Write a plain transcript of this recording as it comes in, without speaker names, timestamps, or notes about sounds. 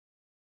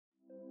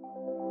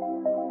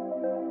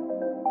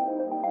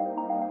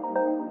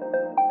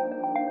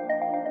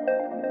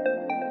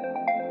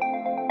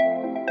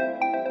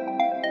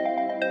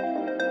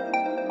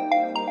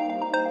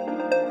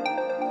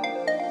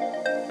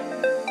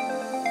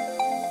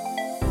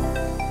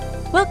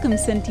Welcome,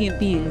 sentient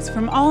beings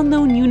from all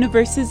known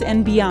universes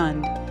and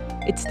beyond.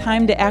 It's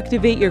time to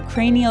activate your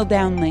cranial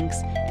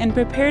downlinks and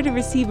prepare to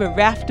receive a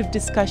raft of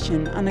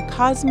discussion on a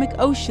cosmic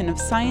ocean of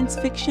science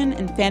fiction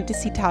and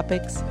fantasy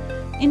topics,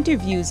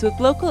 interviews with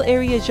local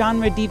area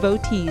genre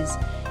devotees,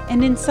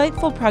 and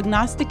insightful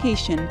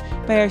prognostication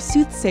by our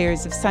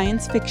soothsayers of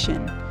science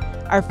fiction,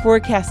 our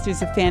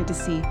forecasters of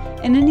fantasy,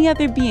 and any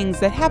other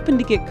beings that happen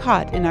to get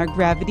caught in our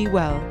gravity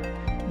well.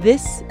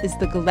 This is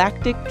the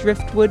Galactic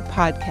Driftwood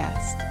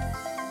Podcast.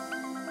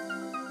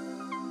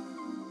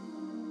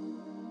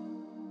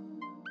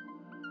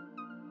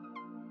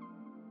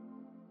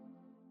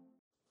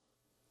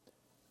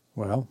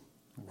 Well,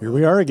 here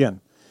we are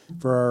again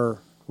for our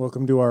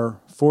welcome to our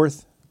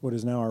fourth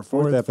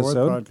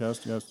episode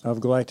podcast, yes, of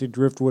Galactic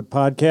Driftwood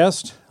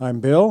Podcast. I'm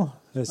Bill.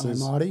 This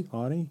is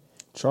Audie.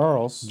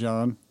 Charles,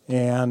 John,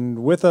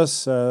 and with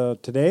us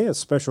today a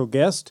special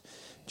guest,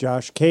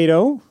 Josh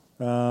Cato,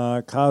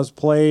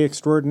 cosplay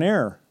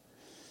extraordinaire.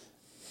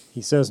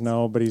 He says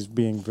no, but he's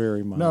being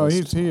very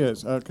modest. No, he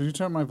is. Could you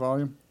turn my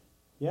volume?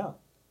 Yeah.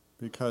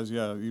 Because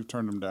you've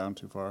turned him down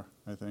too far,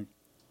 I think.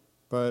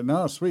 But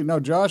no, sweet. No,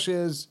 Josh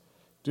is,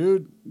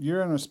 dude.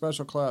 You're in a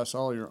special class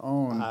all your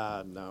own.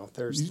 No,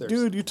 there's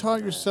dude. You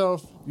taught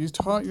yourself. You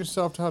taught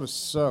yourself how to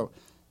sew.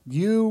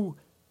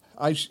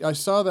 I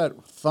saw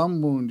that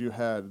thumb wound you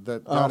had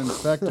that got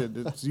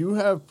infected. You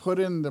have put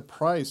in the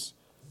price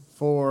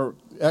for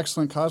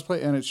excellent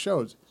cosplay, and it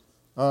shows.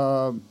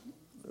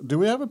 Do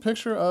we have a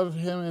picture of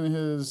him in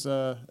his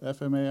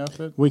FMA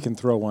outfit? We can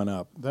throw one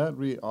up. That'd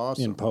be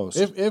awesome. In post.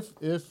 If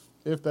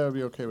that would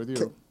be okay with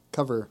you.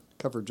 Cover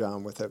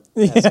John with it.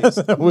 Yes,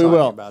 we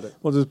will. About it.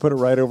 We'll just put it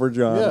right over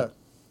John. Yeah.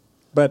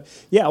 But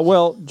yeah,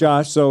 well,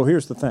 Josh. So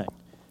here's the thing: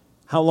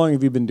 how long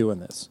have you been doing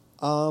this?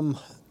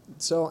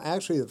 So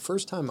actually, the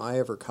first time I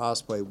ever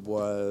cosplayed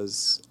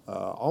was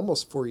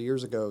almost 4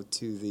 years ago.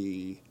 It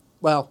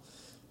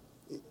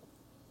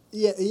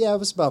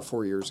was about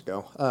 4 years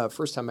ago.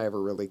 First time I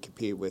ever really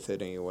competed with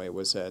it anyway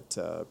was at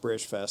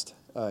British Fest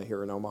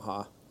here in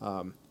Omaha,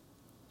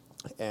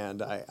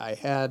 and I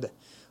had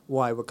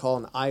what I would call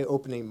an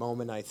eye-opening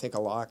moment. I think a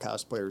lot of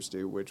cosplayers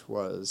do, which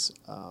was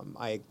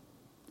I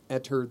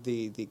entered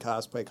the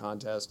cosplay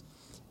contest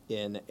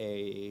in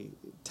a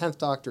 10th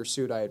Doctor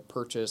suit I had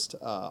purchased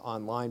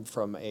online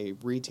from a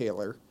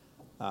retailer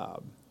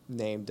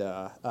named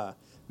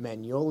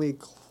Magnoli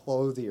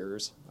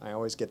Clothiers. I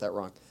always get that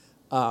wrong.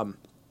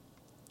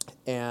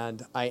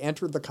 And I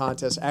entered the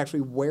contest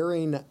actually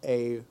wearing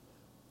a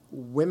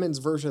women's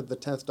version of the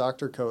 10th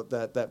Doctor coat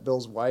that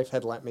Bill's wife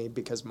had lent me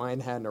because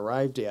mine hadn't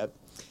arrived yet.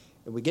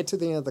 And we get to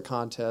the end of the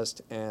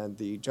contest, and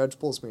the judge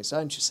pulls me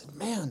aside, and she said,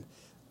 "Man,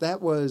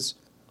 that was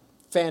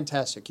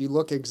fantastic. You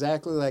look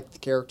exactly like the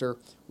character.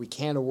 We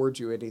can't award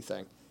you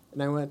anything."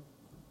 And I went,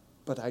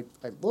 "But I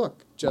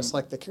look just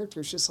like the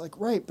character." She's like,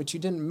 "Right, but you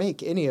didn't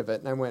make any of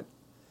it." And I went,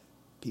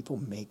 "People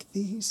make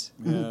these?"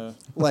 Yeah.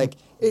 Like,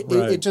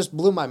 Right. it just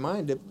blew my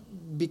mind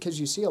because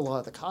you see a lot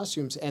of the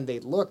costumes, and they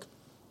look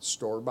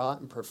store-bought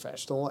and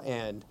professional,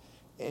 and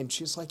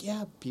she's like,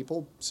 "Yeah,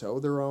 people sew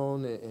their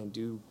own and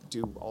do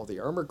all the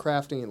armor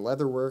crafting and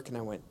leather work." And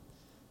I went,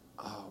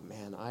 "Oh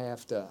man, I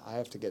have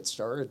to get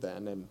started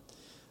then." And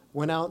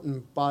went out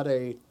and bought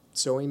a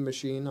sewing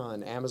machine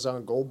on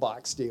Amazon Gold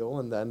Box deal,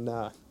 and then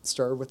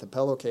started with a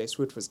pillowcase,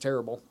 which was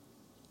terrible.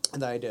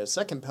 And then I did a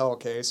second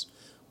pillowcase,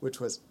 which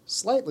was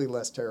slightly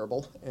less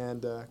terrible,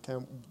 and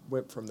kind of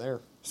went from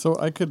there. So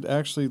I could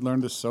actually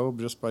learn to sew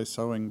just by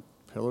sewing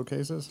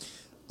pillowcases?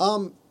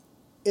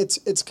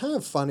 It's kind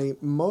of funny.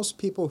 Most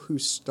people who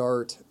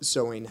start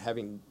sewing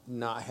having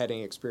not had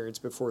any experience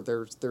before,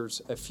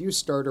 there's a few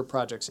starter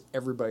projects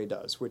everybody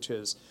does, which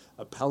is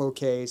a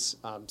pillowcase,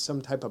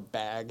 some type of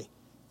bag,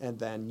 and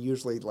then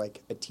usually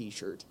like a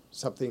T-shirt,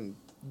 something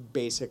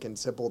basic and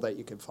simple that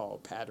you can follow a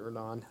pattern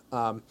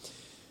on.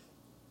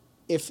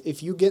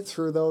 If you get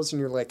through those and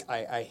you're like,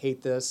 I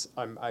hate this,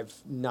 I've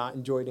not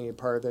enjoyed any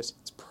part of this,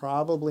 it's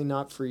probably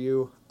not for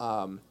you.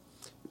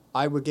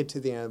 I would get to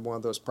the end of one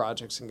of those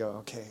projects and go,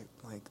 okay,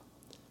 like,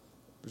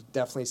 there's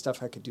definitely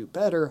stuff I could do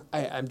better.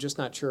 I'm just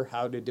not sure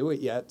how to do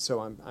it yet, so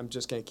I'm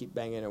just going to keep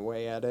banging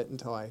away at it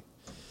until I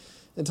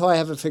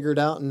have it figured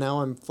out. And now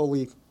I'm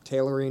fully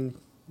tailoring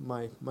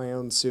my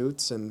own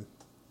suits and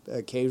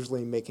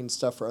occasionally making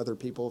stuff for other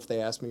people if they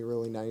ask me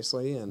really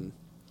nicely. And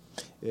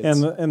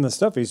the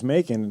stuff he's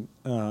making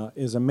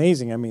is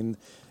amazing. I mean,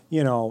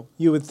 you know,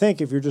 you would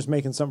think if you're just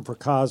making something for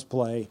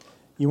cosplay,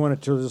 you want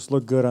it to just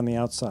look good on the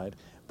outside.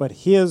 But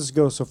his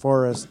goes so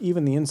far as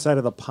even the inside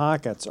of the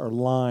pockets are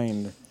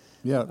lined.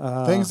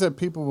 Yeah, things that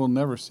people will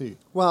never see.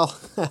 Well,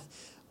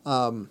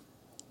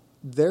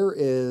 there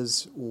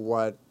is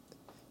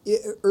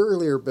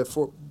earlier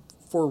before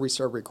we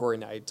started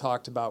recording, I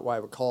talked about what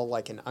I would call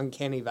like an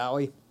uncanny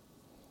valley.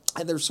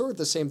 And there's sort of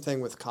the same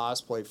thing with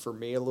cosplay for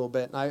me a little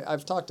bit. And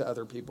I've talked to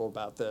other people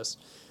about this,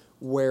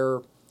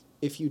 where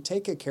if you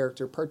take a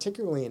character,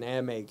 particularly an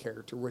anime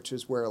character, which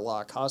is where a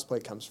lot of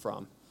cosplay comes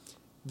from,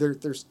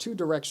 there's two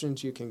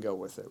directions you can go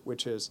with it,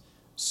 which is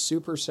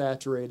super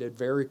saturated,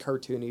 very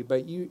cartoony,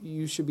 but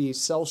you should be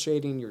cell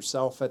shading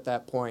yourself at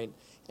that point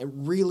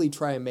and really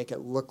try and make it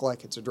look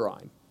like it's a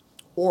drawing.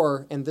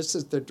 Or, and this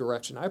is the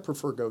direction I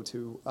prefer go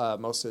to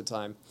most of the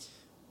time,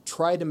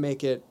 try to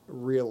make it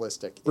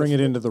realistic. Bring it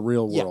into the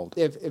real world.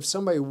 Yeah, if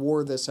somebody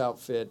wore this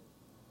outfit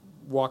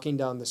walking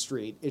down the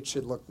street, it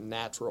should look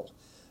natural.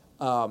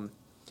 And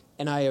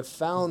I have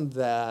found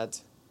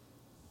that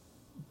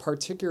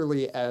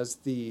particularly as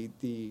the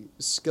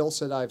skill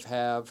set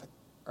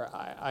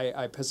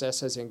I possess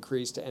has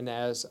increased, and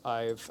as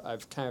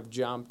I've kind of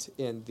jumped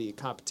in the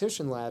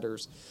competition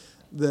ladders,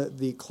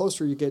 the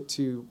closer you get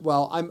to,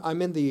 well,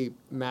 I'm in the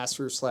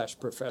master /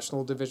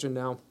 professional division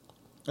now.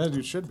 As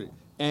you should be.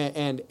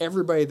 And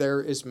everybody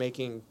there is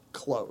making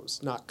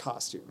clothes, not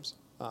costumes.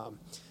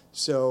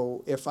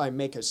 So if I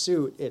make a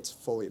suit, it's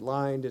fully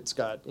lined. It's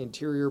got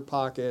interior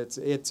pockets.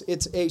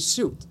 It's a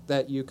suit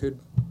that you could,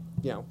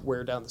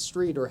 wear down the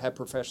street or have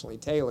professionally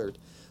tailored.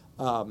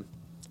 And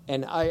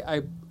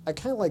I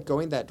kind of like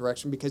going that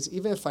direction because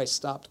even if I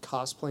stopped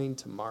cosplaying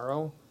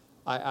tomorrow,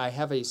 I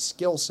have a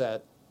skill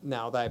set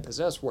now that I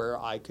possess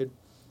where I could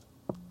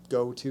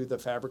go to the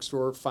fabric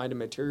store, find a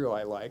material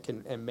I like,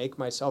 and make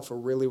myself a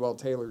really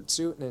well-tailored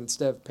suit. And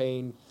instead of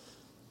paying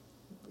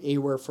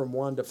anywhere from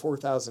 $1,000 to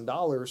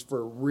 $4,000 for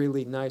a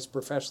really nice,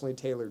 professionally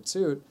tailored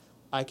suit,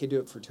 I could do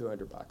it for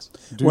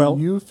 $200. Do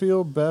you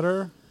feel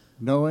better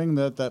knowing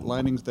that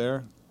lining's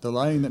there? The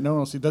lining that no one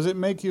will see. Does it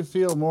make you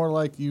feel more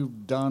like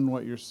you've done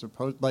what you're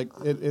supposed? Like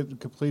it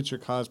completes your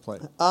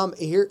cosplay?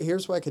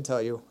 Here's what I could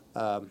tell you.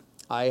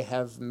 I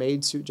have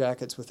made suit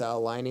jackets without a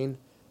lining.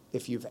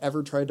 If you've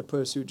ever tried to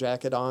put a suit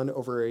jacket on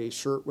over a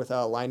shirt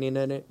without a lining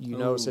in it, you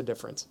notice a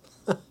difference.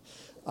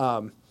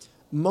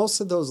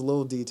 Most of those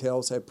little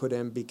details I put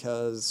in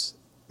because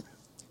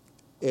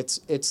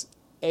it's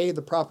A,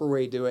 the proper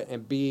way to do it,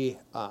 and B,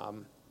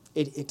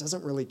 it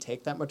doesn't really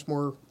take that much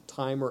more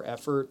time or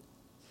effort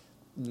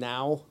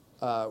now.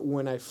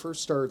 When I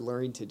first started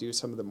learning to do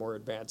some of the more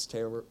advanced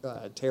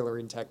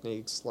tailoring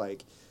techniques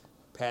like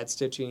pad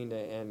stitching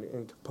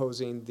and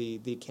composing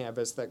the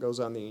canvas that goes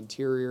on the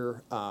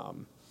interior,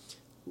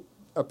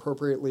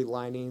 appropriately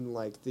lining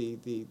like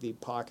the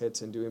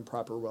pockets and doing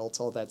proper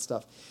welts, all that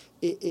stuff.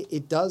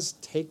 It does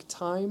take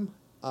time,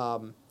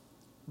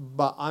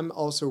 but I'm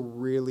also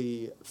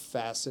really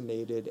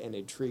fascinated and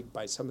intrigued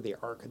by some of the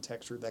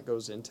architecture that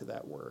goes into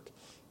that work.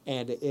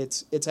 And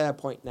it's at a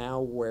point now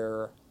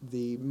where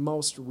the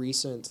most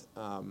recent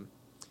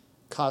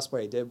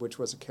cosplay I did, which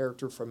was a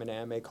character from an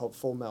anime called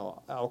Full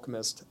Metal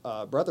Alchemist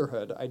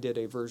Brotherhood, I did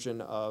a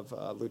version of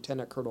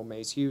Lieutenant Colonel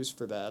Mace Hughes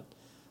for that.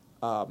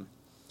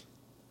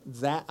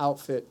 That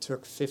outfit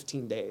took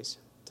 15 days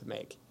to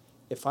make.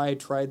 If I had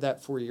tried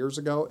that 4 years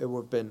ago, it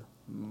would have been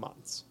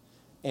months.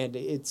 And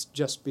it's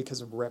just because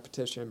of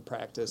repetition,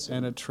 practice.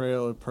 And a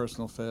trail of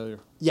personal failure.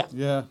 Yeah.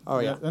 Yeah. Oh,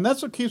 yeah. And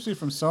that's what keeps me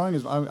from sewing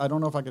is I don't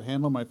know if I could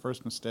handle my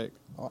first mistake.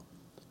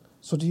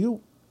 So do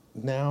you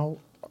now,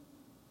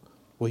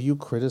 will you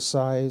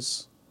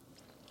criticize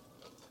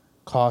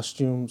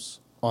costumes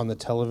on the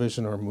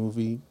television or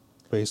movie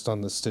based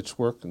on the stitch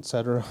work,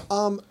 etc.?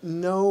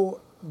 No,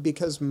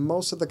 because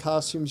most of the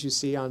costumes you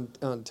see on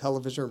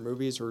television or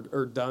movies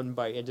are done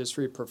by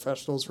industry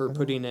professionals who are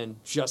putting in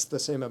just the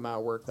same amount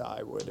of work that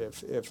I would.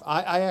 If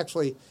I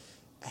actually,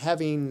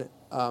 having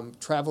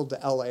traveled to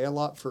LA a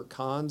lot for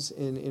cons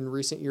in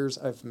recent years,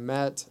 I've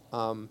met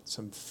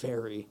some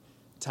very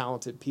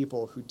talented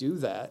people who do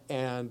that.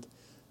 And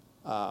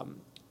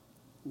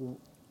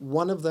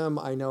one of them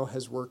I know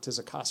has worked as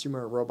a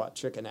costumer at Robot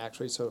Chicken,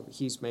 actually, so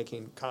he's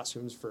making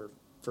costumes for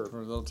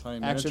little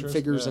tiny action miniatures,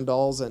 figures and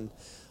dolls. And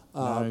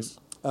nice.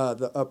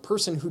 a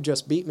person who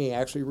just beat me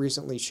actually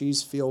recently,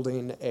 she's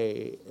fielding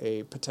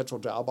a potential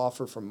job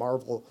offer from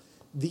Marvel.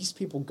 These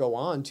people go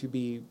on to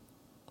be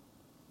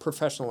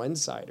professional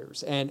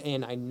insiders,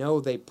 and I know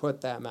they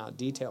put that amount of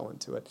detail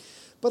into it.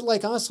 But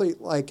like honestly,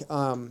 like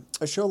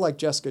a show like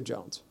Jessica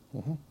Jones,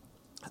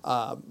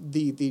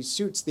 the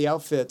suits, the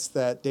outfits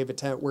that David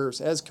Tennant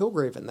wears as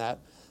Kilgrave in that,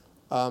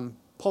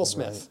 Paul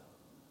Smith,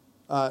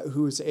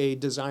 who's a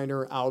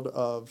designer out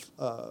of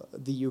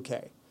the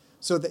UK.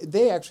 So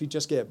they actually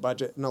just get a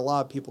budget, and a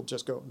lot of people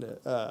just go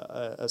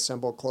to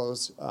assemble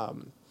clothes.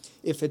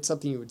 If it's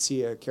something you would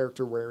see a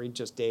character wearing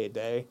just day to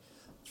day,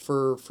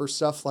 for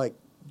stuff like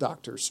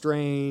Doctor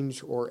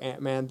Strange or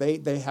Ant-Man,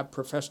 they have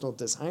professional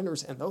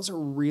designers, and those are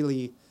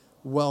really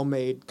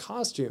well-made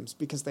costumes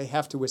because they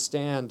have to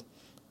withstand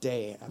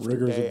day after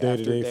Rigors day of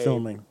day-to-day after day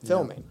filming.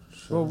 filming.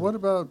 Well, what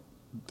about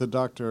the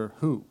Doctor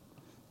Who?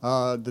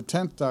 The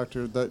 10th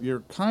Doctor that you're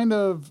kind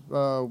of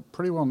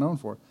pretty well known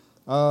for.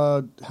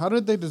 How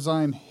did they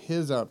design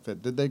his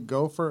outfit? Did they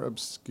go for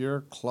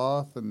obscure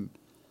cloth and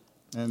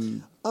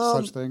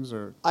such things,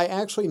 or? I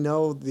actually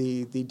know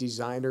the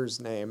designer's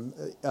name.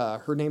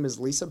 Her name is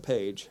Lisa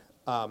Page.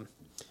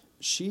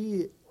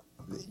 You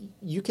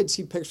could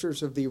see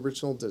pictures of the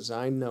original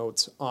design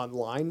notes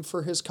online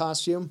for his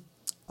costume.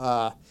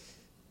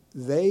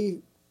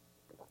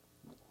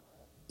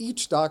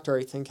 Each doctor,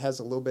 I think, has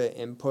a little bit of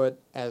input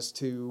as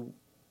to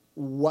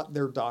what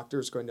their doctor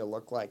is going to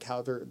look like,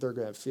 how they're going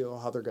to feel,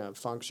 how they're going to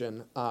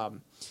function.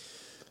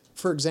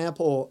 For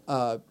example,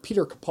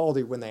 Peter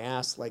Capaldi, when they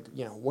asked, like,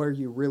 what are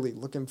you really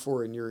looking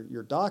for in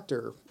your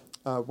doctor?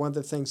 One of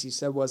the things he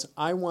said was,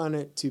 I want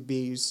it to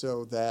be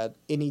so that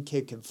any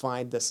kid can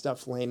find the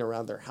stuff laying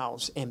around their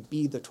house and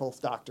be the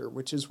 12th Doctor,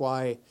 which is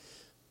why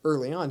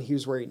early on he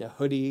was wearing a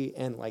hoodie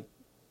and like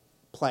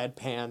plaid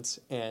pants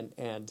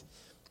and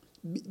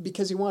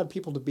because he wanted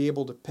people to be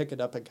able to pick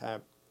it up and kind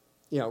of,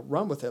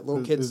 run with it.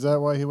 Little kids. Is that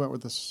why he went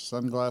with the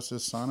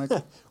sunglasses Sonic?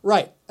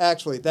 Right.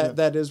 Actually,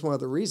 that is one of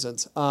the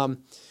reasons.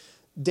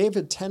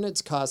 David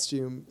Tennant's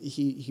costume,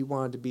 he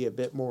wanted to be a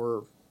bit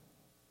more,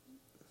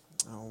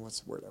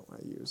 what's the word I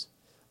want to use?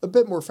 A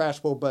bit more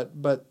fashionable,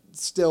 but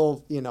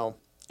still,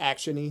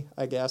 action-y,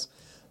 I guess.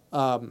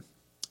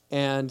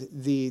 And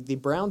the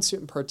brown suit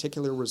in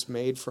particular was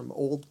made from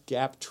old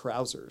Gap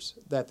trousers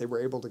that they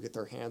were able to get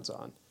their hands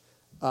on.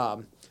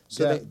 The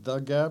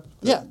Gap?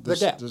 The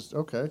Gap.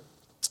 Okay.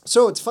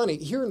 So it's funny,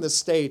 here in the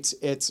States,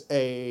 it's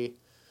a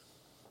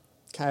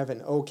kind of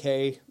an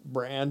okay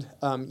brand.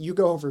 You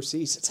go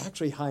overseas, it's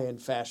actually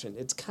high-end fashion.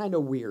 It's kind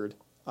of weird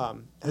how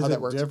Is that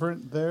it works.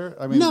 different there?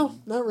 I mean, No,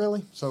 not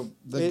really. So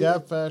the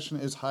Gap fashion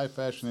is high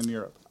fashion in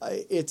Europe.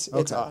 It's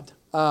Okay. odd.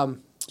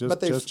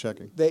 Just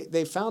checking.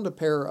 They found a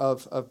pair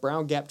of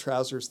brown Gap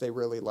trousers they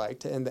really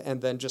liked, and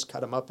then just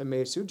cut them up and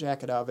made a suit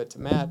jacket out of it to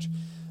match.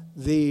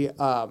 The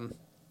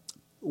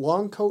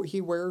long coat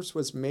he wears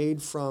was made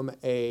from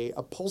a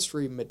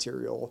upholstery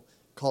material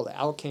called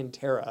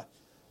Alcantara.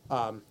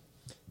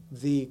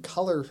 The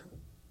color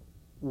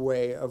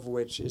way of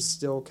which is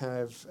still kind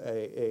of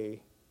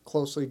a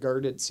closely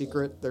guarded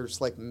secret. There's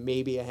like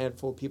maybe a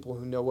handful of people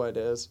who know what it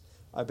is.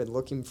 I've been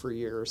looking for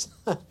years.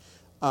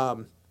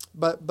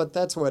 But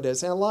that's what it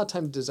is. And a lot of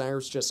times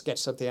designers just sketch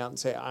something out and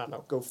say, I don't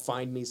know, go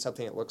find me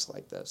something that looks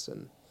like this.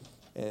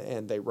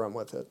 And they run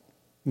with it.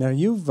 Now,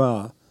 you've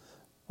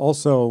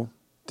also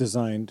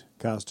designed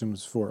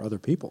costumes for other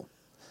people.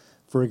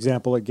 For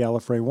example, at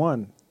Gallifrey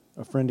 1,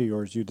 a friend of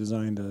yours, you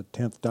designed a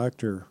 10th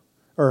Doctor,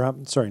 or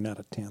I'm sorry, not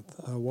a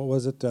 10th. What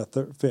was it?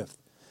 5th.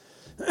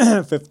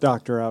 5th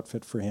Doctor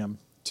outfit for him.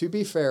 To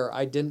be fair,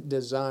 I didn't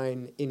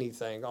design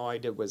anything. All I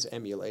did was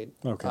emulate.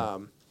 Okay.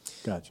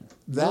 Gotcha.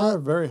 You are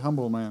a very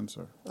humble man,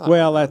 sir.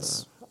 Well,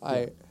 that's...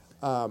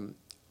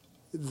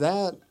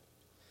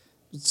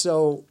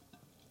 So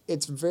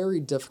it's very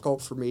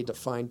difficult for me to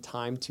find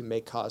time to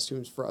make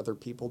costumes for other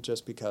people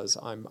just because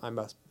I'm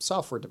a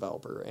software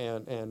developer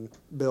and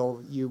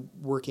Bill, you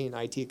working in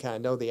IT kind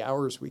of know the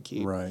hours we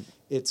keep. Right.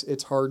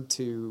 It's hard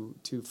to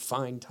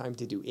find time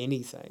to do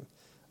anything.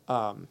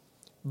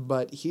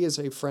 But he is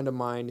a friend of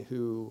mine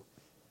who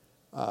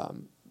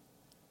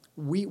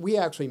we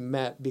actually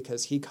met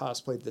because he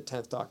cosplayed the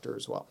 10th Doctor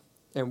as well.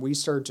 And we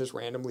started just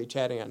randomly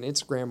chatting on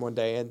Instagram one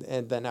day,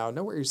 and then out of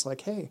nowhere, he's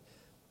like, hey,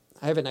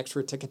 I have an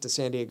extra ticket to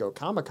San Diego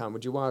Comic-Con.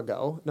 Would you want to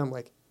go? And I'm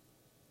like,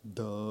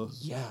 Duh.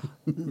 yeah.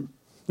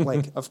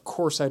 Like, of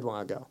course I'd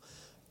want to go.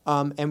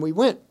 And we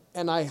went,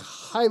 and I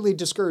highly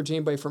discourage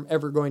anybody from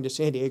ever going to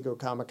San Diego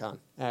Comic-Con,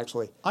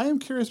 actually. I am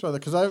curious about that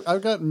because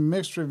I've gotten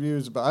mixed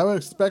reviews, but I would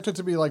expect it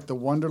to be like the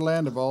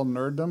Wonderland of all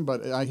nerddom,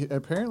 but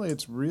apparently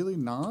it's really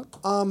not.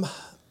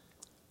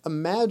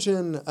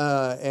 Imagine,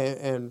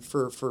 and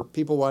for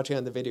people watching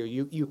on the video,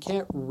 you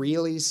can't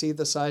really see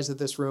the size of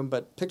this room,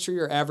 but picture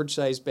your average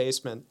size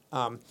basement.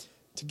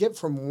 To get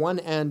from one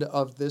end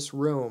of this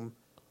room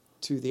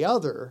to the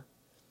other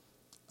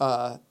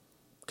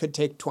could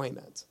take 20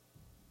 minutes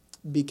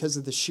because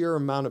of the sheer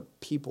amount of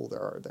people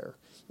there are there.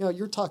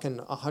 You're talking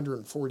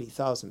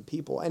 140,000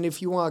 people. And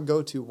if you want to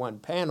go to one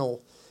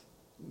panel,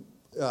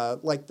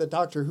 like the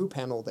Doctor Who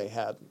panel they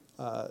had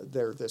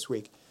there this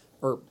week,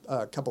 or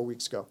a couple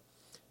weeks ago,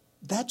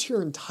 that's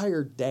your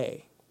entire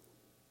day.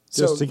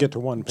 Just to get to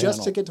one panel.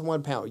 Just to get to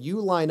one panel. You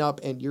line up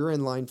and you're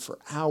in line for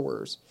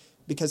hours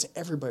because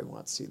everybody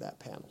wants to see that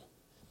panel.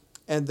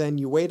 And then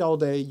you wait all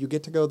day, you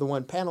get to go to the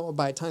one panel.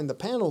 By the time the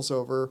panel's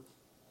over,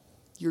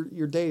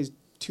 your day is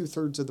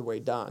 2/3 of the way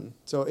done.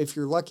 So if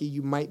you're lucky,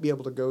 you might be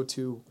able to go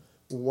to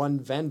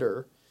one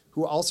vendor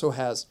who also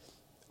has,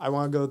 I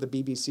want to go to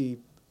the BBC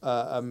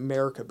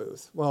America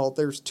booth. Well,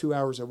 there's 2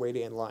 hours of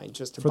waiting in line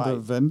just to buy. For the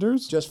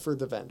vendors? Just for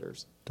the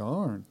vendors.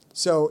 Darn.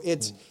 So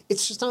it's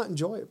just not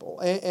enjoyable.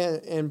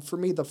 And for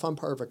me, the fun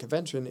part of a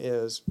convention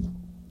is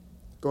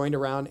going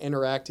around,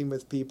 interacting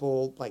with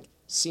people, like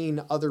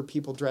seeing other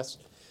people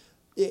dressed.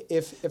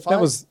 That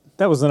was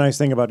the nice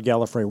thing about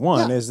Gallifrey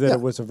 1 is that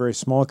it was a very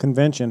small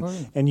convention,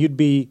 and you'd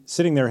be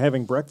sitting there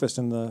having breakfast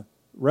in the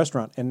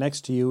restaurant, and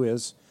next to you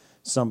is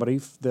somebody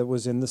that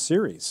was in the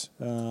series,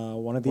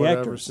 one of the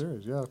actors.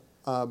 Series, yeah.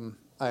 I'm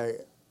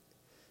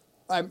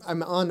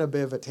on a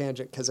bit of a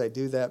tangent because I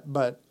do that,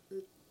 but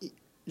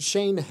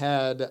Shane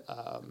had.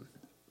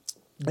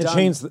 And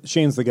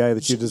Shane's the guy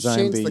that you designed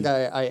Shane's the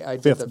guy I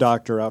did 5th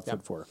Doctor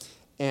outfit for.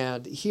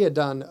 And he had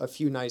done a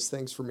few nice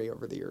things for me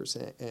over the years.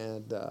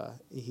 And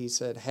he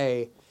said,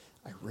 hey,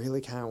 I really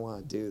kind of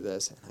want to do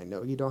this. And I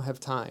know you don't have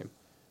time.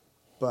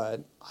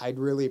 but I'd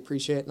really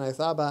appreciate it. And I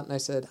thought about it, and I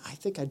said, I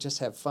think I'd just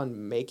have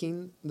fun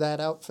making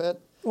that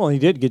outfit. Well, he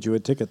did get you a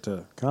ticket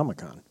to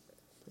Comic-Con.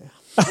 Yeah.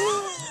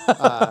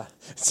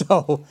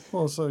 So,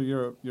 Well, so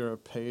you're a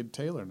paid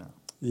tailor now.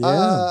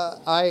 yeah.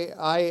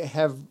 I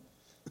have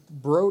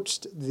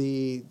broached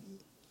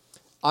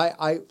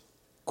I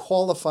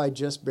qualify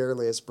just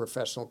barely as a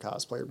professional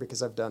cosplayer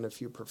because I've done a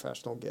few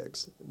professional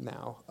gigs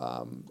now.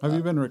 Have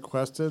you been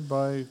requested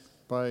by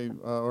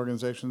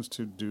organizations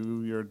to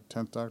do your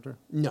 10th Doctor?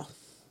 No,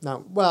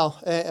 no. Well,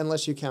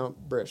 unless you count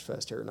British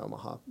Fest here in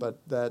Omaha, but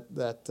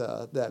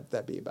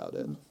that'd be about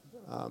it.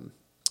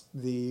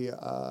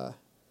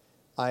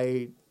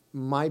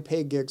 My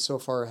paid gigs so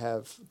far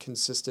have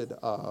consisted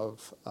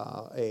of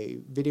a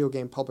video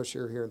game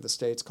publisher here in the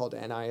States called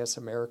NIS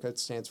America. It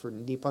stands for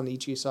Nippon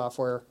Ichi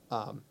Software.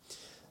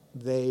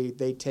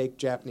 They take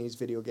Japanese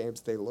video games,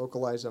 they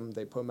localize them,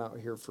 they put them out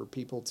here for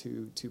people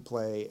to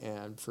play.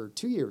 And for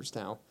 2 years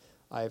now,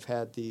 I've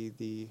had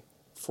the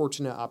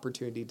fortunate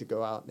opportunity to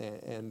go out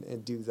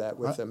and do that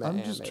with them. I'm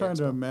at just Anime trying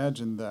to Expo.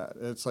 imagine that.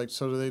 It's like,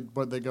 so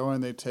they go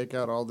in, they take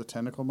out all the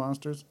tentacle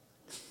monsters?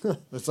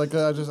 It's like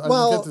I just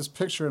get this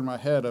picture in my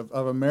head of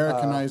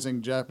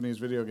Americanizing Japanese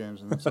video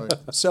games, and it's like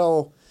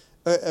So,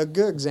 a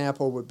good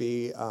example would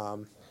be,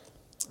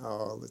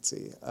 let's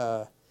see.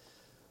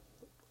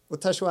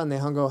 私は日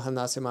本語を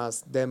話せま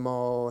す。で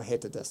も下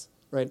手です。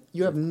Right?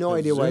 You have no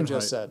idea what I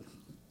just said.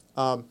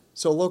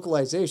 So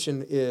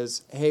localization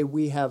is, hey,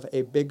 we have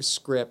a big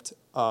script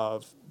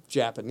of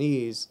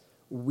Japanese.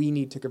 We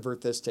need to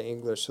convert this to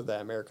English so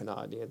that American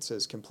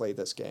audiences can play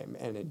this game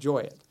and enjoy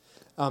it.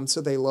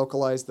 So they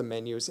localize the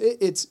menus.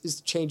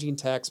 It's changing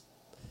text.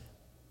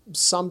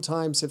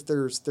 Sometimes if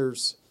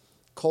there's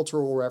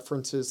cultural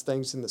references,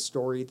 things in the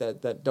story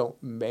that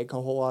don't make a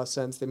whole lot of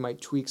sense, they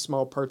might tweak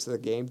small parts of the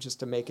game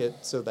just to make it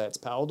so that it's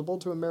palatable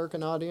to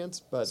American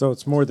audience. But So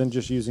it's more than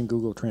just using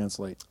Google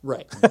Translate.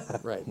 right,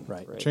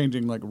 right.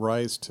 changing like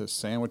rice to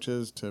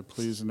sandwiches to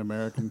please an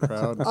American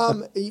crowd.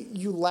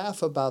 You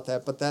laugh about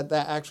that, but that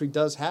actually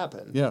does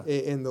happen. Yeah.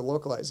 In the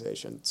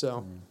localization.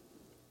 So,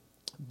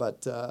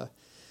 but.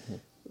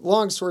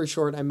 Long story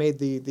short, I made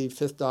the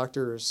Fifth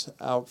Doctor's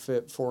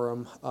outfit for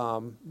him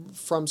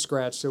from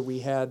scratch. So we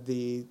had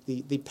the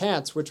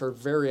pants, which are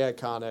very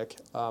iconic,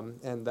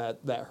 and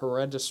that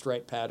horrendous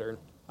stripe pattern.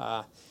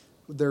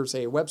 There's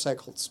a website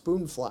called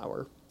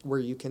Spoonflower where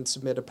you can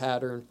submit a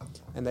pattern,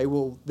 and they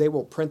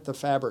will print the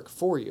fabric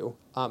for you.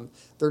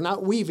 They're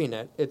not weaving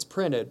it; it's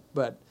printed,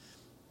 but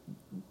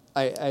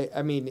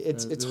I mean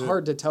it's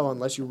hard to tell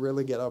unless you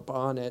really get up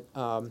on it.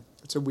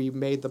 So we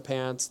made the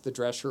pants, the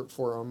dress shirt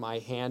for him. I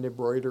hand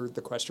embroidered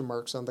the question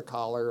marks on the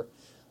collar,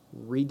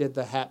 redid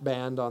the hat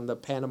band on the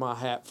Panama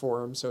hat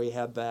for him, so he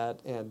had that,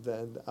 and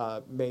then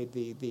made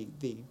the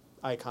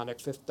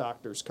iconic Fifth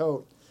Doctor's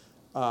coat.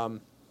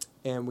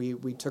 And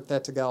we took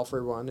that to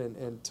Gallifrey One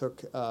and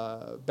took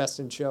Best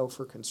in Show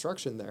for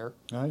construction there.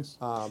 Nice.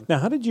 Now,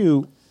 how did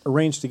you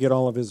arrange to get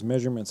all of his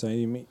measurements?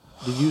 Did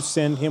you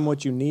send him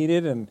what you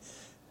needed, and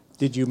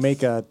did you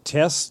make a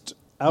test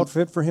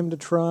outfit for him to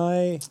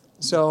try?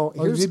 So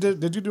here's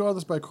did you do all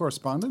this by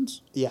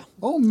correspondence? yeah.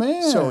 Oh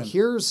man! So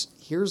here's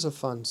a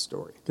fun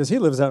story. Because he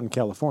lives out in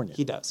California.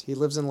 He does. He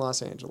lives in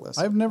Los Angeles.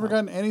 I've never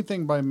gotten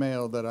anything by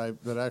mail that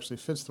actually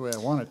fits the way I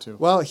want it to.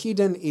 Well, he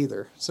didn't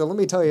either. So let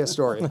me tell you a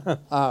story.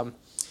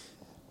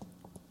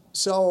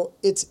 So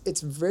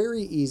it's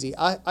very easy.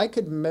 I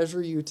could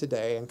measure you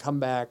today and come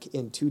back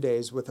in 2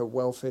 days with a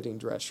well-fitting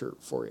dress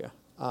shirt for you.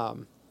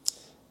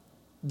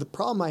 The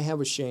problem I had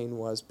with Shane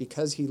was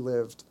because he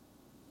lived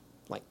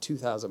like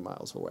 2,000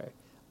 miles away.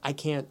 I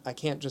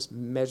can't just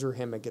measure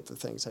him and get the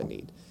things I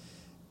need.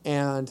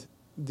 And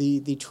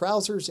the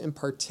trousers in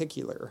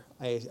particular,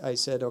 I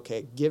said,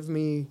 okay, give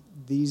me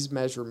these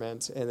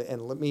measurements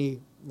and let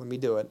me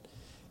do it.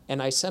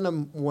 And I sent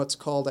him what's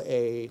called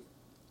a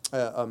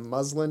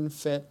muslin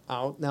fit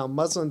out. Now,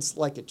 muslin's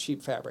like a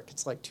cheap fabric.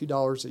 It's like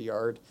 $2 a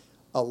yard.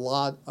 A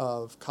lot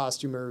of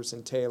costumers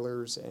and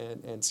tailors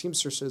and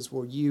seamstresses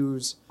will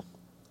use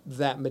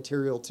that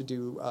material to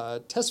do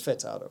test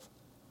fits out of.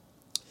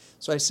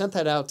 So I sent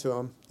that out to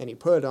him, and he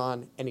put it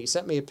on, and he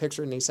sent me a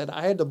picture, and he said,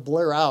 I had to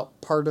blur out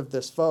part of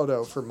this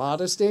photo for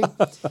modesty.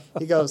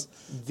 He goes,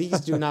 these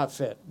do not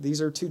fit. These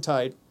are too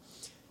tight.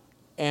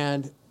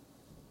 And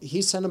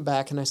he sent them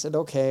back, and I said,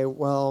 okay,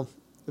 well,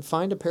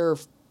 find a pair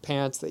of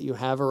pants that you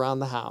have around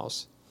the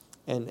house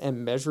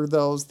and measure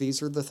those.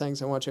 These are the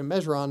things I want you to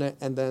measure on it,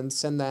 and then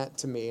send that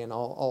to me, and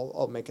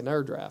I'll make an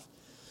air draft.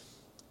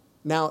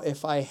 Now,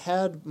 if I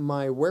had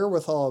my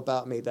wherewithal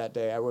about me that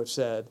day, I would have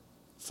said,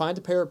 find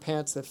a pair of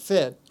pants that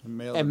fit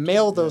and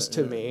mail those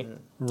to me. Yeah.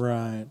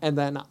 Right. And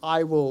then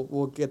I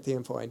will get the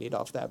info I need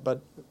off that.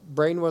 But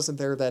brain wasn't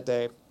there that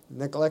day.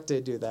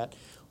 Neglected to do that.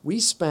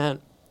 We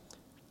spent...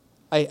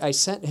 I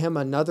sent him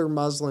another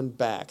muslin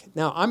back.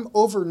 Now, I'm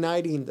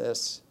overnighting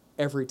this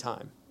every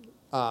time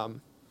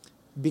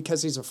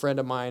because he's a friend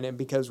of mine and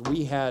because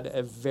we had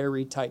a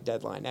very tight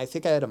deadline. I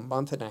think I had a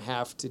month and a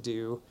half to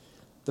do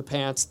the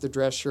pants, the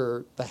dress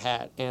shirt, the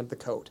hat, and the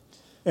coat.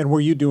 And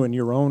were you doing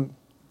your own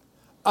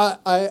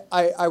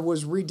I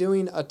was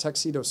redoing a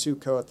tuxedo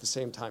suit coat at the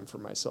same time for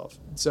myself.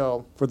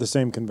 So For the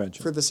same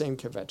convention. for the same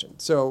convention.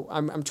 So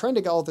I'm trying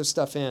to get all this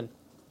stuff in.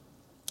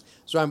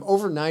 So I'm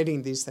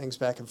overnighting these things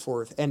back and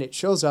forth, and it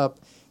shows up.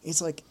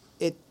 It's like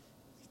it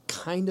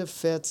kind of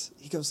fits.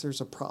 He goes,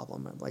 "There's a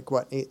problem." I'm like,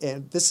 "What?"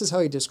 And this is how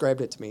he described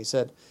it to me. He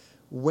said,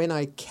 "When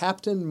I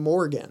Captain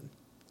Morgan,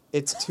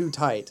 it's too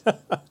tight."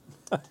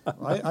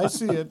 I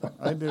see it.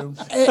 I do.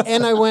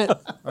 And I went,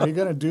 Are you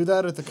going to do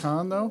that at the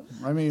con, though?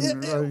 I mean,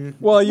 are you,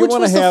 Well, you which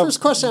want to was have the first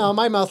question out of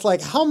my mouth.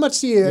 Like, how much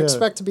do you Yeah.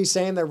 expect to be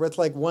saying there with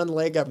like one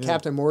leg up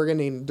Captain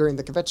Morgan during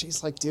the convention?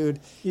 He's like, dude.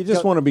 you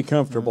just want to be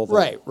comfortable. Though.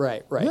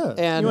 Right. Yeah.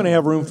 And You want to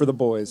have room for the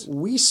boys.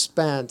 we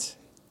spent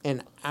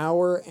an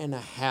hour and a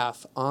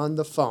half on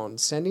the phone,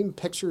 sending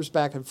pictures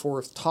back and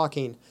forth,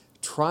 talking,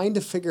 trying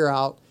to figure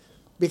out,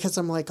 because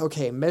I'm like,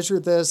 okay, measure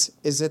this.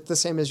 Is it the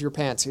same as your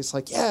pants? He's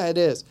like, yeah, it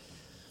is.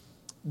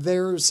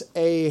 There's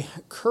a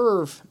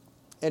curve,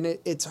 and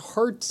it's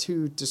hard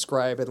to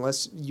describe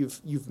unless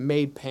you've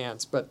made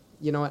pants. But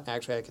you know what?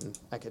 Actually,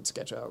 I can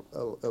sketch out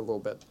a little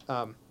bit.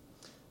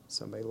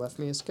 Somebody left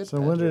me a sketch. so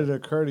pad when here. did it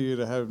occur to you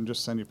to have him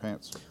just send you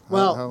pants?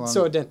 Well, how long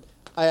so it didn't.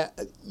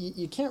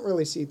 You can't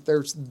really see.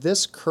 There's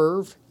this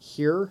curve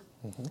here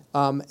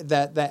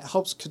that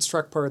helps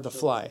construct part of the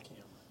fly.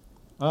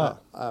 Ah,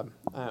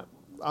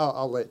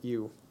 I'll let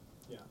you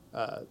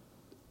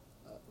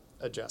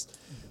adjust.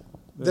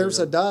 There you There's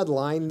go. a dotted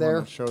line there.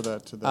 wanna show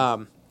that to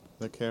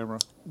the camera.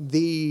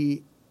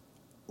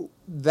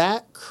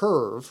 That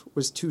curve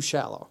was too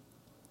shallow.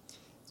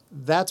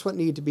 That's what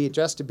needed to be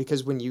adjusted,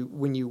 because when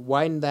you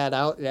widen that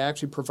out, it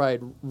actually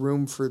provided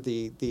room for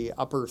the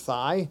upper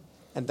thigh,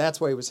 and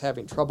that's what he was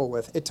having trouble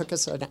with. It took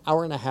us an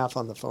hour and a half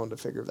on the phone to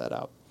figure that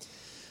out.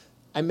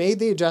 I made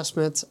the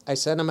adjustments. I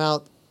sent them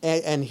out,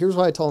 and here's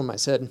what I told him. I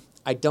said,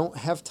 I don't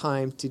have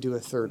time to do a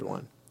third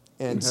one.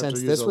 And You'd have since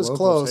to this use a was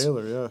local close,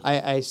 tailor,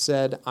 yeah. I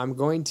said, I'm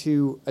going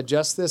to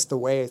adjust this the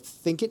way I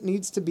think it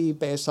needs to be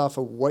based off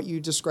of what you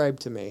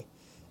described to me.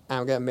 And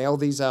I'm going to mail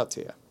these out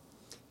to you.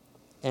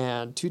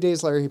 And 2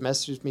 days later, he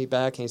messaged me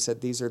back and he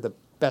said, these are the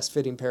best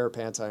fitting pair of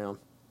pants I own.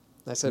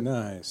 I said,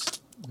 Nice.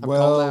 I'm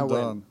Well calling that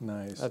a done.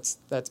 win. Nice.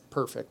 That's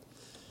perfect.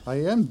 I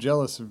am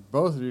jealous of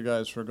both of you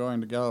guys for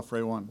going to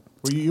Gallifrey 1.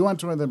 Well, you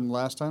went to one of them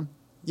last time?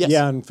 Yes.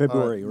 Yeah, in All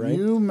February, right?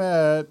 You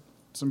met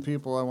some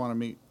people I want to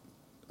meet.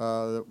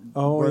 That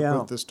Oh, work yeah.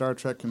 with the Star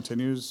Trek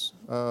Continues.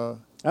 I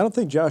don't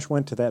think Josh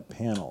went to that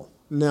panel.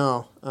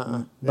 No. But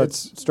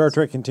It's- Star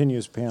Trek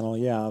Continues panel,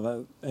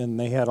 yeah, and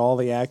they had all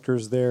the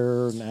actors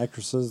there and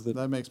actresses. That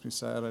That makes me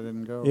sad I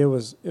didn't go. it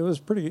was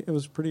pretty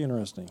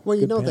interesting. Well,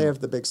 you Good know they panel. have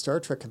the big Star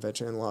Trek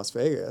convention in Las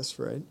Vegas,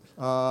 right?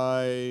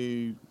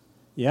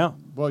 Yeah,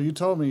 Well, you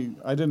told me.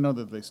 I didn't know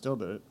that they still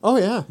did it. Oh,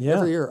 yeah. Yeah.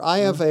 Every year. I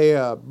have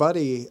a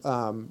buddy,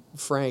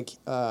 Frank,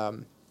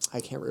 I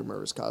can't remember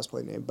his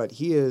cosplay name, but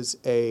he is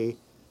a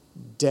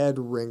dead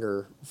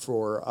ringer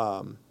for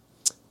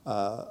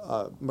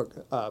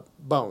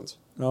Bones.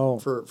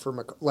 Oh.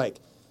 Like,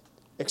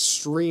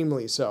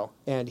 extremely so.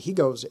 And he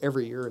goes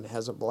every year and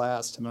has a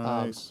blast.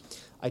 Nice.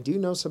 I do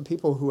know some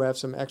people who have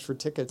some extra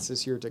tickets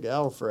this year to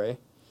Gallifrey,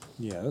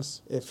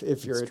 yes. if you're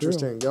It's interested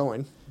true. in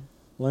going.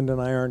 Linda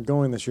and I aren't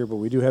going this year, but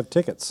we do have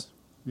tickets.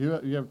 You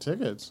have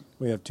tickets.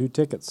 We have 2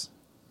 tickets.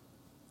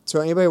 So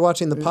anybody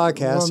watching the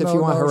podcast, well, if you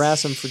no, want to no,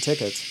 harass them for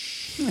tickets,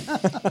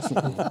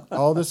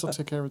 All this will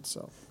take care of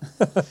itself.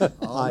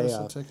 All this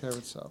will take care of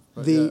itself.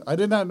 But I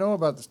did not know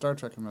about the Star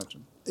Trek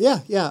convention. yeah.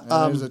 And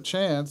there's a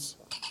chance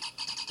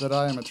that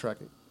I am a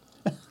Trekkie.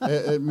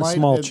 It might,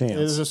 small it chance.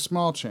 is a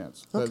small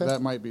chance that Okay.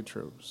 that might be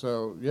true.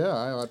 So, yeah,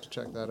 I'll have to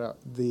check that out.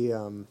 the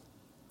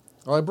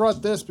Oh, I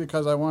brought this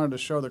because I wanted to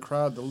show the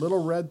crowd the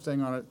little red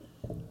thing on it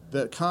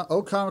that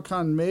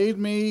Comic-Con made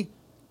me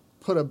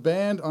put a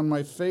band on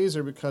my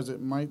phaser because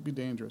it might be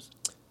dangerous.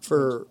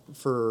 for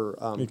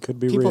It could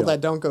be people real.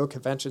 that don't go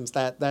conventions,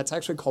 that's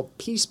actually called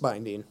peace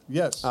binding.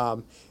 Yes.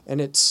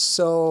 And it's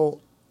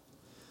so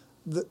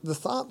the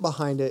thought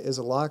behind it is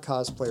a lot of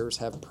cosplayers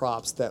have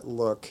props that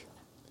look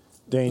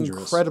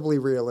Dangerous. incredibly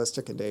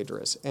realistic and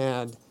dangerous,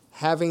 and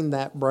having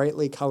that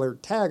brightly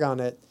colored tag on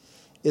it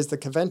is the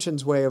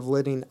convention's way of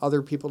letting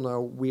other people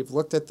know we've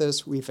looked at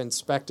this, we've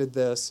inspected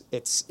this,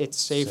 it's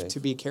safe to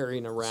be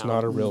carrying around. It's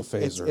not a real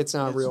phaser. It's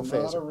not a real It's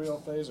phaser. not a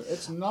real phaser.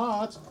 It's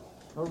not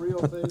a real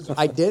phaser.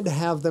 I did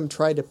have them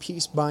try to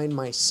piece bind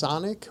my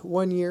Sonic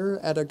one year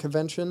at a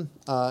convention,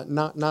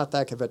 not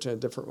that convention, a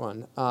different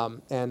one.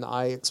 And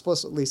I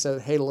explicitly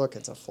said, "Hey, look,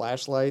 it's a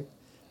flashlight,"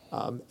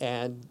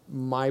 and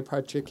my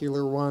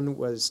particular one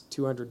was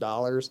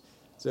 $200.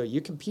 So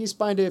you can piece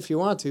bind it if you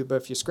want to, but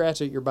if you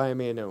scratch it, you're buying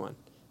me a new one.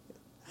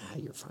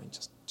 You're fine.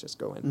 Just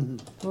go in.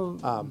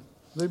 Well,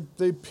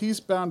 they piece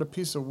bound a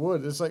piece of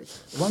wood. It's like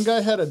one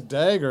guy had a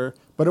dagger,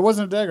 but it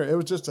wasn't a dagger. It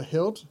was just a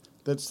hilt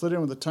that slid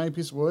in with a tiny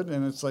piece of wood,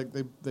 and it's like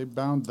they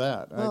bound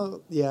that.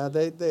 Well, yeah,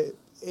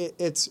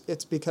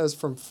 it's because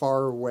from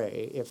far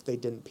away, if they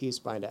didn't piece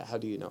bind it, how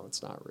do you know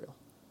it's not real?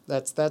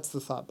 That's the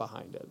thought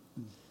behind it.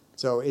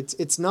 So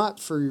it's not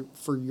for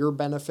your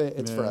benefit;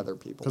 it's for other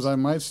people. Because I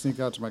might sneak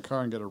out to my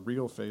car and get a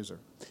real phaser.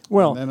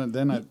 Well, And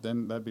then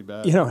that'd be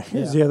bad. you know,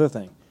 here's the other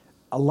thing.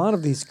 A lot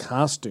of these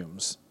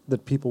costumes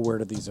that people wear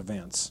to these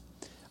events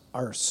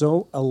are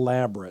so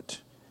elaborate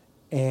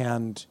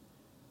and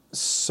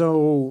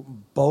so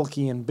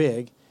bulky and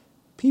big.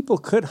 People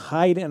could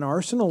hide an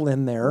arsenal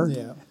in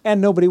there,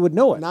 and nobody would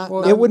know it.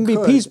 It wouldn't be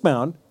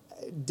peace-bound.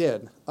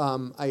 Did.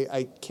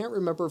 I can't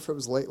remember if it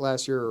was late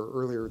last year or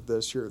earlier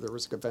this year. There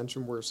was a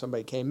convention where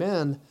somebody came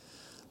in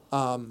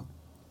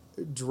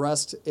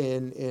dressed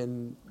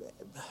in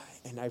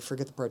and I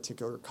forget the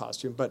particular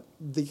costume, but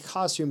the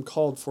costume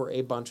called for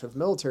a bunch of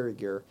military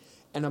gear.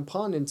 And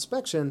upon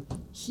inspection,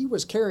 he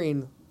was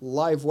carrying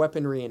live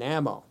weaponry and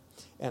ammo.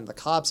 And the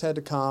cops had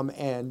to come,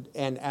 and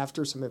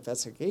after some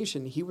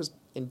investigation, he was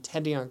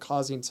intending on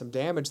causing some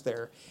damage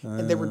there.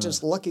 And they were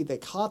just lucky they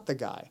caught the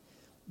guy.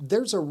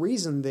 There's a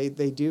reason they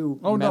do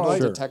metal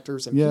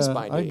detectors and peace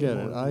binding.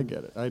 I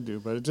get it. I do.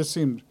 But it just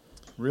seemed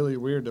really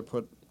weird to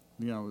put,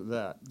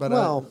 that. But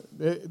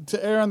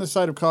to err on the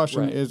side of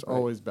caution is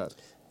always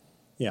best.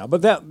 Yeah,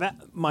 but that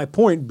my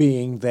point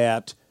being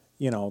that,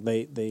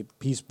 they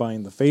peace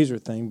bind the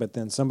phaser thing, but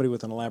then somebody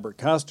with an elaborate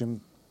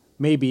costume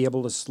may be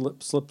able to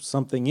slip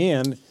something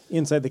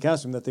inside the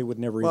costume that they would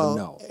never even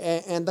know.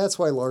 And that's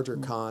why larger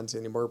cons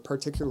anymore,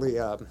 particularly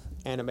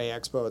Anime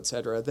Expo, et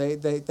cetera,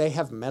 they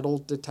have metal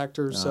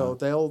detectors, so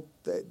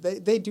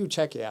they do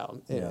check you out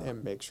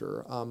and make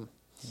sure.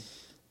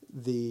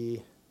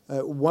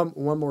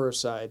 One more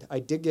aside, I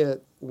did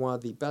get one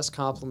of the best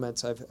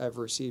compliments I've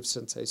received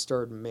since I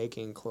started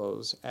making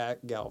clothes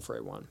at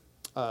Gallifrey One.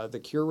 The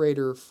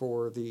curator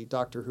for the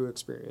Doctor Who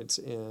experience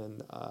in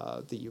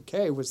the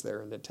UK was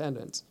there in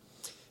attendance.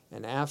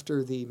 And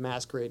after the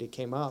masquerade, he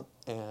came up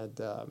and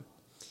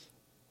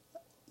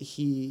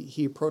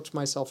he approached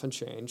myself and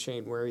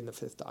Shane wearing the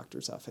Fifth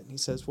Doctor's outfit. And he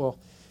says, well,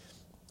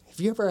 have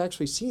you ever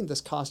actually seen this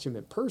costume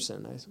in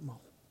person? I said, well,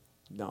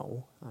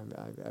 no,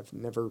 I've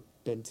never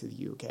been to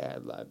the UK.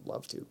 I'd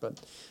love to,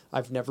 but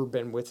I've never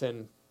been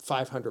within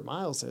 500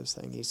 miles of this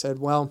thing. He said,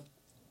 well,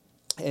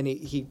 and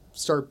he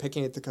started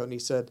picking at the coat and he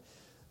said,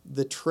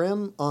 the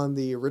trim on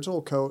the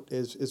original coat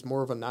is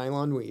more of a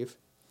nylon weave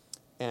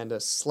and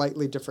a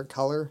slightly different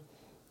color.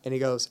 And he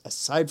goes,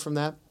 aside from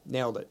that,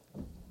 nailed it.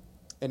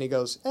 And he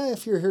goes,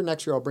 if you're here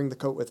next year, I'll bring the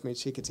coat with me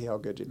so you can see how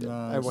good you did.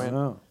 Nice. I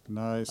went,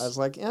 nice. I was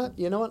like, yeah,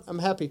 you know what? I'm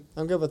happy.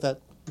 I'm good with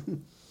that.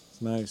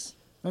 It's nice.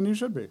 And you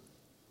should be.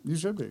 You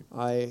should be.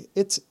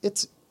 It's.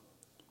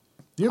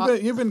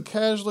 You've been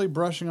casually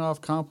brushing off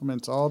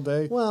compliments all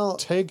day. Well,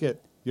 take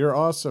it. You're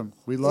awesome.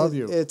 We love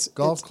you.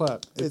 Golf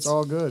clap. It's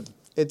all good.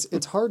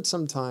 It's hard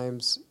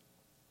sometimes.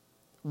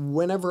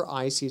 Whenever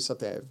I see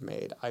something I've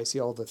made, I see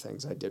all the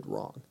things I did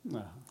wrong.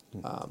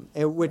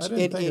 Which I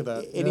didn't think of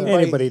that.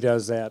 Anybody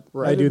does that.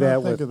 Right. I do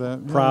that think with of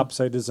that. Yeah.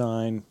 props I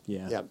design.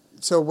 Yeah.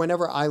 So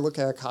whenever I look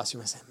at a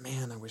costume, I say,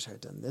 man, I wish I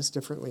had done this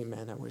differently.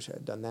 Man, I wish I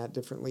had done that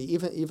differently.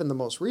 Even the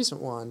most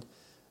recent one,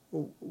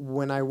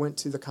 when I went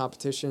to the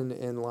competition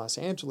in Los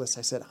Angeles,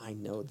 I said, I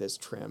know this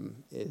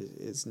trim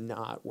is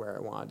not where I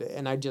wanted it.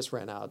 And I just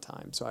ran out of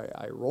time. So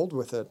I rolled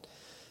with it.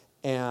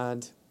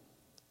 And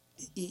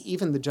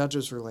even the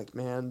judges were like,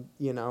 man,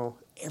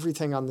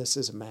 everything on this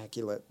is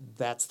immaculate.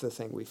 That's the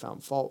thing we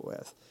found fault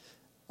with.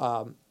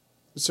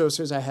 So as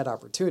soon as I had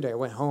opportunity, I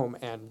went home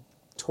and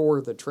tore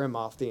the trim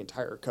off the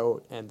entire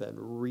coat and then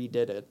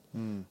redid it.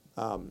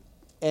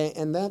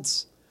 And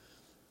that's,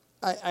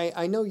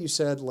 I know you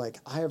said, like,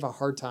 I have a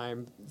hard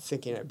time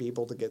thinking I'd be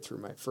able to get through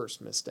my first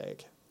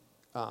mistake.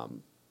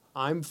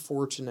 I'm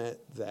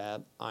fortunate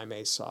that I'm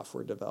a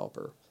software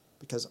developer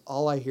because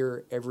all I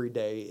hear every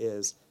day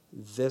is,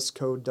 this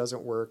code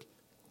doesn't work.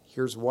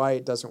 Here's why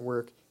it doesn't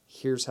work.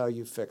 Here's how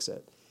you fix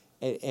it.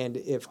 And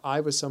if I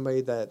was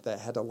somebody that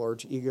had a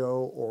large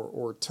ego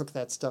or took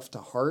that stuff to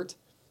heart,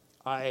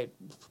 I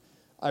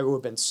would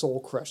have been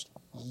soul crushed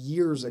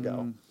years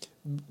ago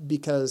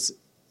because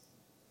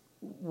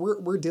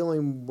we're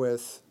dealing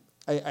with,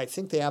 I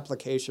think the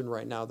application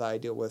right now that I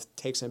deal with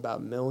takes in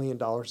about $1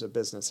 million of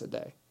business a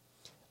day.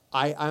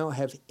 I don't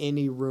have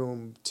any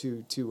room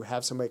to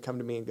have somebody come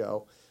to me and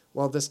go,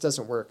 well, this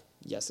doesn't work.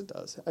 Yes, it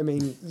does. I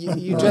mean,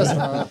 you just...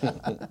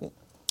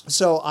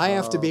 So I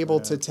have to be able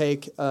to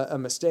take a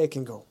mistake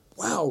and go,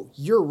 wow,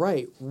 you're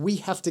right. We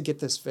have to get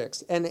this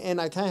fixed. And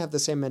I kind of have the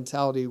same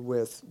mentality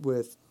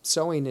with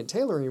sewing and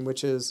tailoring,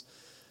 which is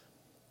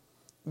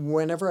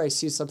whenever I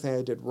see something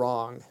I did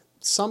wrong,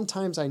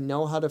 sometimes I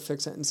know how to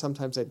fix it and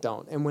sometimes I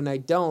don't. And when I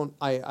don't,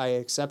 I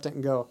accept it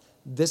and go,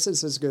 this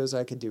is as good as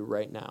I could do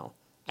right now.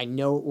 I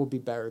know it will be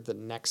better the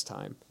next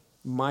time.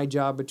 My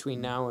job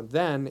between now and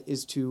then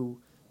is to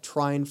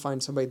try and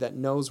find somebody that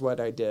knows what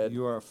I did.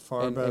 You are a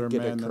far and better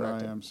get it man than I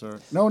corrected. am, sir.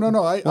 No.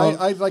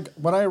 I like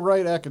when I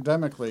write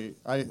academically,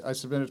 I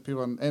submit it to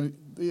people, and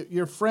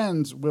your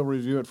friends will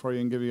review it for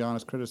you and give you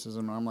honest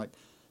criticism. And I'm like,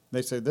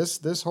 they say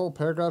this whole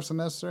paragraph's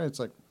unnecessary. It's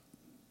like,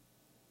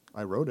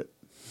 I wrote it.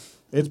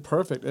 It's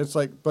perfect. It's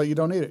like, but you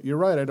don't need it. You're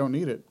right. I don't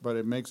need it, but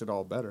it makes it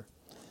all better.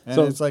 And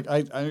So- it's like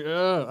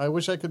I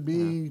wish I could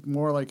be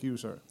more like you,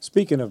 sir.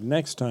 Speaking of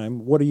next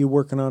time, what are you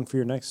working on for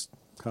your next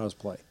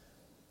cosplay?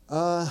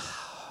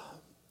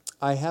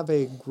 I have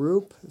a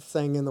group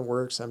thing in the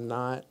works. I'm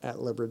not at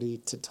liberty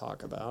to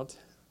talk about.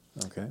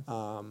 Okay.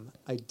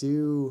 I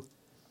do.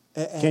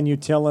 Can you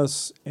tell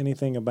us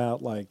anything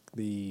about like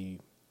the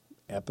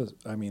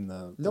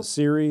the Nope.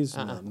 series?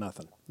 Uh-uh. No,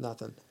 nothing.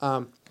 Nothing.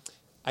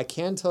 I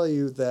can tell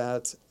you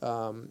that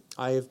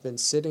I have been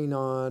sitting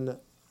on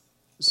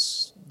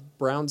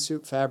brown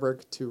suit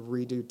fabric to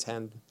redo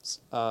 10's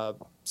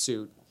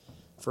suit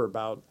for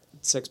about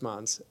 6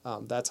 months.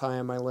 That's high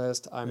on my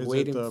list. I'm Is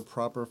waiting. it the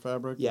proper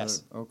fabric?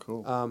 Yes. Oh,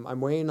 cool. I'm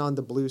waiting on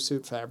the blue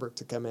suit fabric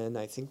to come in.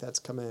 I think that's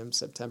coming in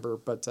September.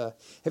 But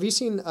have you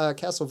seen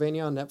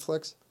Castlevania on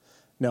Netflix?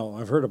 No,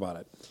 I've heard about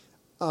it.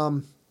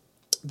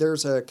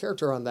 There's a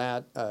character on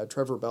that,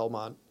 Trevor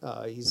Belmont.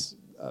 He's,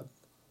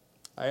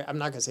 I'm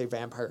not going to say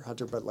vampire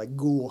hunter, but like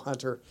ghoul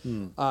hunter.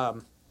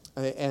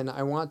 And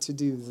I want to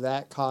do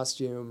that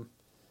costume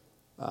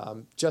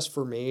just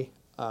for me.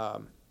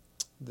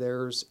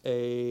 There's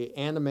a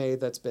anime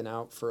that's been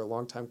out for a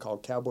long time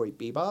called Cowboy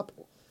Bebop.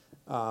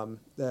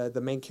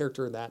 The main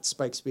character in that,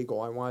 Spike Spiegel,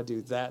 I want to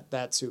do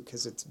that suit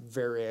because it's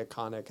very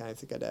iconic. And I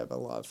think I'd have a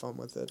lot of fun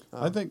with it.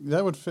 I think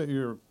that would fit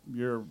your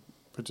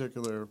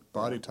particular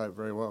body type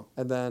very well.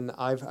 And then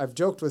I've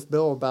joked with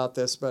Bill about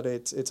this, but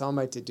it's on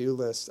my to-do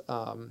list.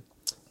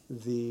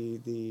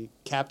 The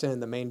captain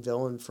and the main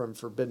villain from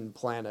Forbidden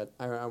Planet.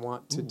 I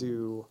want to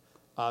do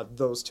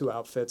those two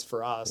outfits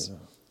for us,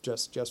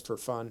 just for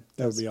fun.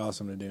 That would be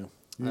awesome to do.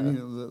 You mean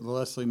the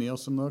Leslie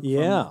Nielsen look?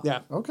 Yeah. Yeah.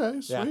 Okay,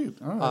 Yeah. sweet.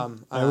 All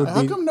right. would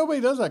How come nobody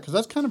does that? Because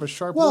that's kind of a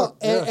sharp Well, look.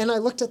 and I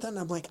looked at that and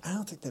I'm like, I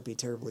don't think that'd be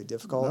terribly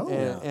difficult,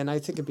 No. and I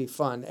think it'd be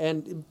fun.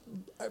 And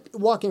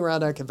walking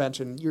around at a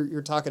convention,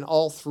 you're talking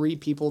all three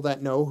people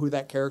that know who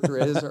that character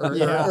is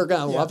are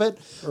gonna love it.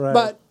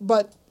 Right.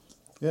 But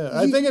Yeah,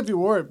 I think if you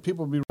wore it,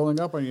 people would be rolling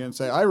up on you and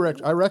say, I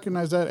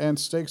recognize that, and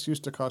steaks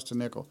used to cost a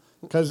nickel.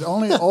 Because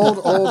only old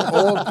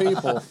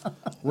people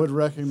would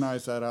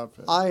recognize that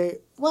outfit.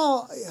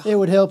 It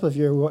would help if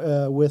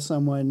you're with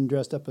someone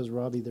dressed up as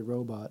Robbie the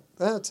Robot.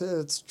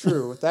 it's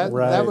true. That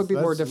Right. would be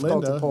more That's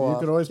difficult Linda. to pull You off.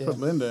 could always put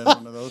Linda in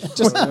one of those.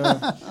 Just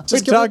We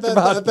give her talked the,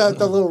 about-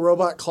 the little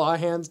robot claw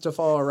hands to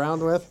follow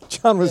around with.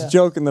 John was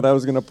joking that I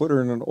was going to put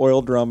her in an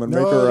oil drum and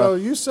No, make her no, a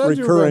you said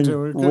you were recurring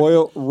going to.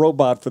 royal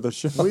robot for the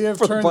show. We have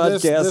for the turned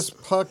podcast. this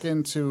puck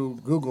into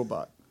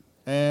Googlebot.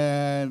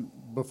 And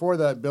before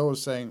that, Bill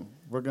was saying,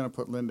 we're going to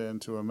put Linda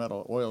into a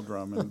metal oil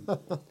drum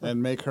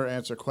and make her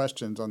answer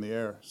questions on the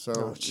air.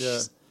 So,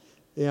 yeah.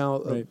 You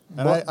know, Right.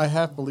 And I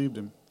half believed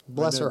him.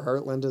 bless I her did.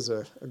 heart, Linda's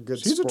a good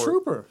She's sport. a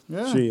trooper.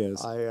 Yeah. She is.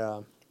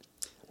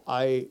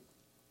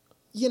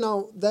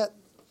 That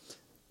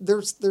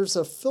there's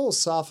a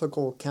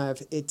philosophical kind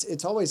of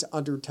it's always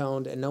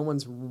undertoned and no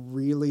one's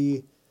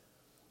really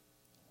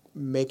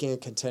making a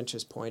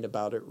contentious point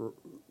about it,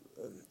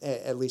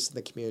 at least in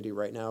the community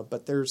right now.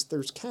 But there's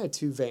kind of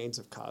two veins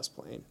of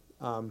cosplaying.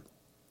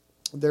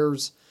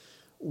 There's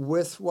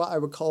with what I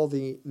would call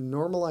the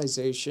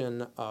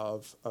normalization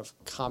of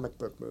comic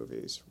book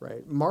movies,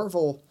 right?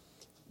 Marvel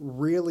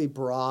really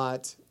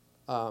brought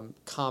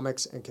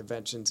comics and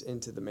conventions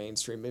into the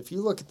mainstream. If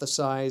you look at the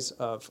size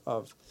of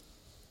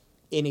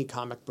any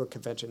comic book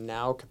convention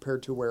now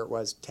compared to where it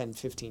was 10,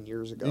 15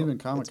 years ago. Even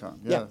Comic-Con,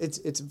 yeah.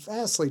 It's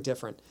vastly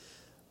different.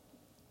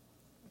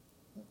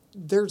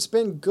 There's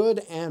been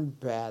good and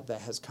bad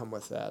that has come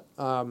with that.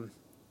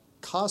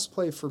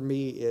 Cosplay for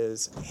me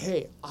is,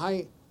 hey,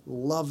 I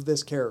love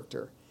this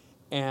character.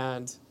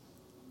 And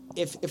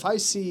if I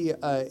see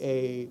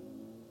a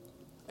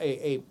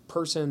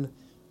person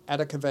at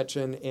a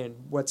convention in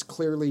what's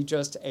clearly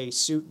just a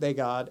suit they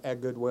got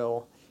at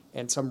Goodwill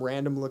and some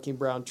random looking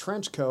brown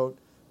trench coat,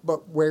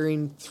 but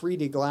wearing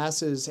 3D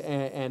glasses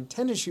and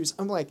tennis shoes,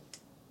 I'm like,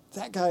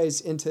 that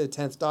guy's into the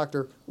 10th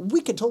Doctor.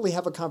 We could totally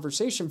have a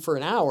conversation for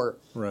an hour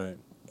Right.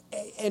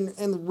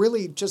 and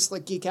really just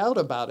like geek out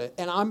about it.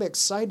 And I'm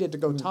excited to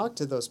go talk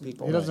to those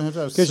people. He doesn't have to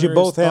have 'Cause serious you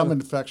both have- thumb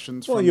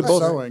infections Well, from you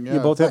both sewing. Yeah. you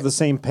both have the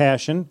same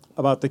passion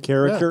about the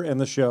character and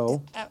the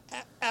show.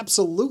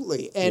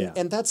 Absolutely, and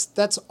Yeah.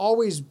 that's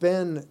always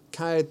been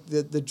kind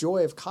of the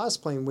joy of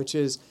cosplaying, which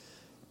is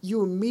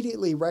you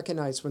immediately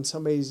recognize when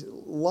somebody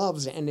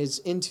loves and is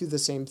into the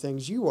same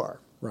things you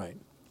are. Right.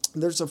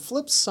 There's a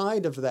flip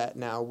side of that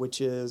now, which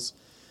is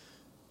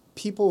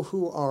people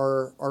who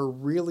are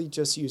really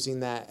just using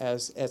that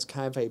as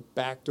kind of a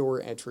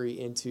backdoor entry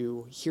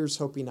into here's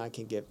hoping I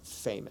can get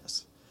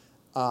famous,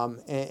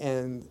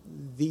 and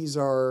these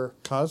are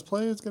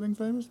Cosplay is getting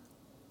famous?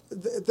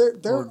 there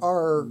Or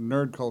are.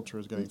 nerd culture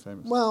is getting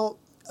famous. Well,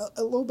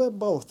 a little bit of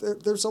both.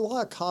 There's a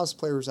lot of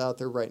cosplayers out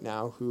there right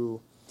now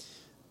who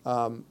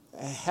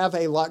have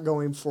a lot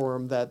going for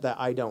them that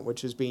I don't,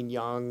 which is being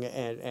young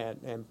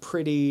and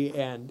pretty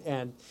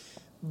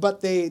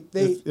but they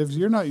If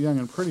you're not young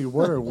and pretty,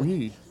 what are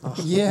we?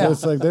 Yeah.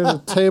 It's like there's a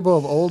table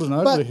of old and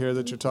ugly here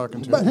that you're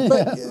talking to.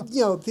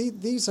 but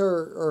these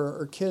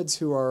are kids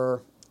who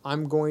are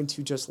I'm going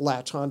to just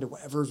latch on to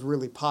whatever's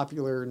really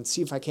popular and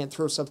see if I can't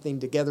throw something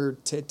together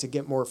to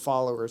get more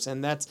followers.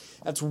 And that's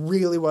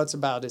really what it's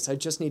about, is I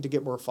just need to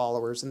get more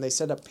followers. And they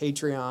set up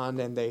Patreon,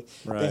 and they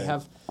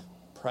have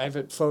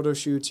private photo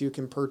shoots you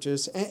can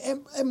purchase,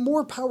 and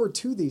more power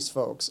to these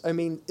folks. I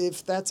mean,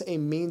 if that's a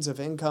means of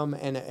income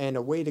and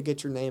a way to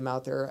get your name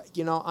out there,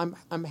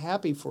 I'm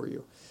happy for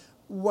you.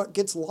 What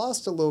gets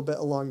lost a little bit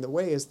along the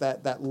way is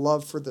that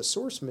love for the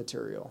source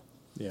material.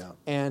 Yeah.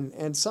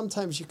 And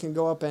sometimes you can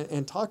go up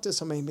and talk to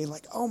somebody and be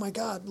like, oh my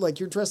God, like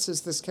you're dressed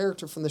as this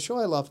character from the show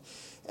I love.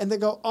 And they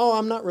go, oh,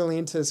 I'm not really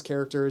into this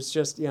character. It's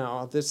just,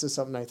 this is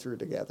something I threw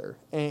together.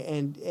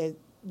 And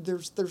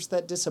there's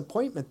that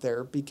disappointment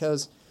there,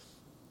 because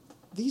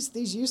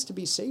these used to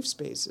be safe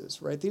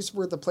spaces, right? These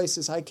were the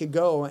places I could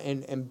go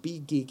and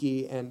be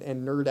geeky and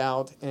nerd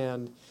out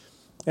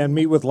and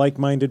meet with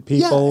like-minded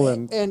people.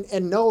 Yeah,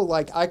 and know,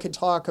 like, I could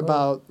talk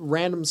about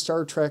random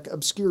Star Trek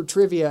obscure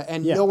trivia,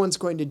 and no one's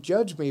going to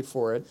judge me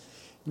for it.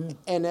 Yeah.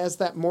 And as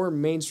that more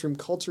mainstream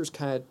culture's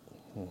kind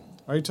of...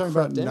 Are you talking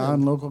about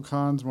non-local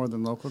cons more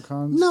than local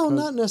cons? No,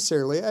 not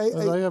necessarily.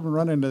 I haven't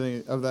run into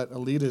any of that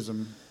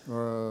elitism.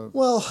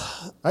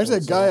 I had a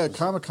guy at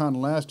Comic-Con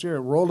last year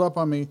rolled up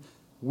on me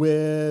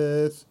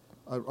with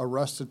a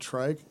rusted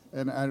trike,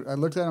 and I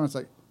looked at him and was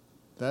like,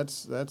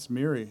 that's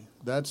Miri.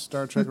 That's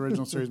Star Trek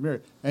Original Series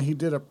Miri. And he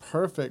did a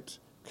perfect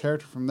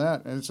character from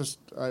that, and it's just,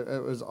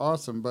 it was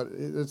awesome. But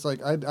it's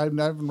like, I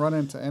haven't run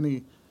into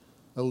any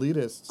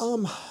elitists.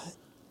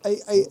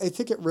 I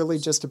think it really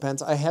just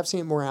depends. I have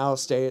seen it more out of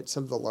state at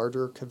some of the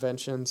larger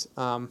conventions.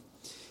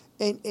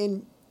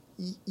 And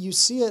you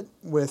see it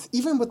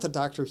even with the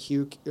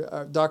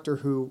Doctor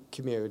Who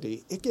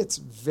community. It gets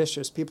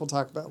vicious. People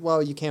talk about,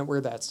 well, you can't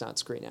wear that. It's not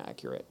screen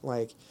accurate.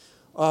 Like,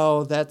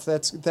 oh, that's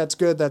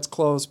good. That's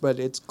close, but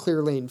it's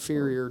clearly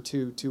inferior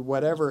to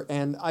whatever.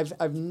 And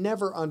I've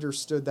never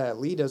understood that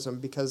elitism,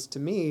 because to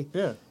me,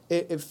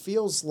 it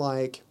feels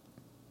like,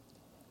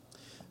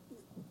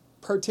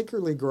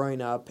 particularly growing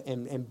up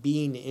and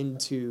being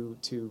into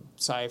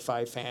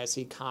sci-fi,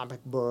 fantasy, comic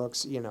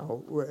books,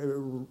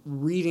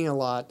 reading a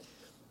lot,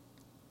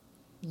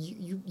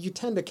 you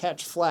tend to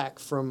catch flack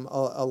from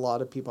a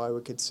lot of people I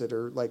would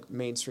consider like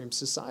mainstream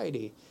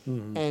society.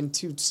 Mm-hmm. And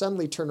to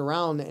suddenly turn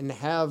around and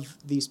have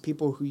these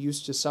people who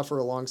used to suffer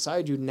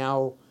alongside you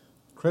now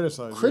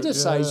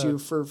criticize you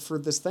for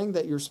this thing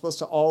that you're supposed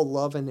to all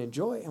love and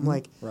enjoy. I'm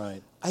like,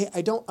 right.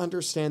 I don't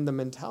understand the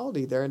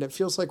mentality there, and it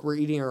feels like we're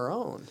eating our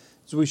own.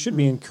 So we should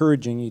be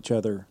encouraging each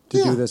other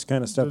to do this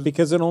kind of stuff,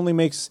 because it only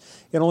makes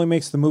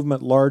the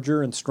movement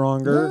larger and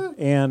stronger,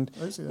 and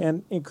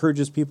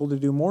encourages people to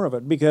do more of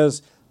it.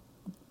 Because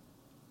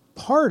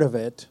part of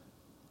it,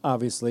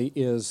 obviously,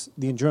 is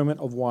the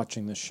enjoyment of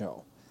watching the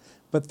show.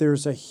 But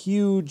there's a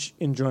huge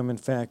enjoyment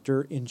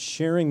factor in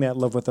sharing that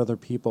love with other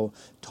people,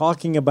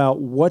 talking about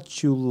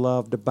what you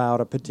loved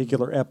about a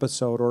particular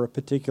episode or a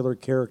particular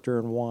character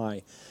and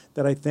why,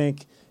 that I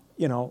think,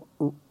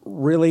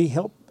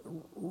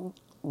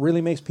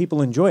 really makes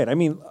people enjoy it. I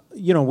mean,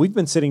 we've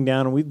been sitting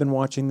down and we've been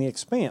watching The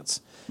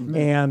Expanse,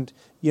 and,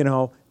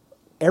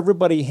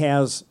 everybody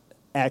has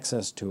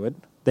access to it.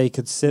 They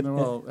could sit.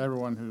 Well,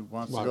 everyone who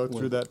wants to go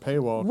through that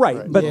paywall,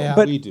 right? But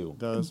we do.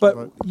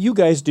 But you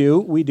guys do.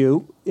 We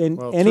do.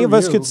 And any of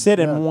us could sit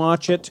and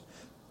watch it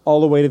all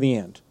the way to the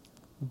end.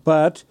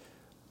 But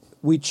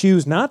we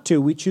choose not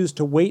to. We choose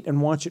to wait and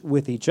watch it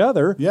with each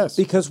other. Yes.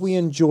 Because we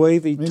enjoy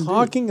the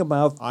talking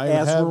about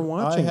as we're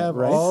watching it. I have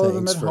right? all of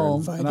them at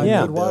home, and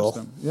I could watch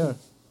them. Yeah.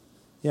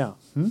 Yeah.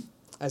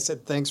 I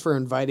said, thanks for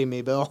inviting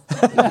me, Bill.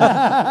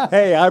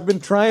 Hey, I've been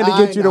trying to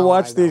get you to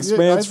watch The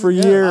Expanse for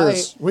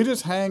years. We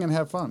just hang and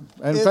have fun.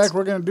 And in fact,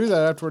 we're going to do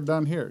that after we're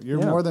done here. You're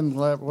more than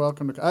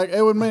welcome to.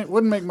 It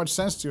wouldn't make much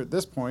sense to you at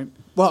this point.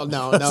 Well,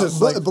 no.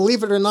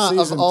 Believe it or not,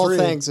 of all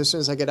things, as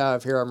soon as I get out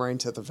of here, I'm running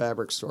to the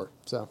fabric store.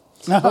 So,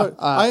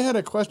 I had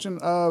a question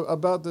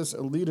about this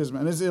elitism.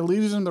 And is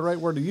elitism the right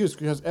word to use?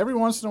 Because every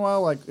once in a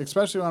while, like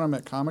especially when I'm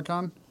at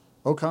Comic-Con,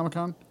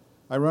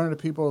 I run into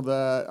people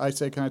that I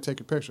say, can I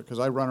take a picture? Because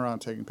I run around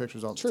taking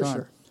pictures all the time.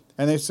 Sure.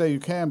 And they say you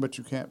can, but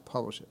you can't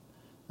publish it.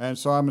 And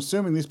so I'm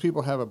assuming these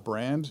people have a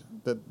brand,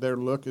 that their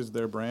look is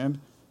their brand.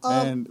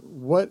 And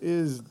what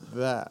is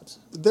that?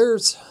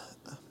 Because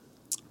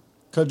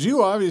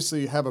you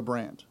obviously have a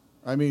brand.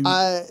 I mean,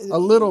 a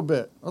little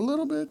bit,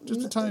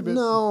 just a tiny bit.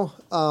 No.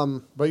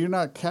 But you're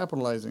not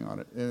capitalizing on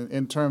it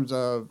in terms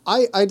of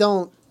I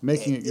don't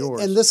making it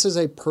yours. And this is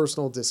a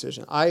personal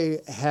decision. I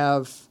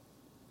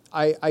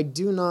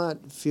do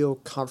not feel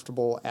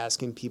comfortable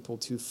asking people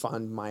to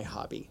fund my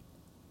hobby.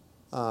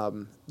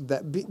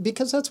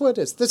 Because that's what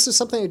it is. This is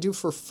something I do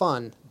for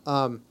fun.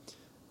 And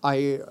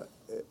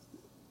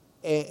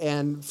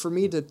for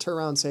me to turn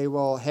around and say,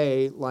 well,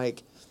 hey,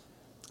 like,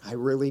 I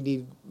really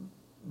need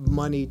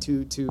money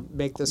to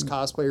make this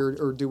cosplay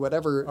or do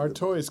whatever. Our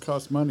toys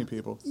cost money,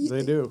 people.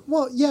 They do.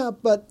 Well, yeah,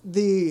 but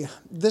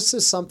this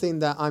is something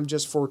that I'm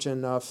just fortunate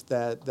enough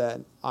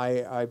that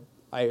I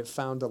have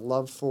found a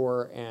love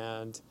for,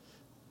 and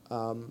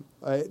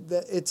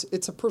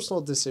It's a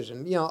personal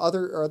decision. You know,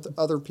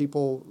 other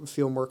people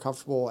feel more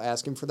comfortable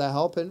asking for that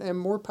help, and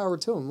more power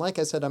to them. Like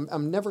I said,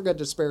 I'm never going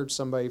to disparage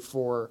somebody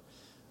for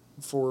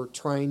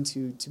trying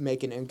to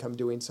make an income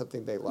doing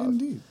something they love.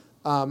 Indeed.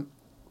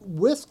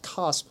 With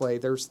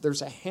cosplay,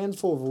 there's a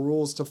handful of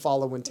rules to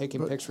follow when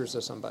taking pictures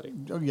of somebody.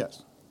 Oh,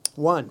 yes.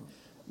 One,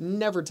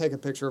 never take a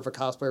picture of a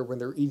cosplayer when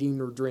they're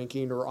eating or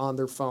drinking or on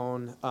their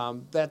phone.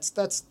 That's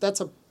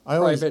a I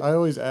private.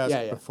 always ask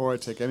Yeah, yeah. before I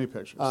take any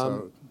pictures.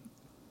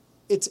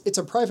 It's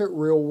a private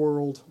real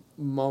world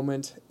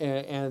moment,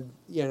 and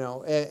you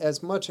know,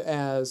 as much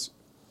as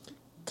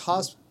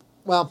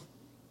well,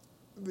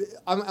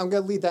 I'm going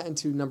to lead that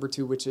into number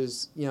 2, which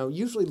is, you know,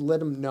 usually let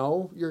them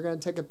know you're going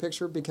to take a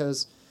picture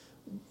because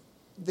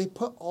they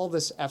put all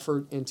this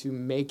effort into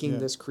making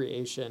this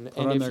creation, Put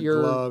and on if their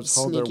you're gloves,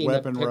 hold their sneaking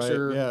weapon a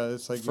picture right. Yeah,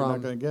 it's like you're not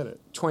from going to get it.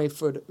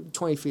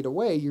 20 feet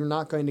away, you're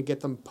not going to get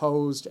them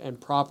posed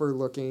and proper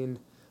looking.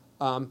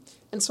 And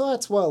so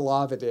that's what a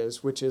lot of it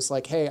is, which is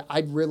like, hey,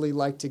 I'd really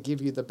like to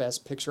give you the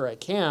best picture I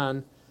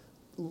can.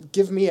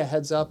 Give me a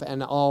heads up,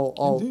 and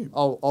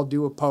I'll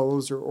do a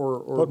pose or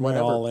Put my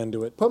whatever. all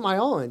into it. Put my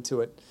all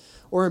into it,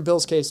 or in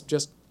Bill's case,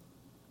 just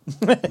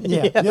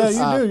Yeah. Yeah,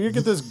 you do. You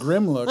get this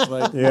grim look,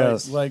 like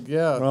Yes. like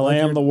yeah. Well, like I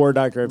am your- the war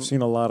doctor. I've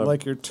seen a lot of.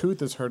 like your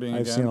tooth is hurting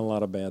I've again. seen a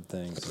lot of bad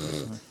things.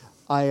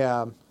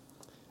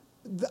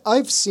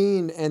 I've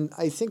seen, and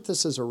I think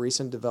this is a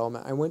recent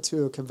development. I went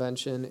to a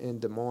convention in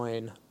Des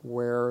Moines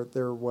where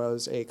there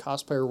was a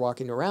cosplayer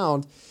walking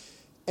around,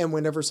 and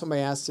whenever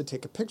somebody asked to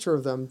take a picture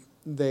of them,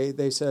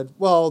 they said,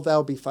 "Well,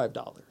 that'll be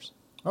 $5."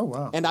 Oh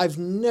wow. And I've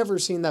never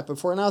seen that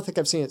before, and I don't think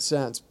I've seen it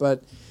since.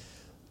 But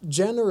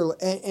generally,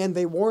 and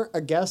they weren't a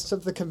guest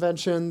of the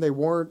convention. They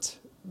weren't.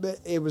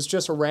 It was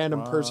just a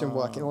random person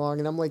walking along,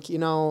 and I'm like, you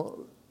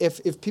know,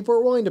 if people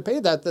are willing to pay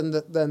that,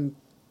 then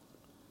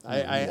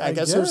I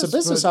guess there's a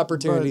business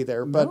opportunity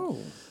there. But no.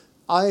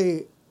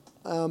 I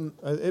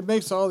It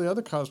makes all the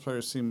other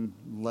cosplayers seem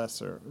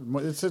lesser.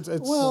 It's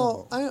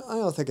well, I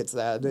don't think it's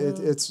that.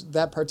 It's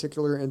that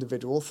particular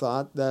individual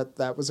thought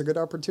that was a good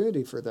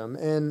opportunity for them,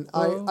 and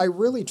I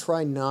really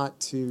try not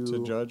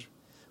to judge.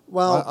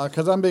 Well,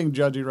 Because I'm being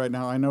judgy right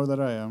now. I know that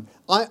I am.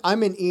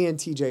 I'm an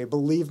ENTJ.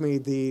 Believe me,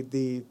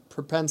 the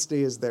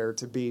propensity is there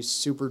to be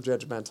super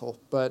judgmental.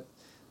 But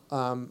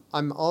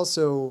I'm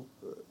also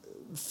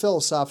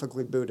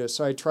philosophically Buddhist,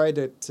 so I try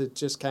to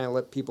just kind of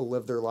let people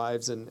live their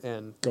lives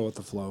and Go with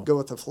the flow. go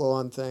with the flow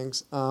on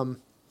things.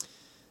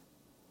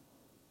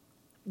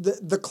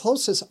 The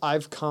closest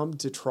I've come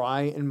to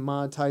try and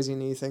monetizing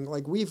anything,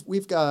 like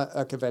we've got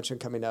a convention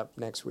coming up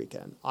next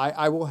weekend.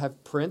 I will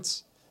have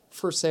prints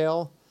for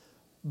sale,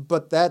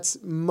 but that's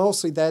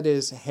mostly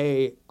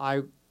hey,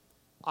 I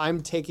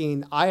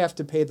have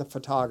to pay the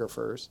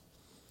photographers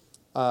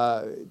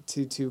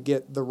to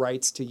get the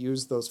rights to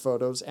use those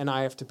photos, and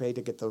I have to pay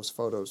to get those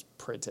photos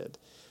printed.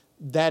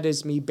 That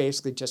is me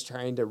basically just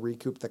trying to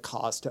recoup the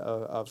cost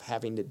of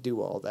having to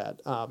do all that.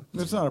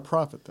 It's not a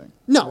profit thing.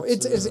 No,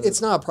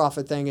 it's not a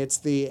profit thing.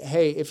 It's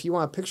hey, if you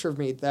want a picture of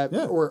me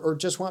or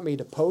just want me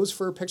to pose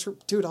for a picture,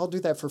 dude, I'll do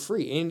that for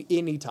free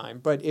anytime.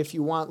 But if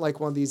you want like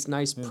one of these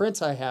nice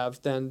prints I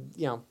have, then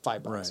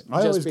 $5. Right.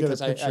 I always get a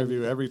picture of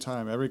you every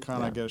time, every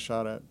con I get a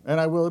shot at, and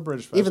I will at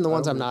British Fest. even the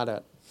ones I'm not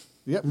at.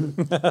 Yep.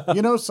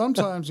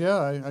 Sometimes,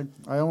 I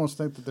almost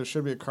think that there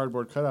should be a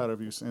cardboard cutout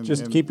of you.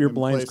 Just keep your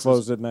blinds places.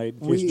 closed at night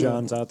in case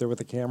John's out there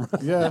with a camera.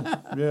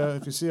 Yeah.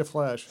 If you see a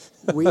flash,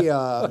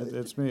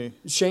 it's me.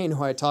 Shane,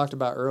 who I talked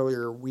about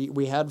earlier,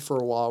 we had for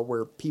a while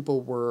where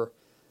people were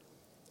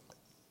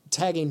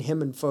tagging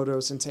him in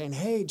photos and saying,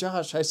 "Hey,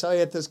 Josh, I saw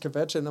you at this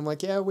convention." I'm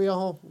like, "Yeah, we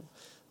all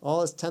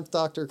us 10th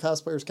Doctor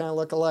cosplayers kind of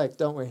look alike,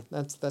 don't we?"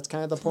 That's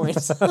kind of the point.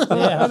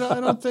 I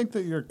don't think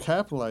that you're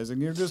capitalizing.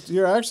 You're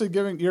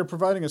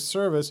providing a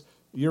service.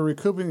 You're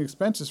recouping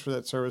expenses for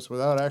that service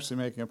without actually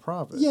making a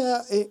profit.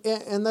 Yeah,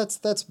 and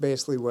that's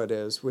basically what it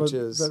is, which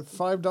is that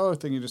 $5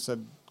 thing you just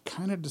said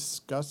kind of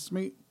disgusts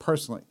me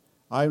personally.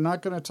 I'm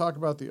not going to talk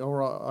about the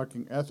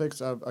overarching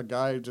ethics of a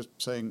guy just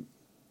saying,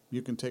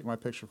 "You can take my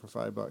picture for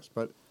 $5,"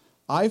 but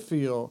I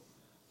feel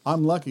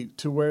I'm lucky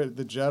to wear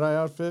the Jedi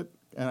outfit.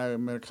 And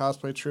I'm in a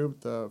cosplay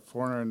troupe, the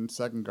Foreigner and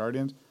Second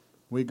Guardians.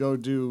 We go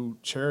do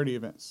charity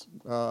events,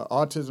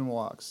 autism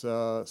walks,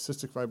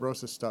 cystic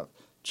fibrosis stuff,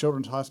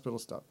 children's hospital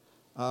stuff,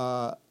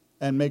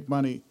 and make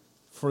money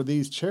for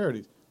these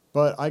charities.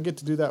 But I get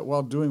to do that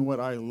while doing what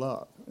I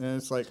love. And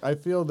it's like, I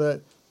feel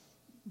that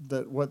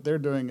what they're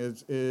doing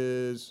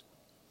is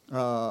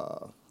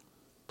privatizing.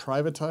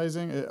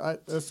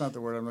 That's not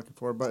the word I'm looking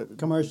for, but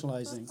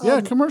Commercializing.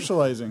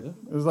 commercializing.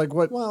 It's like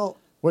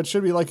what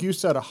should be, like you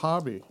said, a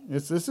hobby.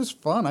 This is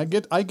fun. I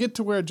get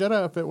to wear a Jedi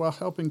outfit while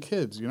helping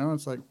kids.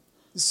 It's like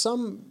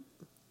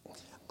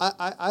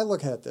I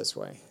look at it this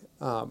way.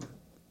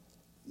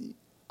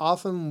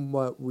 Often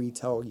what we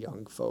tell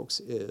young folks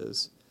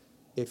is,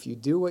 if you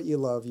do what you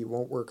love, you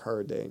won't work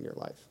hard a day in your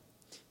life.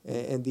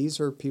 And these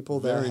are people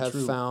that Very have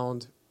true.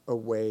 found a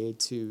way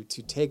to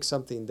take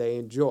something they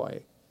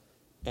enjoy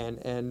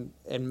and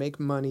make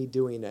money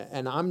doing it.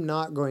 And I'm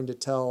not going to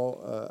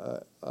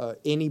tell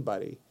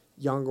anybody,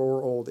 young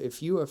or old,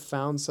 if you have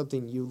found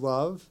something you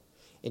love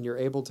and you're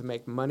able to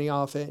make money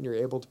off it and you're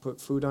able to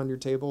put food on your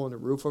table and a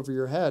roof over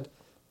your head,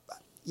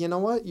 you know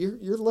what?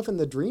 You're living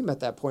the dream at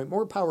that point.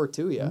 More power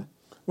to you.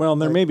 Well,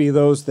 and there may be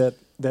those that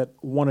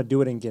want to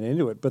do it and get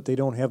into it, but they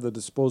don't have the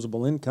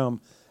disposable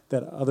income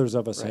that others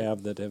of us Right.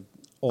 have that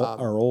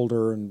are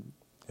older and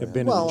have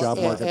been in Well, the job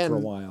market for a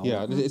and- while.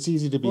 Yeah, it's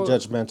easy to be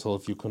judgmental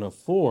if you can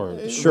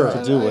afford Sure.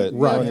 to do it.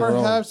 Right. on your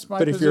own. Perhaps my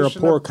But if you're a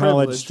position poor of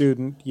college privilege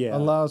student, yeah.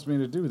 allows me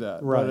to do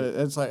that. Right. But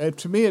it's like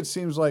to me, it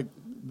seems like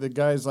the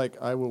guy's like,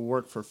 I will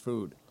work for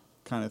food,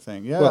 kind of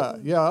thing. Yeah,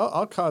 Well-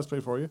 I'll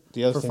cosplay for you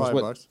The other for thing is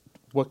 $5.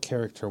 what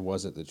character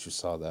was it that you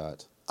saw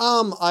that?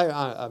 I'm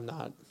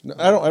not. No,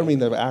 I don't mean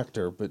the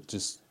actor, but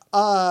just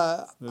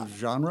The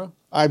genre.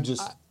 I'm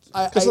just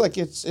I- because I- like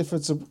if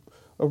it's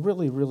a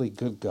really really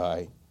good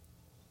guy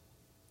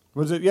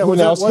Was it? Yeah. who Was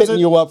now it? is Was hitting it?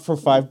 you up for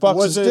 $5,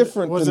 Was it's it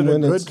different Was than it a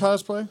when good it's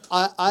cosplay?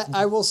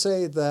 I will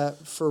say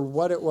that for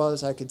what it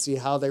was, I could see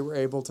how they were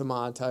able to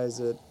monetize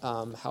it.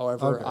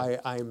 However, Okay.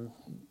 I'm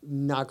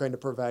not going to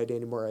provide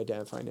any more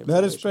identifying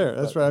information. That is fair.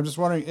 That's but- fair. I'm just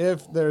wondering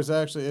if there's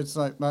actually. It's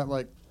like not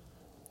like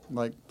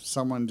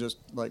someone just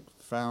like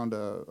found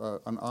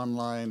an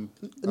online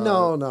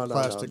No,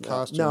 plastic no.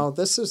 costume. No,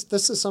 this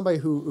is somebody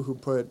who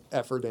put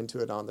effort into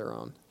it on their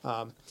own.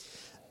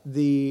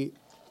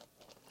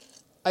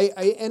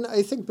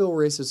 I think Bill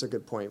raises a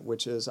good point,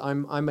 which is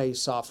I'm a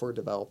software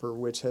developer,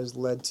 which has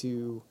led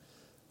to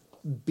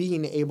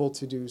being able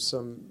to do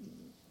some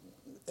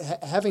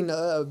having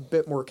a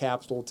bit more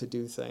capital to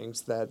do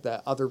things that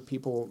other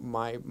people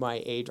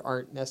my age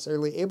aren't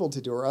necessarily able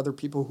to do, or other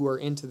people who are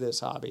into this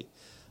hobby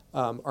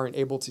aren't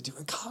able to do.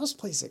 And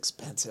cosplay's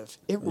expensive.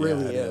 It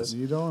really is.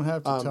 You don't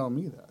have to tell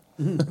me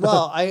that.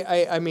 Well,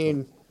 I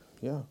mean,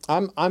 yeah.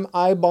 I'm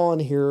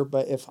eyeballing here,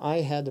 but if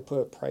I had to put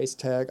a price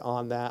tag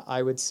on that,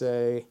 I would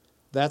say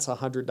that's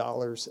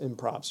 $100 in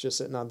props just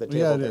sitting on the table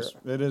Yeah, it there. is.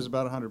 It is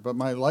about 100. But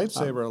my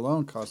lightsaber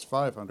alone costs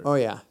 500. Oh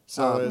yeah.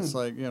 So it's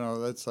like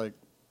that's like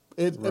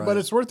it. But Right.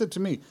 it's worth it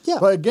to me. Yeah.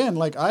 But again,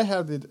 like I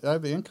have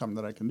the income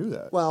that I can do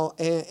that. Well,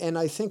 and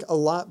I think a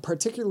lot,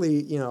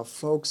 particularly,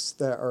 folks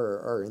that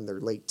are in their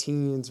late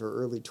teens or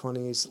early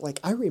 20s, like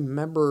I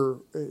remember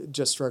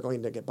just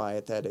struggling to get by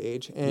at that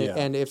age. And, Yeah.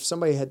 and if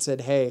somebody had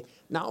said, hey,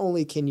 not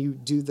only can you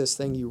do this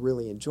thing you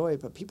really enjoy,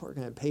 but people are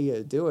going to pay you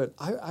to do it,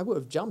 I would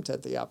have jumped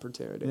at the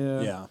opportunity.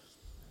 Yeah. Yeah.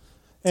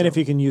 And if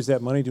you can use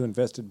that money to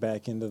invest it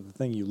back into the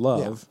thing you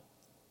love,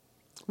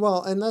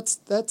 Well, and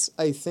that's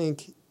I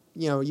think,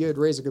 you had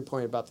raised a good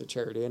point about the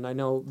charity, and I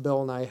know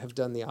Bill and I have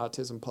done the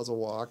Autism Puzzle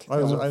Walk I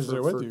was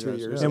there with for you 2 guys,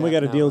 years. yeah. and we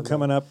got a now, deal and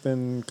coming up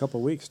in a couple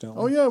of weeks, don't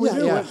we? Oh yeah, we Yeah,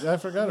 do. yeah. I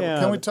forgot. Yeah.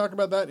 Can we talk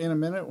about that in a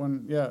minute?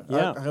 When Yeah.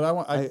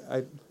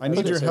 I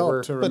need your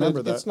help to But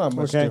remember that. it's not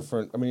much Okay.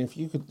 different. I mean, if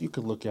you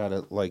could look at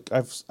it like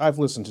I've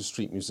listened to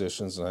street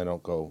musicians and I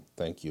don't go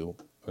thank you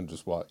and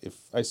just watch.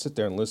 If I sit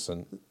there and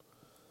listen,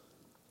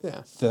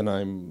 Yeah. then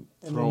I'm And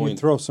then throwing you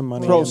throw some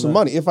money. throw in some the-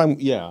 money. If I'm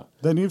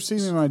Then you've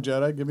seen me, my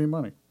Jedi. Give me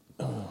money.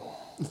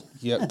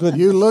 yeah good.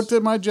 You looked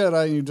at my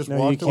Jedi and you just No,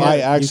 you walked can't.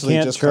 away. I actually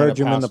can't just charge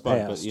kinda him in the passed by,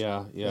 but past.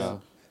 yeah.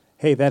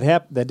 Hey,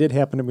 that did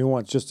happen to me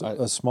once. Just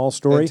a small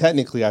story. And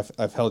technically,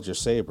 I've held your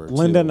saber.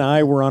 Linda too. and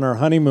I were on our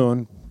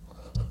honeymoon,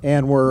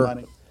 and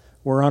Money.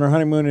 we're on our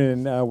honeymoon,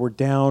 and we're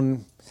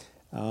down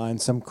in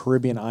some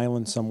Caribbean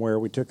island somewhere.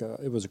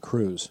 It was a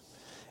cruise,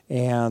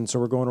 and so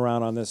we're going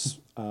around on this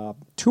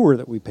tour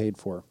that we paid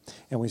for,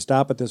 and we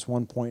stop at this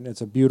one point. And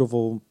it's a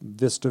beautiful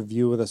vista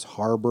view of this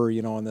harbor,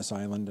 on this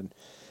island,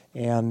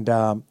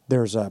 and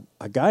there's a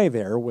guy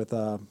there with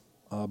a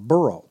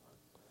burro,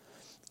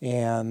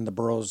 and the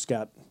burro's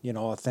got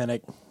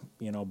authentic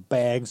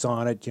bags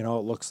on it. It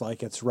looks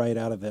like it's right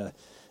out of the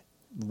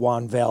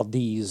Juan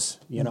Valdez,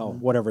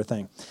 whatever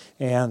thing.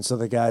 And so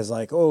the guy's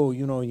like, oh,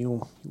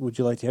 would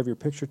you like to have your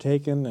picture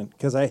taken? And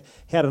because I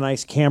had a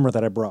nice camera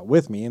that I brought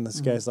with me, and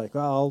this guy's like,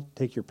 well, I'll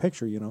take your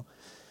picture,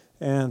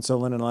 And so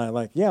Lynn and I are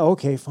like, yeah,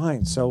 okay,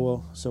 fine.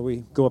 So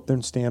we go up there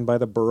and stand by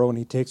the burro, and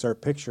he takes our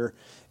picture.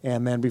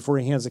 And then before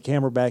he hands the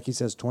camera back, he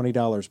says,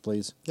 $20,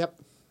 please. Yep.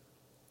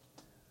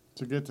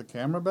 To get the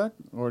camera back,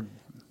 or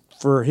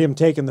For him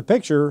taking the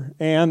picture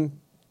and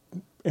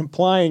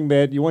implying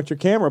that you want your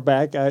camera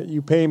back,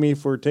 you pay me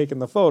for taking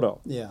the photo.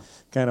 Yeah.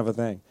 Kind of a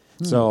thing.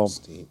 So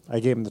Steep. I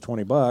gave him the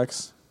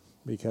 $20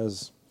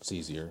 because It's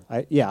easier.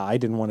 I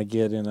didn't want to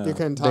get in a You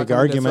couldn't talk big him into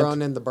argument.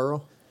 throwing in the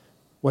burrow?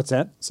 What's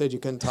that? Said you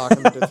couldn't talk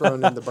him into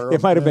throwing in the burrow?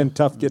 It might have been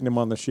tough getting him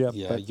on the ship.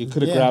 Yeah, but you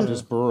could have Yeah. grabbed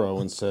his burro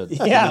and said,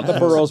 yeah, the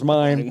burro's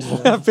mine.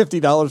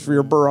 $50 for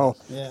your burro.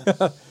 Yeah.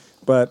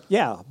 But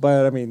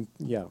I mean,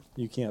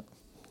 you can't.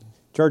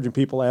 Charging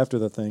people after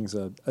the thing's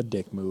a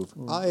dick move.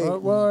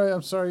 well,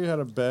 I'm sorry you had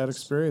a bad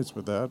experience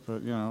with that,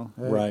 but hey,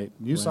 Right,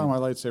 You saw right.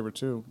 my lightsaber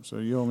too, so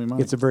you owe me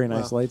money. It's a very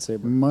nice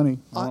lightsaber. money.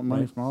 I want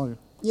money from all of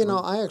you.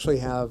 I actually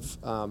have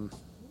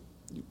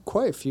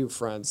quite a few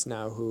friends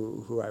now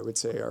who I would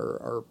say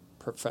are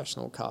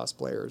professional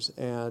cosplayers,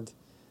 and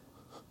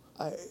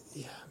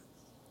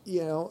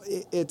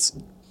it's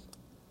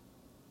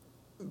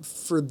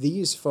for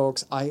these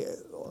folks,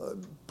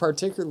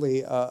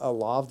 particularly a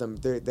lot of them,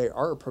 they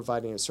are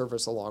providing a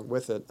service along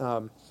with it.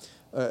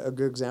 A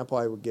good example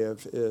I would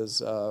give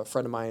is a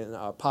friend of mine,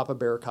 Papa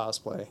Bear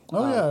Cosplay.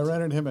 Oh, yeah, I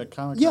ran into him at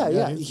Comic Con.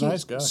 Yeah. He's a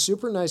nice guy.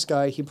 Super nice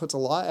guy. He puts a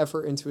lot of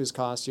effort into his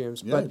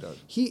costumes, Yeah, but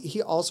he does.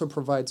 he also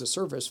provides a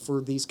service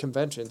for these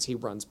conventions. He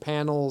runs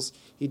panels,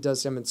 he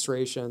does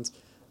demonstrations.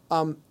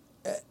 And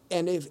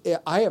if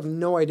I have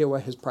no idea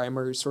what his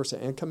primary source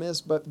of income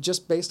is, but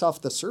just based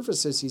off the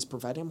services he's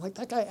providing, I'm like,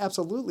 that guy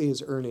absolutely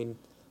is earning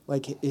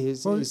like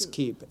his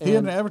keep. He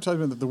had an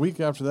advertisement that the week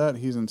after that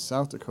he's in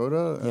South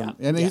Dakota,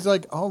 and he's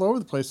like all over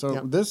the place. So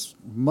this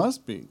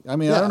must be. I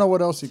mean, I don't know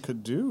what else he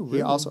could do. Really.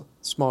 He also,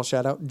 small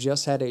shout out,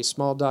 just had a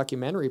small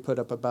documentary put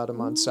up about him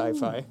on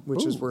Sci-Fi,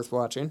 which is worth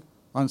watching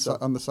on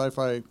the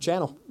Sci-Fi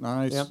channel.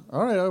 Nice. Yep.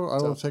 All right,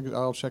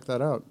 I'll check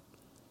that out.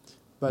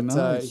 But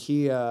nice.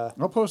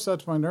 I'll post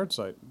that to my nerd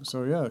site.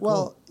 So yeah.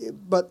 Well, cool.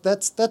 But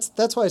that's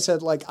why I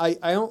said like I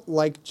don't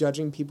like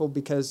judging people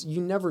because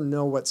you never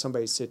know what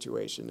somebody's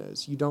situation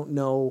is. You don't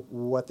know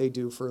what they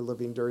do for a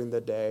living during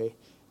the day,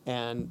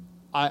 and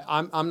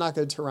I'm not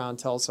going to turn around and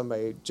tell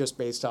somebody just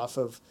based off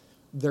of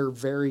their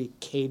very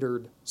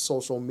catered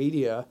social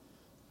media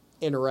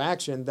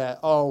interaction that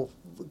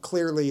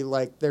clearly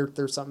like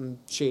there's something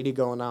shady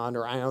going on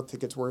or I don't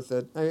think it's worth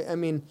it. I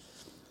mean,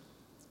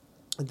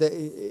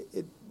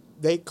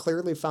 they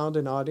clearly found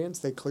an audience.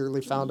 They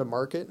clearly found a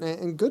market,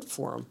 and good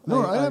for them.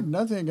 No, I have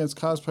nothing against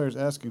cosplayers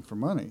asking for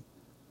money,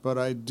 but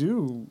I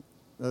do.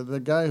 The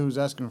guy who's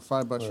asking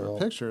for $5 for a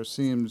picture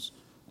seems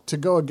to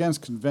go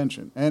against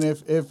convention. And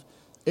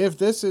if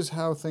this is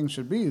how things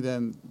should be,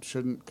 then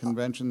shouldn't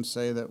conventions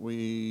say that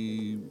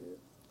we?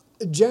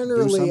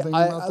 Generally,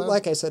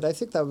 like I said, I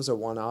think that was a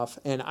one-off,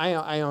 and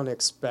I don't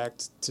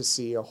expect to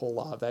see a whole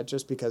lot of that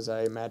just because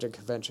I imagine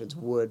conventions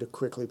would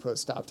quickly put a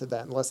stop to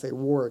that unless they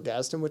were a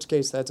guest, in which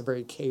case that's a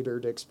very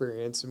catered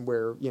experience and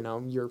where,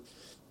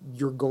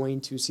 you're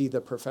going to see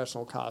the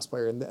professional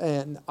cosplayer.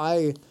 And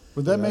I...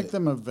 Would that make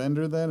them a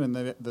vendor then, and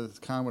the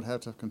con would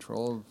have to have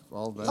control of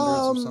all vendors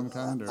of some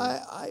kind? Or?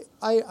 I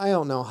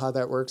don't know how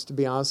that works, to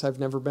be honest. I've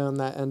never been on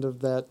that end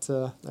of that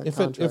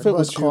contract. If it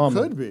was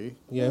common, could be.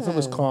 Yeah, if it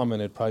was common,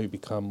 it'd probably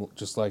become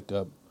just like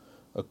a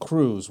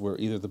cruise where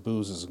either the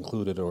booze is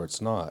included or it's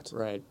not.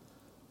 Right.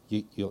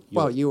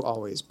 You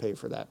always pay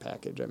for that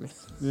package. I mean,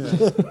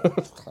 yeah.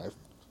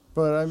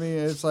 But I mean,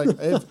 it's like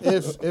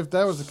if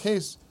that was the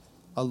case,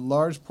 a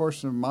large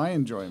portion of my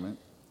enjoyment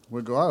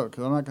would go out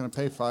because I'm not going to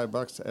pay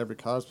 $5 to every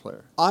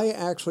cosplayer. I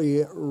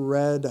actually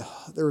read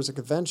there was a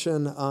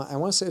convention. I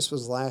want to say this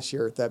was last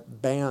year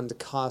that banned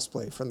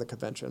cosplay from the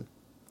convention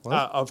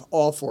of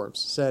all forms.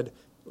 Said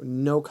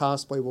no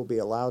cosplay will be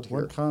allowed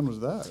here. What con was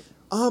that?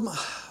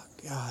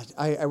 God,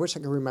 I wish I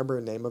could remember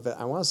the name of it.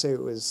 I want to say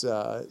it was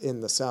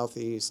in the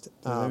southeast.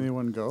 Did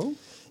anyone go?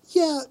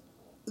 Yeah,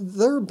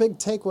 their big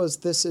take was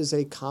this is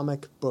a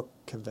comic book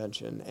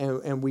convention,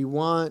 and we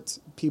want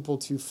people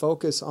to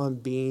focus on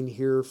being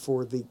here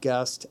for the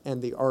guest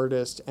and the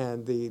artist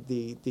and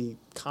the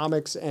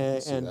comics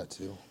and that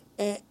too.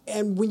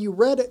 And when you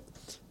read it,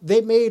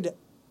 they made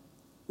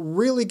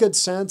really good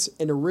sense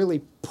in a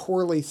really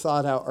poorly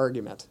thought out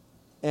argument,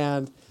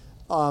 and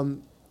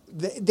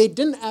they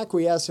didn't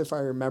acquiesce, if I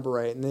remember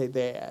right, and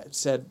they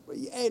said,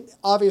 and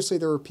obviously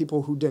there were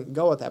people who didn't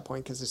go at that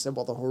point because they said,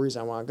 well, the whole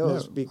reason I want to go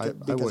is because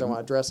I want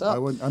to dress up.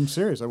 I'm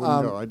serious. I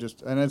wouldn't go.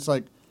 And it's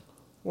like,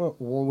 well,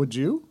 would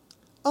you?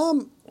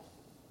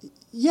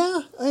 Yeah,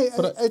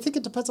 I think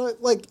it depends on,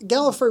 like,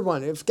 Gallifrey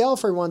 1. If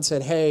Gallifrey 1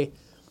 said, hey,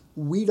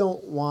 we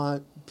don't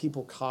want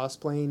people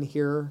cosplaying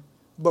here,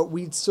 but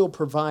we'd still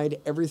provide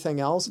everything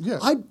else,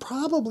 I'd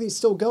probably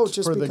still go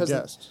just for because... the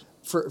guests.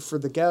 For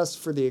the guests,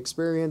 for the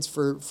experience,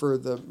 for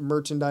the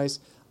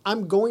merchandise.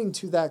 I'm going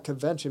to that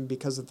convention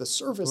because of the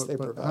service they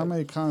provide. How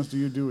many cons do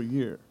you do a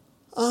year?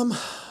 A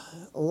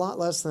lot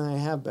less than I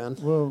have been.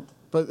 Well,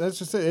 but that's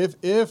just it.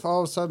 If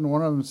all of a sudden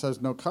one of them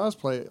says no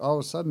cosplay, all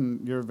of a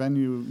sudden your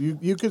venue,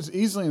 you could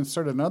easily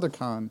insert another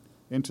con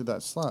into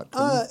that slot.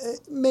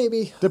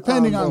 Maybe.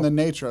 Depending on the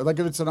nature. Like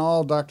if it's an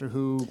all Doctor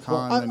Who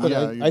con,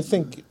 I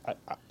think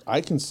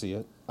I can see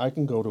it. I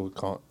can go to a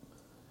con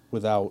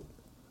without...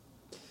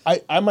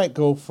 I might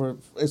go for,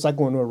 it's like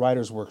going to a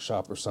writer's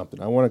workshop or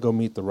something. I want to go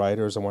meet the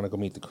writers. I want to go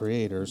meet the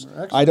creators.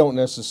 Actually, I don't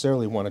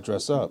necessarily want to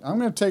dress up. I'm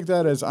going to take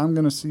that as I'm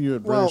going to see you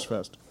at British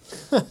Fest.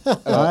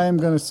 I'm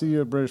going to see you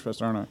at British Fest,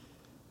 aren't I?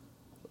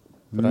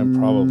 But I'm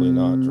probably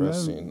not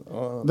dressing.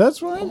 That's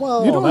fine.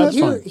 Well, you don't have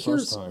fine.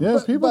 Here's,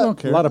 people don't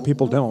care. A lot of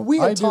people don't. We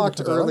had talked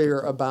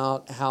earlier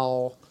about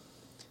how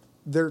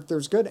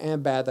there's good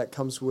and bad that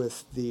comes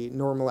with the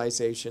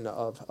normalization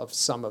of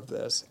some of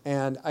this.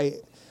 And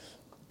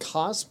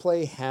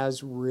cosplay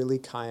has really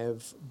kind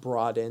of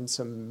brought in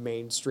some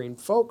mainstream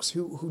folks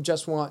who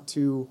just want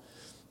to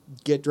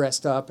get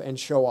dressed up and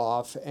show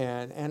off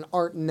and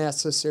aren't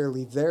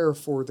necessarily there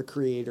for the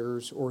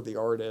creators or the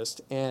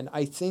artist. And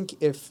I think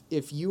if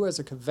you as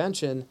a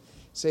convention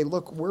say,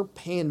 look, we're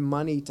paying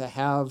money to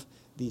have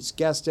these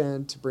guests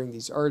in, to bring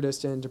these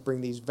artists in, to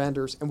bring these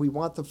vendors, and we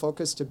want the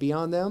focus to be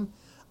on them,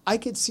 I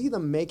could see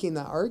them making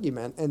that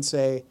argument and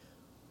say,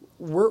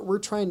 we're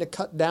trying to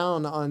cut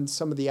down on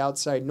some of the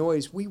outside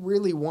noise. We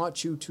really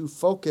want you to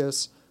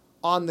focus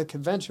on the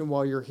convention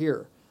while you're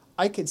here.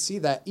 I could see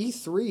that.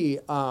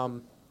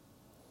 E3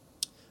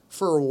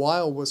 for a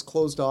while was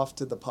closed off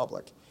to the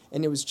public,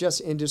 and it was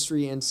just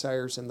industry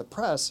insiders and the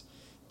press,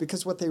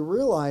 because what they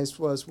realized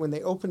was when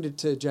they opened it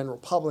to the general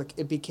public,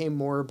 it became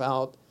more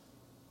about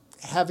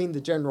having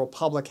the general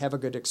public have a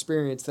good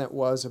experience than it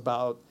was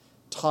about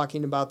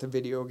talking about the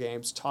video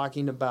games,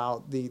 talking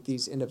about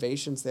these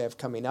innovations they have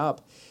coming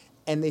up.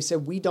 And they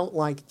said, we don't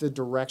like the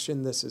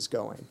direction this is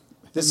going.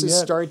 This is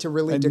starting to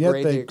really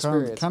degrade the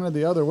experience. Kind of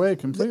the other way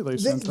completely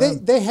since they,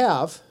 then. they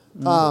have.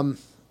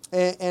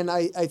 And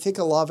I think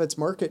a lot of it's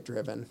market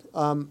driven.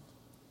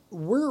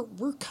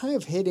 We're kind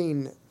of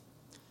hitting.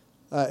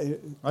 I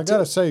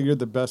gotta say, you're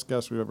the best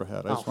guest we've ever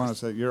had. I just want to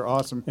say you're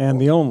awesome. And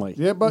the only.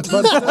 Yeah, but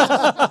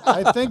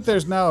I think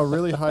there's now a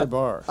really high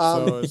bar.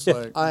 So it's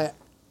like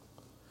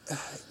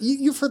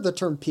You've heard the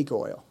term peak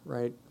oil,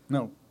 right?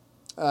 no.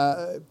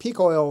 Peak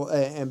oil,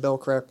 and Bill,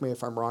 correct me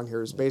if I'm wrong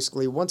here, is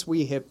basically once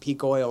we hit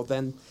peak oil,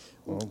 then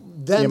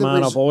The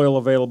amount of oil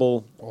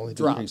available, Only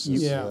drop.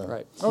 decreases. Yeah.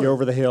 Right. you're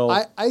over the hill.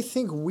 I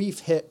think we've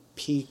hit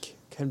peak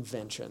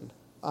convention.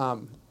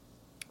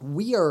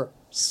 We are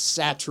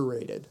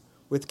saturated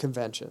with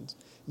conventions.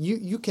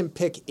 You can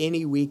pick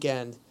any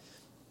weekend.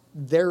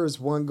 There is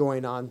one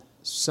going on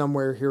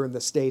somewhere here in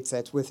the States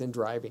that's within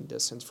driving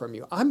distance from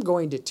you. I'm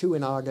going to 2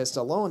 in August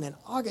alone, and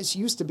August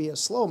used to be a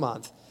slow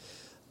month.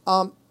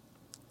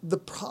 The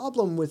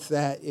problem with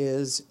that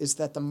is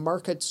that the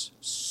market's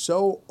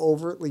so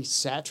overtly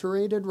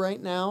saturated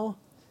right now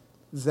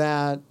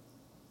that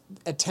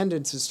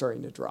attendance is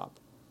starting to drop.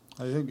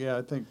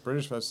 I think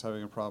British Fest is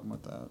having a problem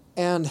with that.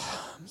 And,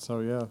 So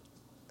yeah.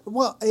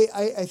 well,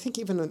 I think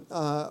even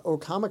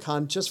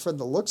Okamicon, just for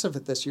the looks of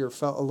it this year,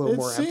 felt a little It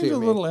more empty seems to a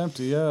me. little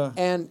empty, yeah.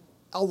 And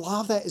a lot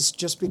of that is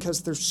just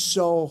because there's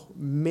so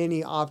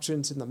many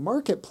options in the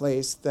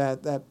marketplace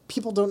that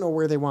people don't know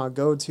where they want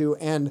to go to.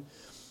 And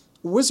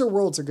Wizard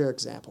World's a good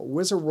example.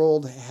 Wizard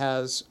World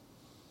has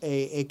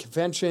a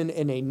convention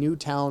in a new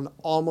town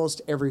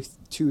almost every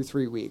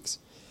 2-3 weeks.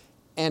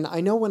 And I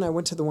know when I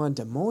went to the one in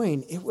Des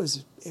Moines, it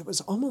was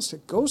almost a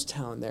ghost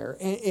town there.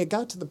 And it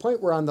got to the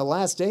point where on the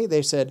last day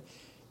they said,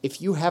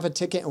 if you have a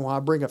ticket and want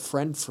to bring a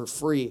friend for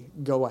free,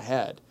 go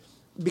ahead.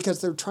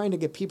 Because they're trying to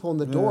get people in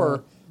the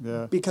door.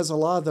 Yeah. Because a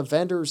lot of the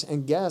vendors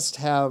and guests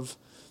have,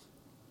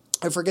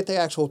 I forget the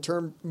actual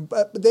term,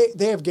 but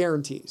they have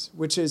guarantees,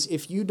 which is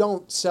if you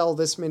don't sell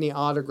this many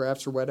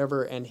autographs or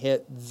whatever and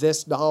hit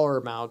this dollar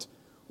amount,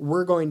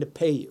 we're going to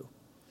pay you.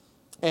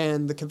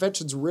 And the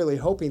convention's really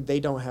hoping they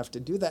don't have to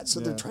do that. So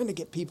they're trying to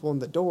get people in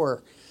the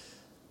door.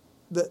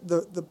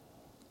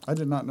 I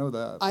did not know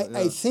that.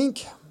 I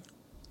think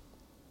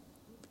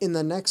in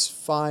the next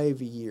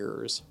 5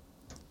 years,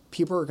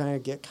 people are going to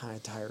get kind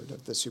of tired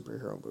of the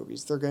superhero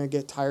movies. They're going to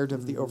get tired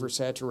of the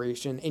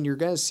oversaturation, and you're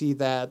going to see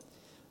that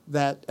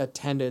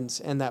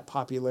attendance and that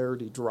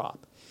popularity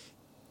drop.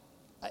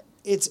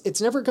 It's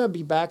never going to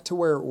be back to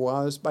where it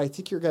was, but I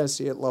think you're going to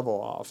see it level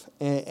off,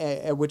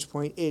 at which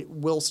point it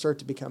will start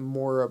to become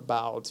more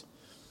about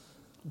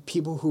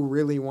people who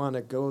really want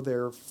to go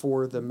there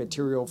for the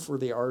material, for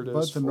the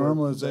artists. But the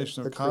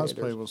normalization of cosplay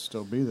creators. will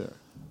still be there.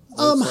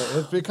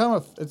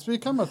 It's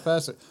become a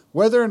facet.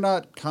 Whether or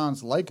not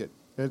cons like it,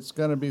 it's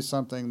going to be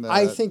something that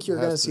I think you're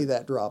going to see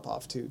that drop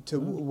off to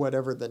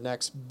whatever the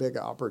next big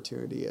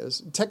opportunity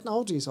is.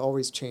 Technology is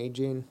always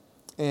changing,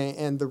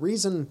 and the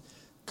reason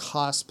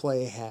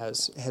cosplay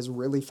has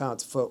really found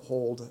its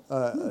foothold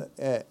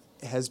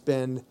has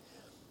been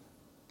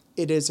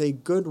it is a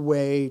good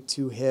way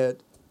to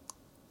hit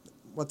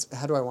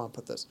how do I want to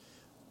put this?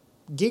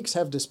 Geeks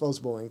have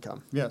disposable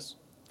income. Yes.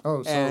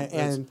 Oh, so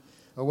and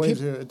a way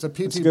it's a PT.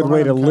 It's a good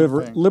way to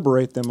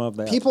liberate them of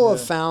that. people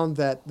have found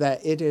that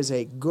it is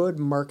a good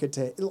market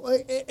to.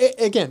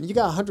 Again, you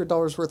got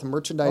 $100 worth of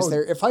merchandise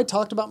there. If I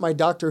talked about my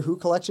Doctor Who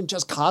collection,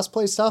 just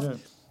cosplay stuff,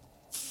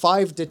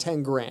 $5 to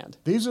 $10 grand.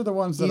 These are the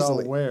ones that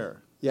Easily. I'll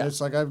wear. Yeah. It's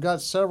like I've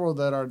got several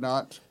that are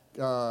not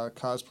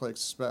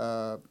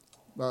cosplay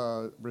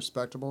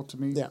respectable to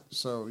me. Yeah.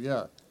 So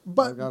yeah.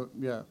 But-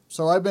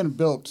 So I've been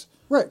built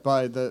Right.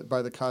 by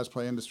the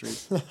cosplay industry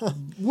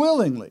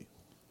willingly.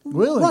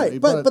 Willingly.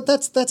 Right, but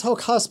that's how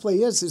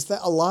cosplay is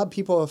that a lot of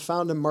people have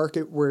found a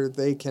market where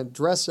they can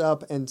dress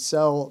up and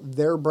sell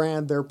their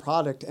brand, their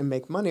product, and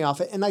make money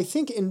off it. And I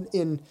think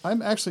in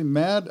I'm actually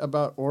mad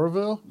about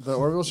Orville, the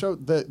Orville show.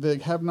 They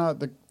have not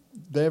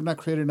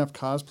created enough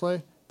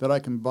cosplay that I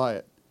can buy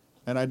it,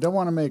 and I don't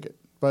want to make it.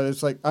 But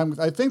it's like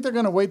I think they're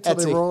going to wait till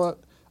they Etsy. roll out.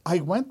 I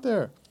went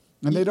there,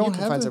 and they You don't can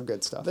have find it. some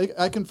good stuff.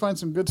 I can find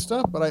some good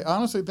stuff, but I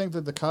honestly think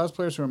that the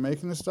cosplayers who are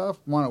making this stuff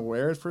want to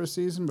wear it for a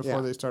season before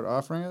Yeah. they start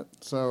offering it.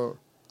 So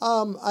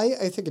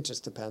I think it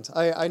just depends.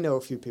 I know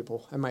a few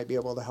people. I might be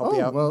able to help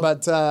you Oh, out. well,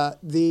 But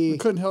you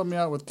couldn't help me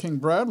out with King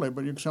Bradley,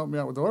 but you can help me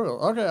out with Orville.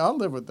 Okay, I'll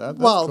live with that.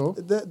 That's well, cool.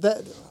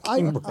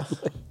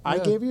 I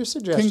gave you a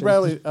suggestion. King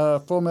Bradley,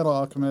 Full Metal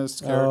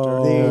Alchemist character.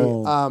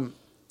 Oh.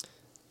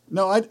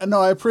 No,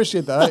 I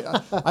appreciate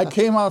that. I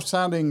came off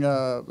sounding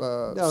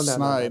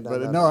snide,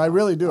 but I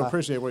really do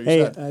appreciate what you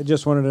Hey, said. I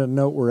just wanted to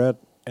note we're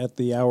at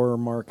the hour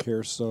mark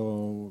here,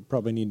 so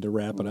probably need to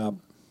wrap it up.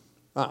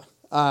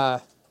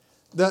 I'll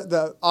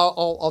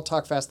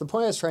talk fast. The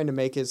point I was trying to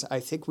make is I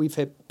think we've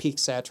hit peak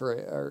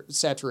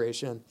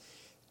saturation.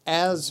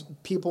 As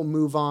people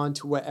move on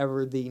to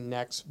whatever the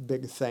next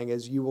big thing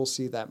is, you will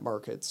see that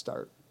market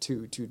start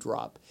to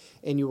drop,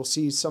 and you will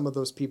see some of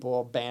those people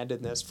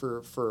abandon this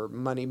for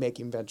money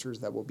making ventures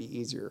that will be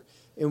easier.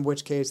 In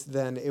which case,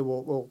 then it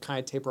will kind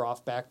of taper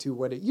off back to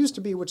what it used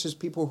to be, which is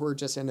people who are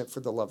just in it for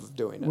the love of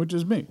doing it. Which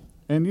is me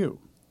and you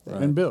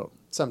and Bill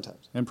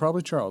Sometimes. and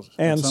probably Charles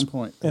And at some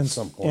point. and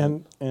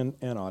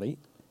Audie.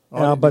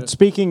 Audie But did.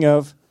 speaking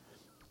of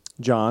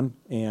John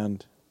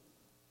and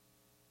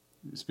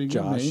Speaking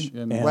Josh of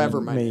me, and and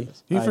Whatever my me, name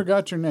is. he I-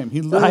 forgot your name. He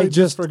I literally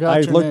just forgot I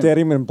your looked name. at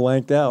him and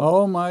blanked out.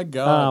 Oh my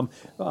God.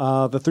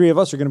 The three of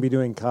us are going to be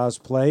doing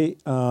cosplay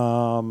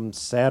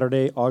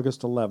Saturday,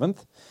 August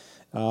 11th,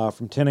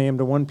 from 10 a.m.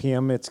 to 1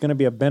 p.m. It's going to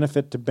be a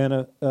benefit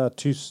to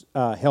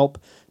help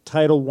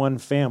Title I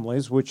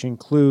families, which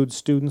includes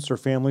students or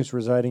families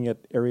residing at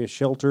area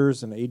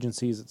shelters and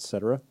agencies,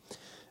 etc.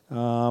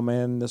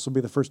 And this will be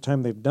the first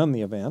time they've done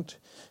the event,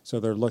 so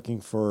they're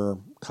looking for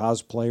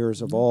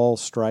cosplayers of all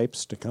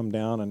stripes to come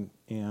down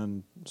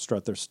and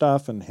strut their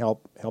stuff and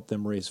help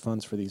them raise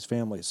funds for these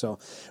families. So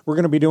we're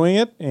going to be doing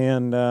it,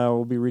 and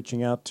we'll be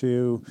reaching out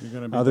to You're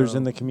gonna be others the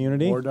in the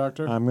community. war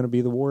doctor? I'm going to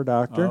be the war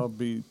doctor. I'll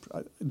be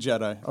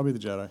Jedi. I'll be the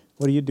Jedi.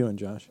 What are you doing,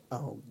 Josh?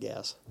 Oh,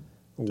 yes.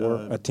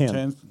 A 10.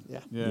 10th? Yeah.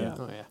 Yeah.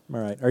 Oh, yeah.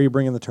 All right. Are you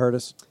bringing the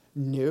TARDIS?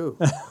 No.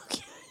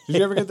 Did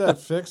you ever get that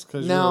fixed?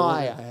 Cause No, you were-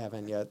 I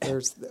haven't yet.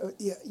 There's,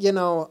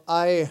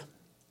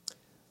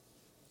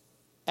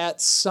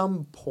 at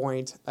some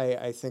point,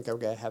 I think I'm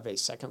gonna have a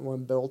second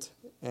one built,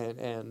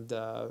 and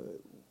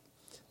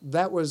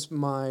that was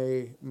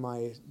my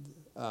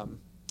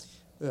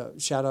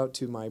shout out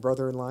to my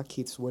brother-in-law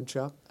Keith's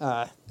Woodshop.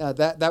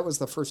 That was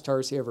the first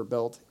TARDIS he ever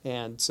built,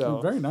 and so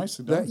Oh, very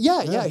nicely done.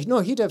 yeah. No,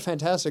 he did a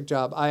fantastic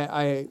job.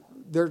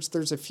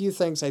 There's a few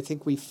things I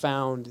think we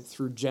found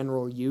through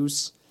general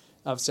use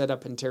of set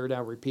up and tear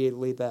down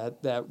repeatedly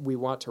that we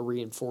want to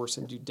reinforce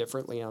and do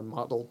differently on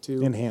Model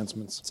 2.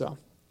 Enhancements. So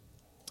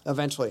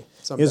eventually,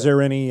 someday. Is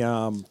there any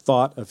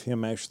thought of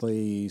him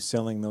actually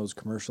selling those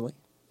commercially?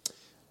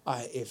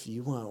 If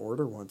you want to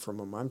order one from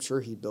him, I'm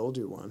sure he'd build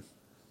you one.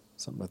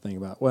 Something to think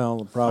about. Well,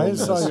 the I problem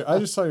just, is... I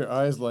just saw your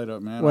eyes light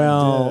up, man. I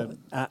Well, did.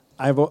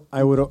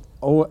 I would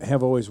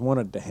have always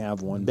wanted to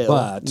have one, Bill,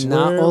 but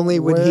not Where- only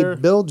would where- he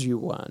build you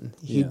one,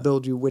 he'd Yeah.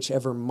 build you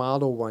whichever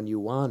model one you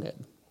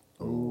wanted.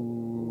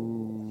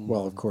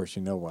 well, of course,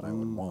 you know what I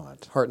would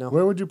want. Hartnell?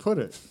 Where would you put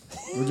it?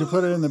 Would you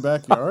put it in the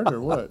backyard or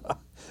what?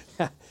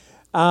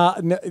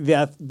 No,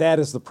 that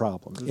is the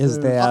problem. Is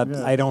that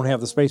Yeah. I don't have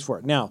the space for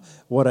it. Now,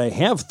 what I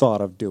have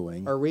thought of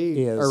doing Are we?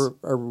 is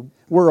Are,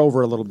 we're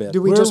over a little bit.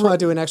 do we We're just ru- want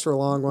to do an extra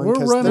long one? We're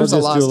Because running- there's a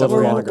We'll lot just of do a stuff little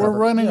we We're, want to we're cover.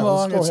 running Yeah, let's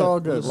long. go It's ahead. all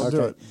good. We'll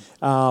do it.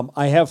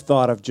 I have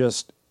thought of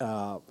just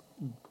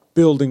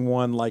building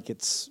one like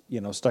it's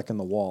stuck in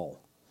the wall,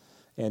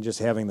 and just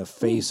having the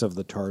face of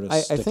the TARDIS.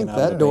 I sticking think out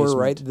of that the door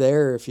basement. right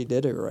there, if you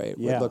did it right,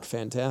 Yeah. would look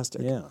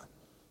fantastic. Yeah,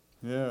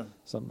 Yeah.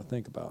 something to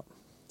think about.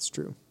 It's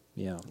true.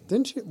 Yeah.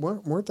 Didn't you?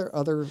 Weren't there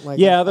other like?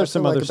 Yeah, I there's feel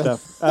some like other a bit-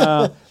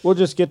 stuff. We'll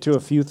just get to a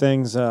few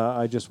things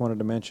I just wanted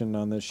to mention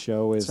on this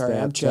show. Is Sorry,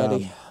 that I'm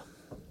chatty.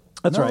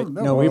 that's No, right.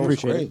 no, No, we well,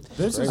 appreciate great. it.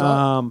 This is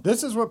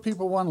this is what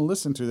people want to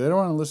listen to. They don't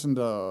want to listen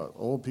to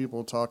old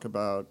people talk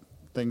about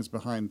things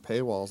behind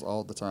paywalls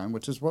all the time,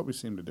 which is what we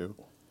seem to do.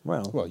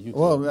 Well, you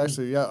Well,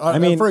 actually, yeah. I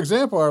mean- for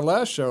example, our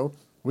last show,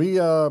 we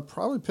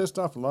probably pissed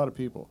off a lot of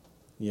people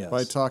yes.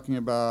 by talking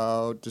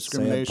about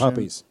discrimination.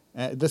 puppies.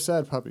 The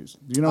sad puppies.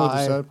 Do you know what the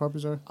I- sad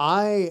puppies are?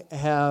 I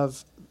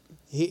have.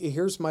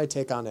 Here's my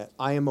take on it.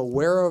 I am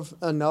aware of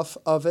enough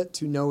of it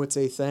to know it's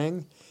a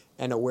thing,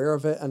 and aware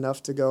of it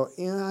enough to go.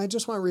 Yeah, I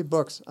just want to read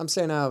books. I'm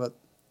staying out of it.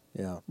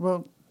 Yeah.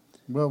 Well,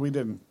 we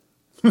didn't.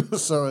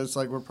 So it's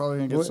like we're probably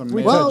gonna get some. we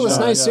major- Well, it was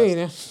touched on nice seeing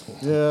you.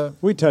 Yeah.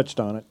 We touched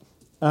on it.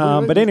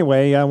 we- But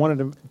anyway, I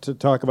wanted to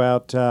talk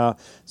about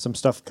some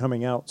stuff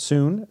coming out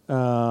soon.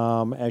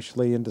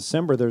 Actually, in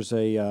December, there's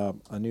a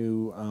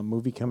new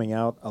movie coming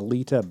out,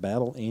 Alita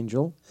Battle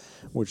Angel,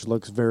 which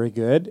looks very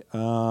good.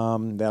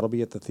 That'll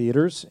be at the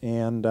theaters.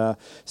 And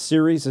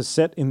series is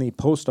set in the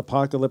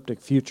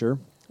post-apocalyptic future.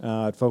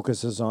 It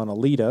focuses on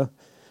Alita,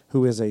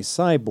 who is a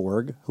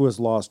cyborg who has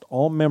lost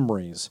all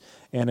memories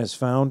and is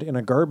found in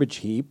a garbage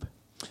heap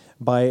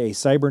by a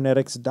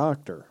cybernetics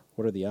doctor.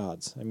 What are the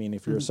odds? I mean,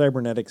 if you're a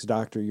cybernetics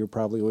doctor, you're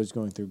probably always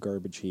going through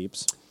garbage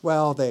heaps.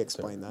 Well, they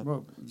explain that.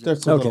 Well,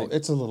 There's Okay.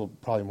 it's a little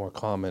probably more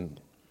common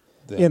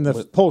than In the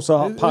with-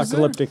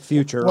 post-apocalyptic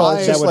future, well, that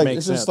it's just would like make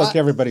it's sense. just like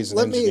everybody's an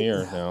Let me-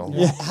 engineer now.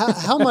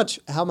 how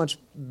much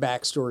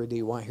backstory do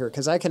you want here?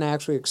 Because I can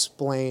actually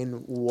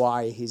explain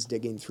why he's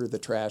digging through the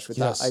trash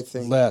without. Yes, I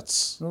think.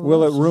 let's.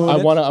 Will it ruin I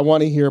it?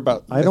 want to hear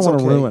about. I don't it's want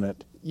to okay. ruin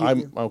it.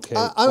 I'm okay.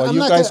 I'm well, you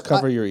not guys gonna-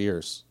 cover your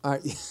ears. All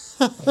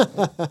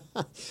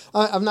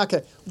I'm not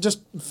gonna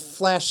just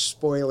flash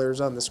spoilers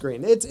on the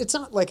screen. It's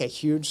not like a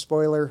huge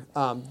spoiler.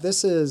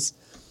 This is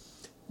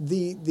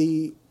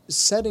the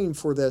setting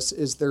for this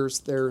is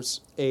there's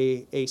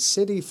a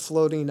city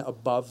floating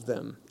above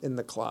them in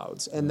the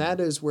clouds, and that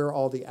is where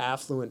all the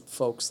affluent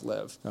folks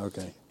live.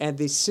 Okay. And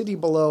the city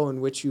below in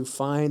which you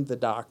find the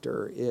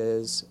doctor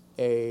is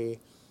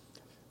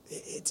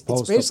it's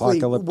basically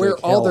Post-apocalyptic where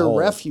all their hellhole.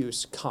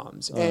 refuse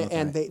comes,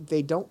 and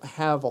they don't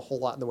have a whole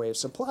lot in the way of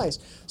supplies.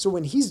 So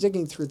when he's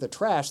digging through the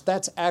trash,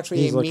 that's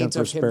actually He's a looking means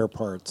for of him spare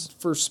parts.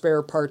 for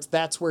spare parts.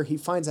 That's where he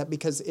finds that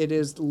because it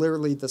is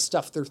literally the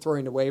stuff they're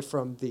throwing away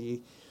from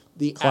the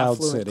Cloud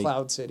affluent City.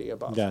 cloud city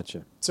above.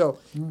 Gotcha. So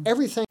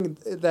everything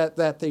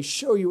that they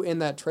show you in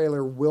that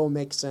trailer will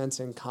make sense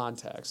in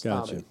context.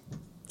 Gotcha.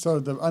 So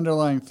the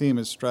underlying theme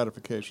is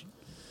stratification.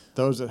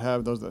 Those that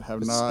have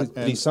not.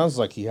 But he sounds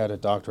like he had a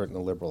doctorate in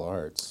the liberal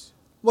arts.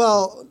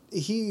 Well,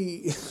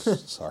 he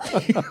Sorry.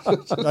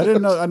 I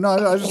didn't know.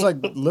 I just like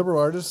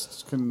liberal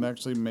artists can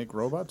actually make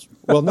robots.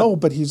 Well, no,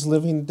 but he's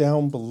living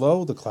down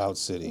below the Cloud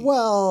City.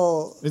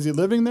 well, Is he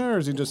living there or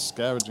is he just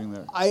scavenging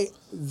there?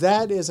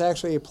 that is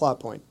actually a plot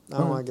point. I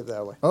don't want to give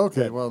that away.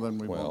 Okay, well then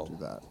we Well. won't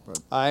do that. But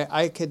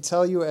I could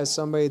tell you as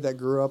somebody that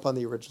grew up on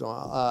the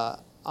original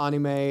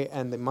anime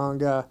and the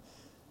manga,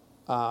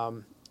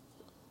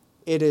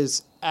 it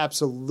is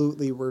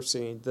absolutely worth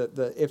seeing.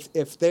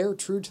 If they're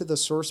true to the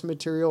source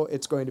material,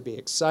 it's going to be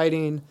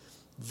exciting,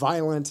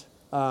 violent,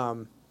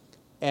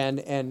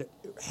 and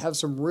have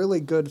some really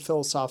good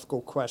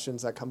philosophical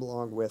questions that come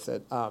along with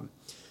it.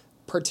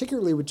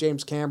 Particularly with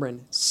James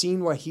Cameron,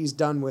 seeing what he's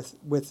done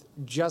with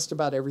just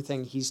about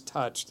everything he's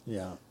touched.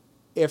 Yeah.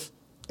 If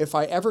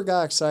I ever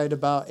got excited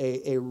about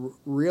a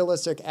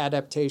realistic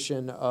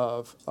adaptation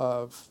of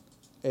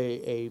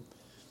a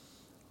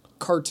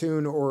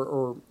cartoon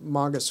or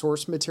manga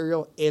source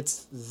material,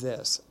 it's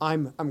this.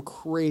 I'm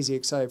crazy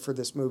excited for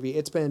this movie.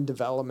 It's been in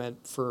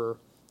development for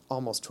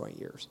almost 20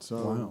 years. so,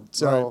 Wow.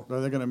 So- right,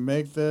 are they going to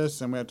make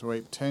this and we have to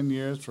wait 10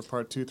 years for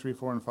part 2, 3,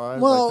 4, and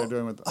 5 Well, like they're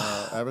doing with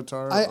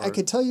Avatar? I or-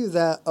 could tell you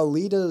that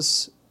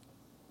Alita's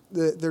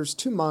there's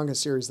 2 manga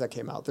series that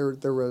came out.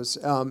 There was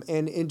and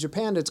in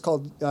Japan it's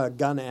called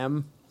Gun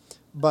M,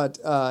 but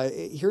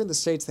here in the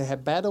States they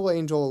have Battle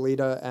Angel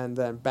Alita and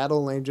then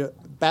Battle Angel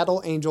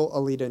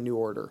Alita New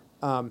Order.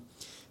 And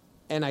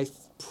I'm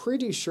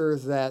pretty sure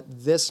that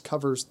this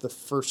covers the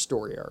first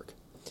story arc.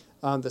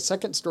 The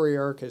second story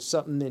arc is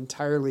something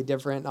entirely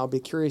different. I'll be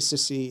curious to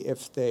see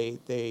if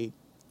they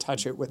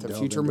touch it with a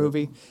future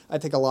movie. I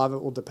think a lot of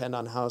it will depend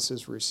on how this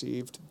is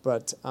received.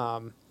 But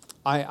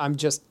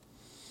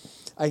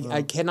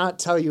I cannot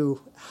tell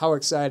you how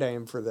excited I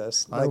am for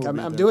this. I Like will I'm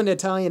be there. doing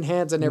Italian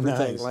hands and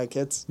everything. Nice. Like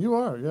it's You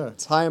are, yeah.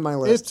 high on my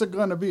list. It's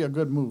going to be a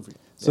good movie.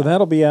 So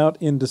that'll be out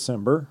in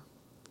December.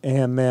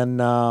 And then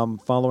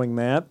following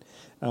that,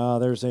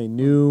 there's a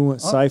new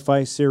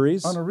sci-fi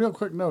series. On a real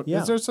quick note,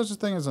 Yeah. is there such a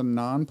thing as a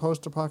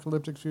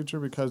non-post-apocalyptic future?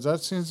 Because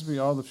that seems to be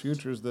all the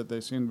futures that they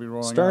seem to be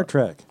rolling Star out.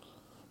 Trek.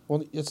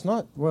 Well, it's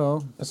not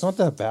Well,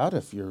 that bad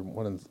if you're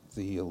one of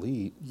the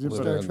elite Yeah, but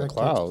living Star in the Trek takes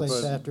clouds.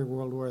 place But- after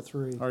World War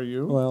III. are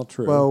you? Well,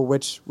 true. Well,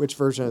 which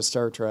version of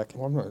Star Trek?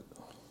 Well, I'm not.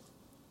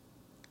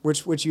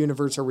 Which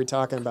universe are we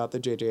talking about? The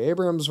J.J.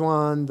 Abrams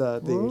one?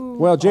 The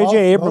Well, J.J. Both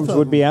Abrams of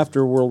would be them.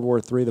 after World War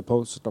III, the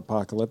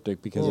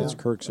post-apocalyptic, because it's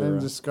Kirk's and era.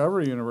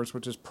 Discovery Universe,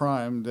 which is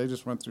Prime, they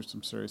just went through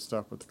some serious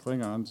stuff with the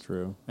Klingons.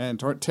 True. And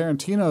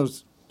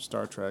Tarantino's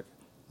Star Trek,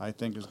 I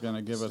think, is going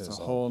to give us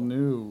a whole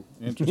new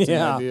interesting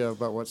Yeah. idea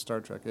about what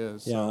Star Trek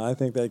is. Yeah, So, I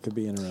think that could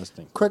be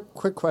interesting.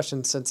 quick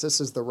question, since this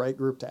is the right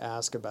group to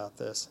ask about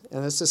this,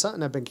 and this is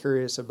something I've been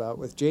curious about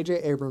with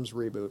J.J. Abrams'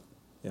 reboot.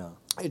 Yeah.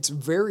 It's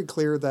very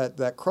clear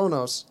that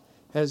Kronos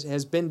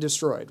has been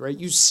destroyed, right?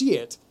 You see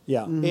it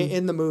Yeah.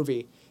 in the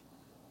movie,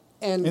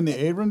 and in the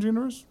Abrams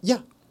universe, yeah,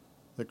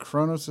 the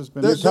Kronos has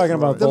been You're talking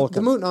about destroyed.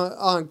 Vulcan. the moon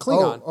on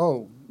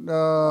Klingon.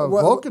 Well,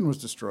 Vulcan was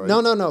destroyed.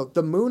 No,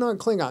 the moon on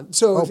Klingon.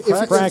 So Oh,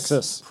 if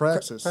Praxis.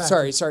 Praxis.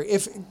 sorry,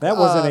 if That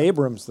wasn't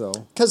Abrams, though.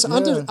 because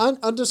Yeah.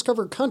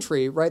 Undiscovered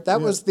Country, right? That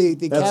Yeah. was the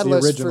That's the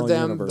catalyst original for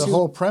them. universe. The to-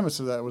 whole premise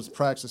of that was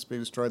Praxis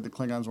being destroyed. The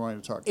Klingons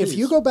wanted to talk if peace.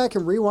 you go back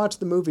and rewatch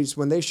the movies,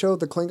 when they show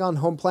the Klingon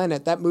home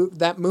planet, that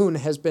moon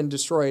has been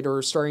destroyed or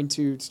is starting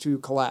to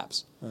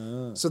collapse.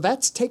 So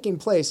that's taking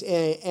place,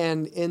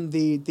 and in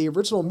the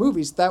original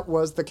movies, that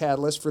was the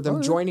catalyst for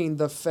them joining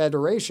the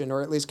Federation,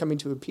 or at least coming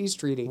to a peace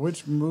treaty.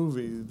 Which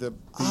movie?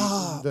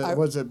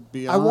 Was it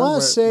Beyond? I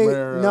want to say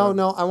where,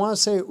 no. I want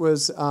to say it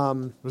was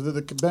Was it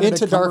the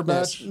Benedict Into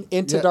Darkness. Cumberbatch?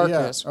 Into Yeah,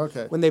 Darkness. Yeah,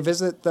 okay. When they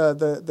visit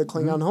the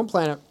Klingon home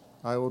planet,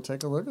 I will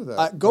take a look at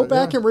that. go But,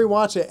 back yeah. and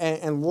rewatch it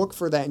and look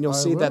for that, and you'll I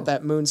see will.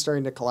 that moon's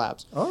starting to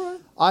collapse. All right.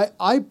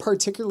 I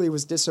particularly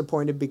was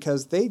disappointed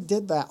because they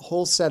did that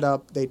whole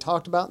setup they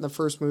talked about in the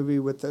first movie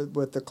with the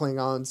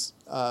Klingons,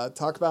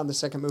 talked about in the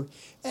second movie,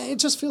 and it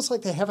just feels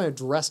like they haven't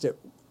addressed it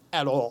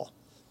at all.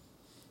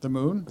 The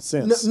moon?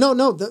 Since.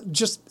 No,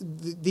 just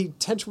the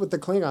tension with the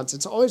Klingons.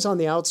 It's always on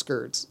the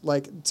outskirts,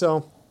 like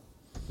so.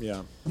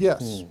 Yeah.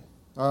 Yes.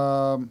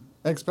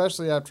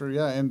 Especially after,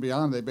 and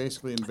Beyond, they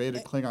basically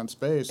invaded Klingon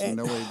space and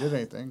nobody did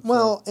anything.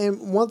 Well,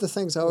 and one of the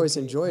things I always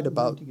enjoyed I'm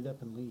about going to get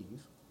up and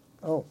leave.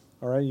 Oh,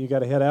 all right. You got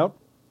to head out.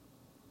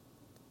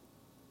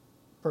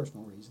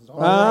 Personal reasons.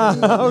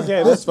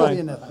 Okay, that's Funny fine.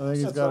 enough. I think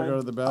he's got to go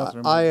to the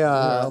bathroom.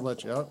 I'll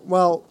let you out.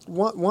 Well,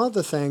 one of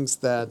the things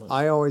that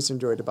I always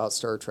enjoyed about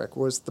Star Trek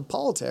was the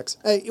politics,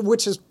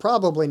 which is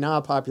probably not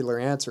a popular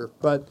answer,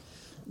 but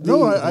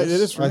No, it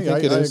is for I me.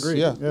 think it I is, agree.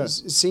 yeah.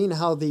 seeing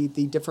how the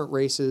different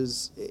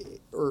races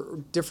or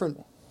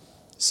different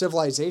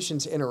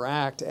civilizations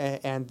interact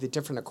and the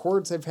different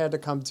accords they've had to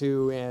come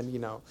to, and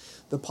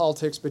the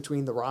politics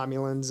between the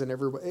Romulans and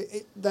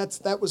everybody,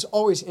 that was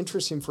always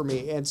interesting for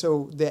me. And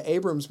so the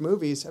Abrams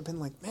movies, I've been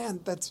like,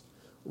 man, that's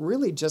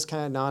really just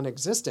kind of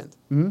non-existent.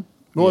 Well,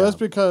 Yeah. that's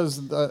because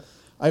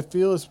I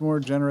feel it's more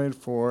generated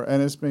for,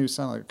 and this may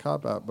sound like a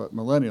cop-out, but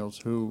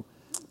millennials who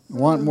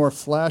want more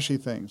flashy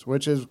things,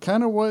 which is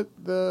kind of what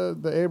the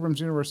Abrams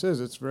universe is.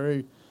 It's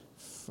very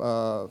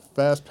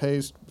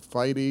fast-paced,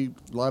 fighty,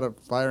 a lot of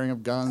firing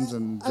of guns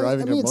and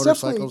driving of it's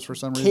motorcycles definitely for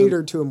some reason.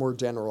 catered to a more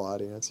general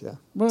audience. Yeah.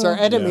 Well, Sorry,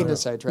 I didn't mean yeah. to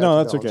sidetrack. No,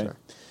 you, that's Bill, okay. sorry.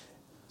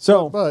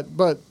 So,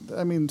 But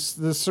I mean,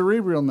 the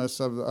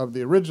cerebralness of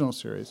the original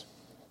series,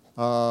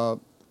 I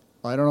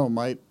don't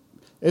know,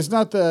 it's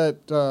not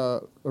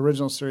that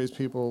original series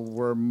people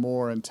were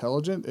more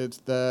intelligent. It's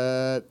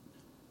that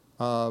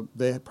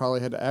they probably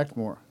had to act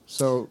more.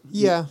 So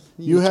Yeah,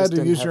 you had just to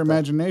didn't use have your the-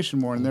 imagination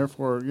more, and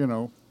therefore,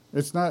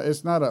 it's not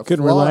a could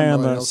flaw rely in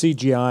on the millennials.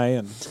 CGI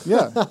and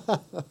Yeah,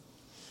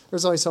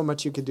 There's only so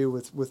much you could do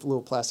with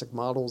little plastic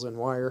models and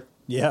wire.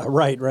 yeah,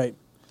 right.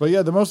 but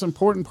yeah, the most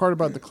important part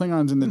about the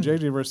Klingons in the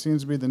JJ-verse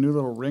seems to be the new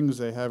little rings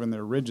they have in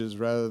their ridges,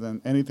 rather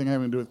than anything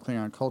having to do with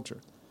Klingon culture.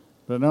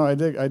 But no, I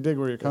dig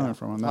where you're coming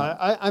from on that.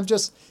 I'm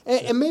just,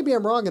 and maybe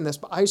I'm wrong in this,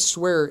 but I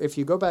swear if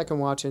you go back and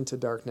watch Into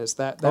Darkness,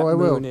 that I will.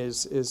 moon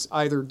is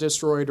either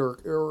destroyed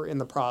or in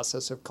the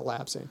process of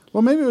collapsing.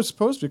 Well, maybe it was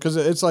supposed to, because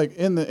it's like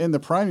in the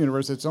Prime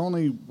universe, it's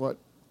only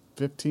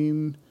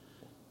 15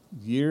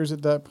 years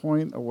at that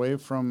point away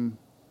from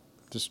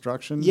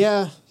destruction.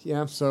 Yeah.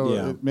 So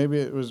Yeah. maybe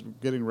it was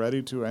getting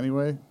ready to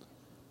anyway.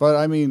 But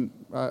I mean,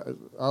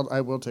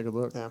 I will take a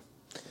look. Yeah.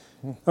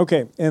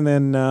 Okay, and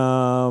then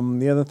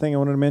the other thing I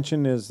wanted to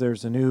mention is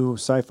there's a new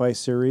sci-fi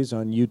series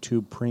on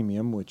YouTube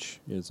Premium, which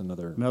is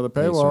another pay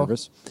paywall.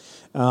 service.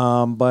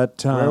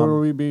 But Where would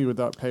we be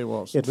without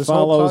paywalls? it This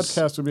follows-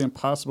 whole podcast would be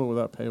impossible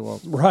without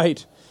paywalls.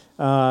 right,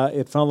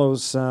 it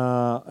follows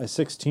a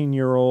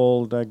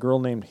 16-year-old girl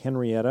named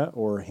Henrietta,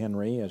 or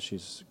Henry, as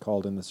she's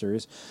called in the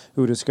series,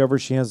 who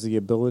discovers she has the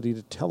ability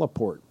to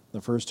teleport.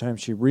 The first time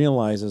she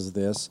realizes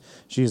this,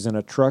 she's in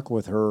a truck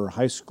with her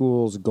high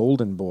school's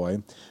golden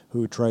boy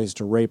who tries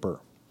to rape her.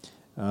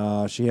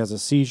 She has a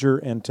seizure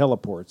and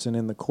teleports, and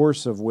in the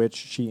course of which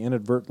she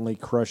inadvertently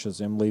crushes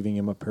him, leaving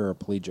him a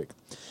paraplegic.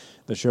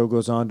 The show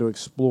goes on to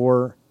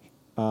explore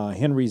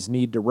Henry's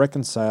need to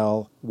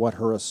reconcile what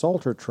her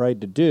assaulter tried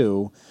to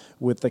do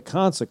with the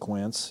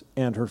consequence,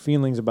 and her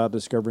feelings about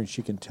discovering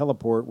she can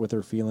teleport with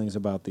her feelings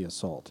about the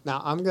assault.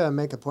 Now I'm gonna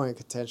make a point of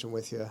contention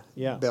with you,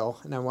 Yeah. Bill,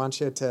 and I want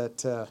you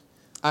to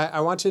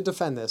I want you to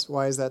defend this.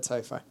 Why is that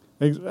sci-fi?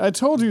 I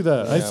told you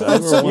that. I Yeah,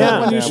 said we were Yeah,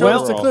 when you yeah, showed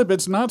well- us the clip,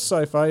 it's not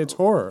sci-fi, it's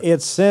horror.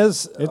 It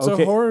says It's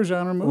okay, a horror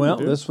genre movie, Well,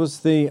 dude. this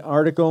was the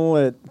article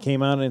that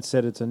came out and it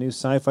said it's a new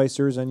sci-fi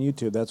series on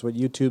YouTube. That's what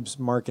YouTube's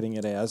marketing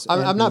it as.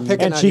 I'm not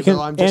picking and on she you, can,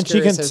 Bill. I'm just and she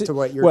curious can, as to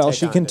what your well, take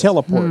she on can it is.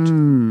 teleport.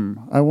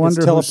 I wonder who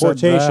said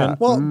teleportation. that.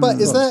 Well, but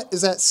is that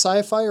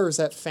sci-fi or is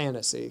that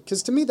fantasy?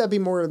 Because to me, that'd be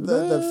more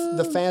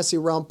the fantasy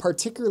realm,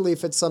 particularly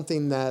if it's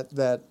something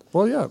that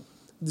Well, yeah,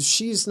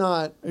 she's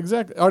not.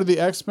 exactly. Are the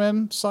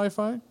X-Men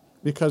sci-fi?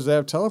 Because they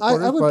have teleporters.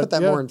 I would but put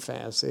that yeah. more in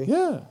fantasy.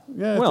 Yeah.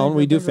 I Well, think-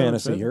 we I do think that would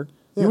fantasy fit. here.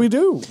 Yeah, we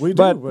do.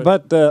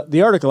 But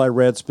the article I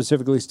read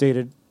specifically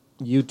stated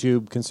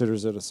YouTube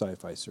considers it a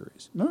sci-fi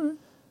series. All right.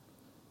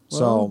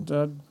 So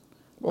Well,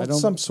 Well, I don't-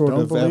 some sort don't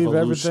of believe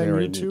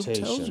evolutionary everything YouTube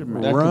tells you, mutation.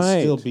 man. That Right.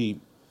 can still be.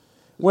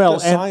 well,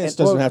 Because science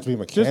doesn't have to be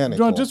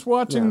mechanical. Just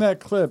watching Yeah. that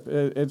clip,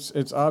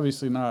 it's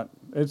obviously not.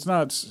 It's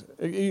not.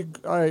 You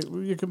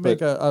can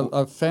make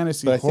a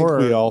fantasy But I think horror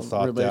we all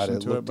thought relation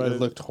that to it, but it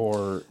looked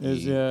horror.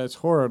 it's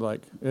horror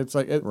like. It's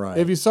like Right.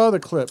 if you saw the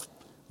clip,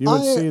 you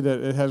would I- see that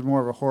it has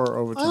more of a horror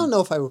overtone. I don't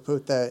know if I would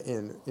put that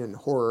in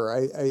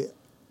horror.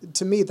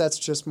 To me, that's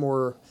just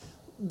more.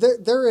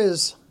 There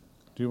is.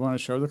 Do you want to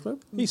show the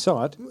clip? he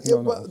saw it.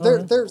 Well,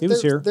 there's He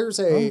was here. There's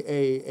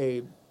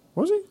a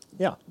Was he?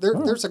 Yeah.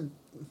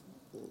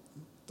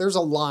 there's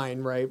a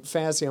line, right?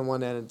 Fantasy on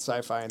one end and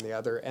sci-fi on the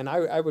other, and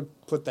I would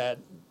put that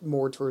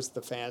more towards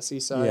the fantasy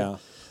side. Yeah.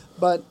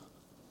 But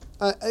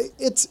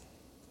it's.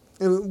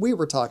 And we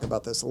were talking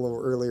about this a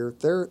little earlier.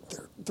 There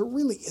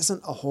really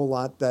isn't a whole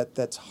lot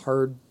that's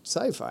hard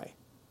sci-fi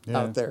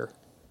out there.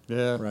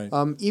 Yeah. Right.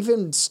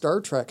 Even Star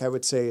Trek, I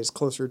would say, is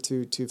closer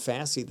to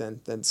fantasy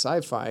than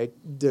sci-fi,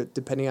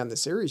 depending on the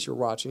series you're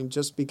watching.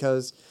 Just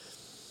because,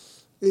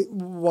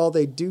 while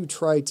they do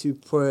try to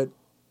put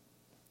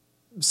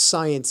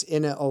science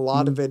in it. A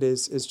lot of it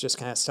is just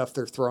kind of stuff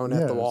they're throwing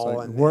at the wall.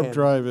 Like and warp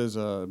drive is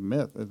a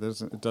myth. It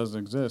doesn't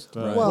exist.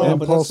 Well,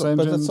 Impulse but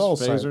engines, that's all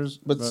phasers. science.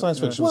 But science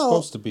fiction Well,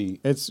 was supposed to be.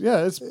 It's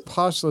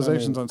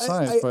postulations on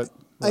science, but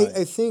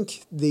I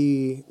think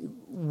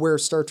where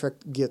Star Trek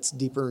gets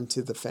deeper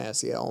into the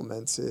fantasy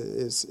elements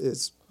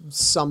is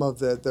some of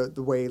the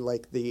way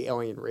like the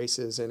alien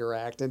races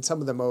interact and some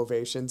of the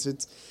motivations.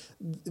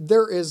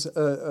 There's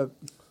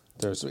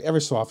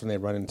Every so often they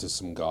run into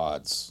some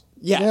gods.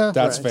 yeah,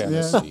 That's right.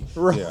 fantasy.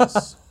 Right.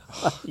 Yes.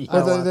 they I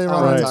run don't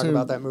want to talk into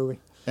about that movie.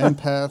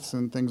 empaths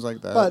and things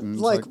like that. But and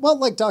it's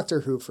like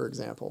Doctor Who, for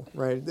example,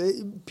 right?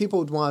 People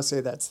would want to say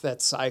that's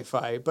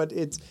sci-fi, but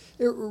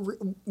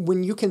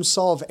when you can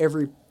solve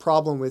every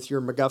problem with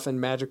your MacGuffin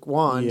magic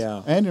wand,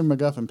 Yeah. and your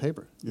MacGuffin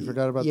paper. You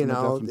forgot about the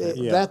MacGuffin paper.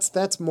 Yeah.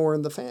 that's more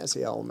in the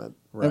fantasy element.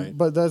 Right.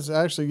 But that's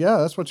actually,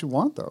 that's what you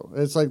want, though.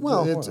 It's like,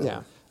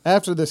 yeah.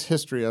 after this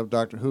history of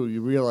Doctor Who,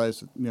 you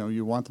realize,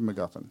 you want the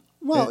MacGuffin.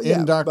 Well,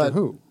 in Doctor but-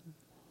 Who.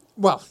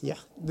 Well, yeah.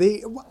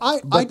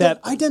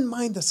 I didn't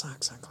mind the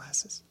socks on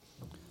glasses.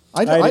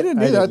 I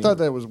didn't either. I didn't thought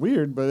that was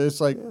weird, but it's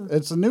like,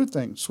 it's a new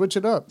thing. Switch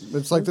it up.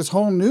 It's like this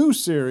whole new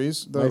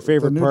series. My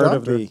favorite new part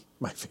Doctor.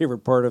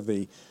 of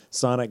the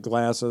sonic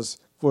glasses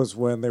was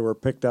when they were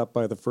picked up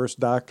by the first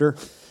Doctor,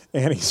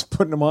 and he's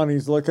putting them on.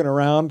 He's looking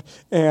around,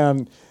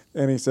 and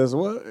he says,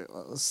 "What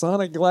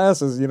sonic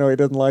glasses?" He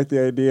didn't like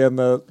the idea, and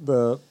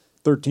the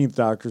 13th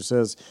Doctor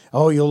says,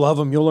 "Oh, you'll love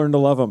them. You'll learn to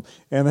love them."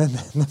 And then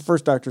the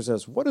first Doctor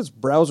says, "What is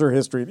browser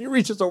history?" And he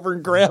reaches over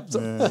and grabs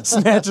them,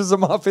 snatches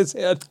them off his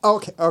head.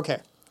 Okay.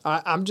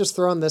 I'm just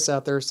throwing this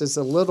out there. It's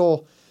a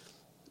little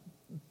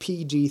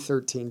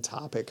PG-13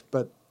 topic,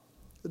 but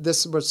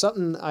this was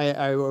something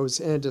I was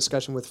in a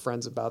discussion with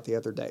friends about the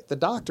other day. The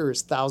Doctor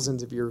is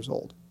thousands of years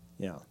old.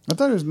 Yeah. I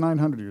thought he was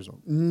 900 years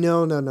old.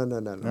 No.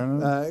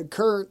 No?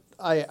 Kurt,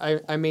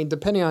 I mean,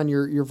 depending on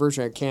your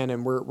version of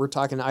canon, we're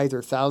talking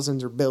either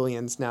thousands or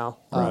billions now.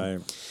 Right.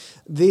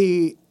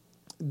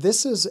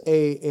 This is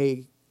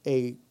a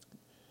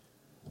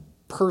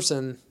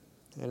person,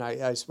 and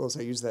I suppose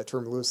I use that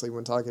term loosely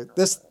when talking.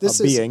 This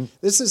being.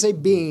 This is a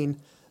being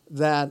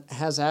that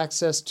has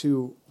access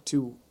to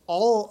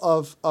all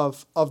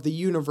of the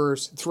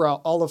universe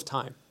throughout all of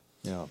time.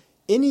 Yeah.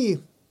 Any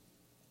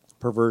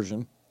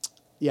Perversion.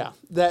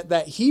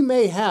 that he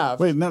may have.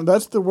 Wait, no,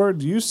 that's the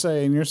word you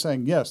say, and you're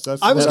saying yes.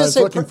 That's I was what going I to was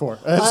say looking for.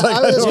 I It's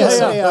like, was going to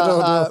say.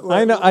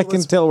 I know. I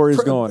can tell where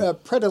he's going.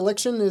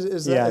 Predilection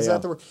is Yeah,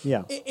 that the word?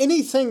 yeah.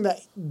 Anything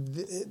that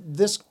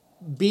this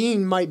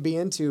being might be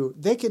into,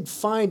 they could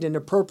find an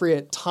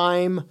appropriate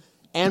time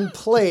and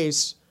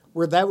place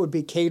where that would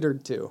be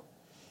catered to.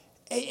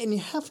 And you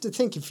have to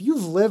think, if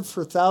you've lived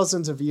for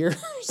thousands of years,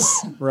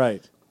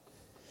 Right.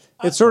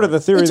 It's sort of the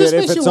theory it just that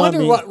if makes you it's on wonder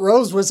the, what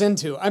Rose was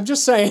into. I'm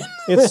just saying.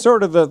 it's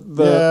sort of Yeah.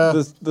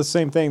 the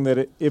same thing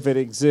that if it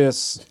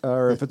exists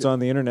or if it's on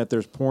the internet,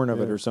 there's porn of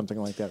it or something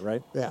like that,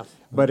 right? Yeah.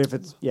 But if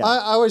it's I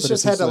always But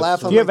just if had it's to laugh.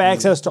 If I'm you have like,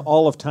 access to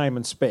all of time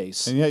and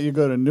space, and yet you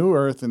go to New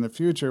Earth in the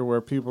future where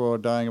people are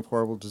dying of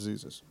horrible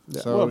diseases.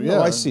 So Well,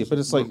 no, I see it, but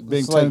it's like- being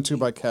it's like tended to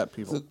by cat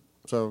people.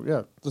 So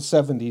yeah, The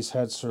 70s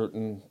had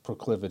certain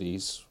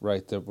proclivities,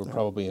 right, that were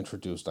probably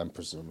introduced, I'm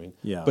presuming.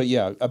 Yeah. But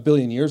yeah, a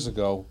billion years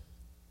ago,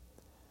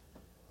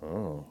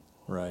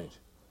 right?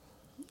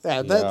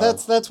 Yeah, Yeah.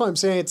 that's why I'm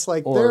saying it's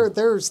like Or-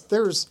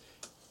 there's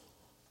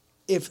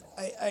if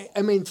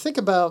I mean think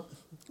about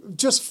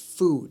just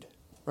food,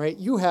 right?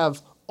 You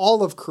have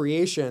all of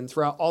creation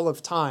throughout all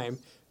of time.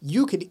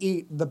 You could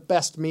eat the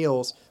best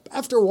meals. But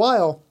after a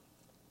while,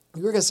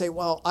 you're gonna say,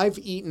 "Well, I've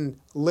eaten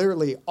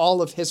literally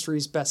all of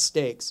history's best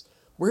steaks.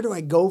 Where do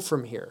I go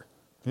from here?"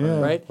 Yeah.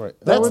 Right. Right.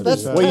 That's would be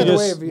that's sad. the Well, you kind of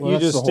way just of Well, you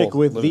that's just the stick whole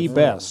with the living-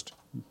 best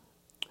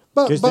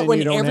but because but then when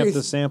you don't every have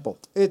to sample.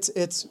 It's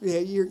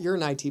you're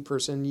an IT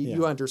person. You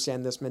Yeah.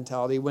 understand this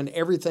mentality. When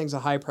everything's a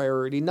high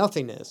priority,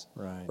 nothing is.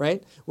 Right.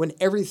 Right. When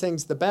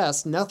everything's the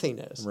best, nothing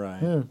is. Right.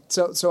 yeah.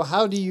 So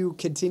how do you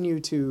continue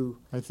to?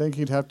 I think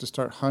he'd have to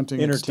start hunting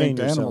Entertain extinct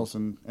yourself.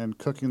 animals and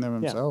cooking them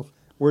Yeah. himself.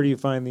 Where do you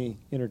find the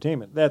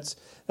entertainment? That's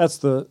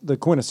the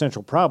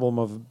quintessential problem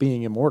of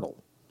being immortal,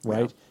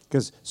 right?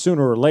 Because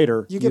sooner or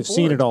later You get you've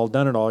seen bored. it all,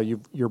 done it all.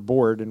 You're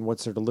bored, and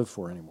what's there to live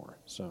for anymore?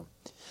 So,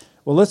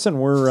 well, listen,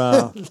 we're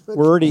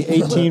already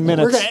 18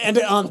 minutes. We're gonna end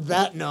it on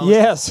that note.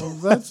 Yes.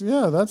 That's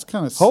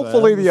kind of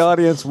Hopefully the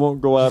audience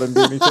won't go out and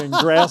do anything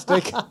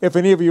drastic. If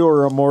any of you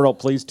are immortal,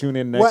 please tune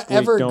in next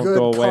Whatever week. Don't good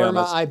go away on karma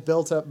us. I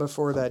built up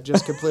before that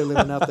just completely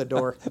went out the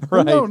door.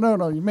 Right.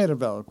 No. You made a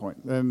valid point.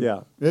 And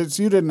Yeah.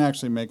 you didn't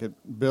actually make it.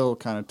 Bill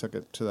kind of took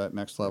it to that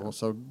next level.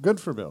 So good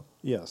for Bill.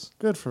 Yes.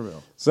 Good for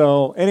Bill.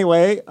 So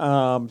anyway,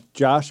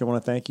 Josh, I want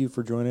to thank you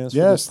for joining us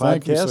Yes, for this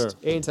thank you, podcast. sir.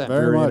 Anytime.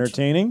 Very much.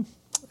 Entertaining,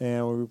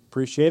 and we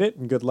appreciate it.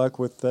 And good luck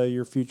with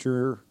your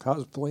future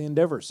cosplay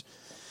endeavors.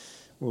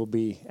 We'll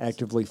be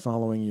actively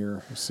following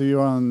your. See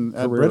you at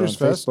Career British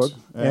on Fest, Facebook.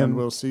 and And-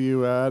 we'll see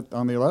you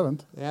on the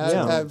 11th. Yeah.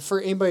 Yeah. For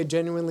anybody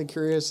genuinely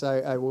curious,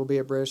 I will be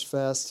at British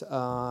Fest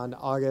on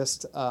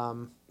August.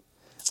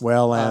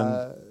 Well,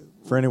 and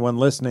for anyone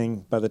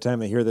listening, by the time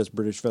they hear this,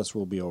 British Fest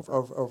will be over.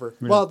 Over.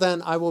 Well,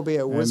 then I will be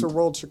at Wizard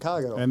World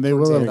Chicago. And they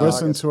towards will the have end of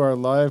listened August. to our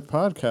live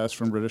podcast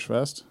from British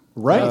Fest.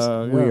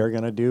 Right. We yeah. are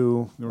going to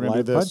do We're gonna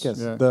live do this,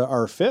 podcast. yeah.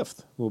 Our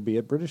 5th will be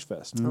at British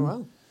Fest. Oh,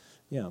 wow.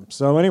 Yeah.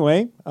 So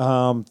anyway,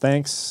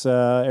 thanks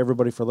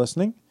everybody for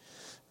listening.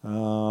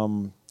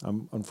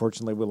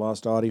 Unfortunately, we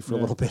lost Audie for a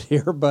little bit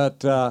here,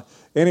 but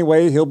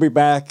anyway, he'll be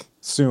back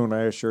soon,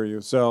 I assure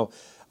you. So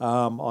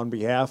on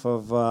behalf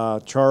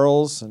of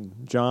Charles and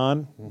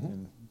John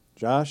and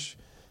Josh,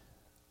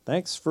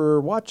 thanks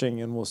for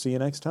watching, and we'll see you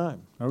next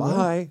time. All Bye.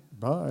 right.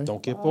 Bye.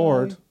 Don't get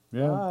bored.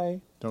 Yeah.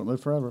 Bye. Don't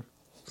live forever.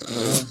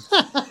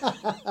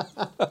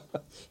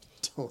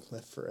 Don't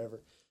live forever.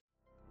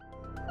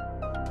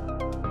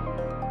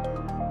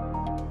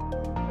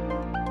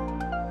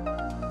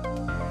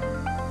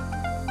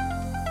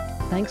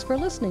 Thanks for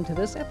listening to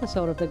this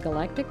episode of the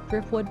Galactic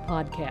Driftwood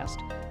Podcast.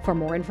 For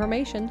more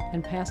information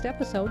and past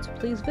episodes,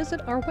 please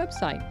visit our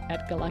website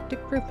at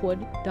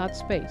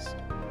galacticdriftwood.space.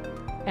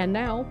 And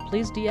now,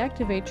 please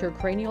deactivate your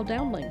cranial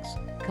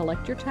downlinks,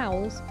 collect your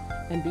towels,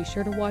 and be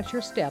sure to watch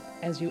your step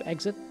as you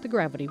exit the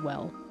gravity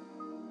well.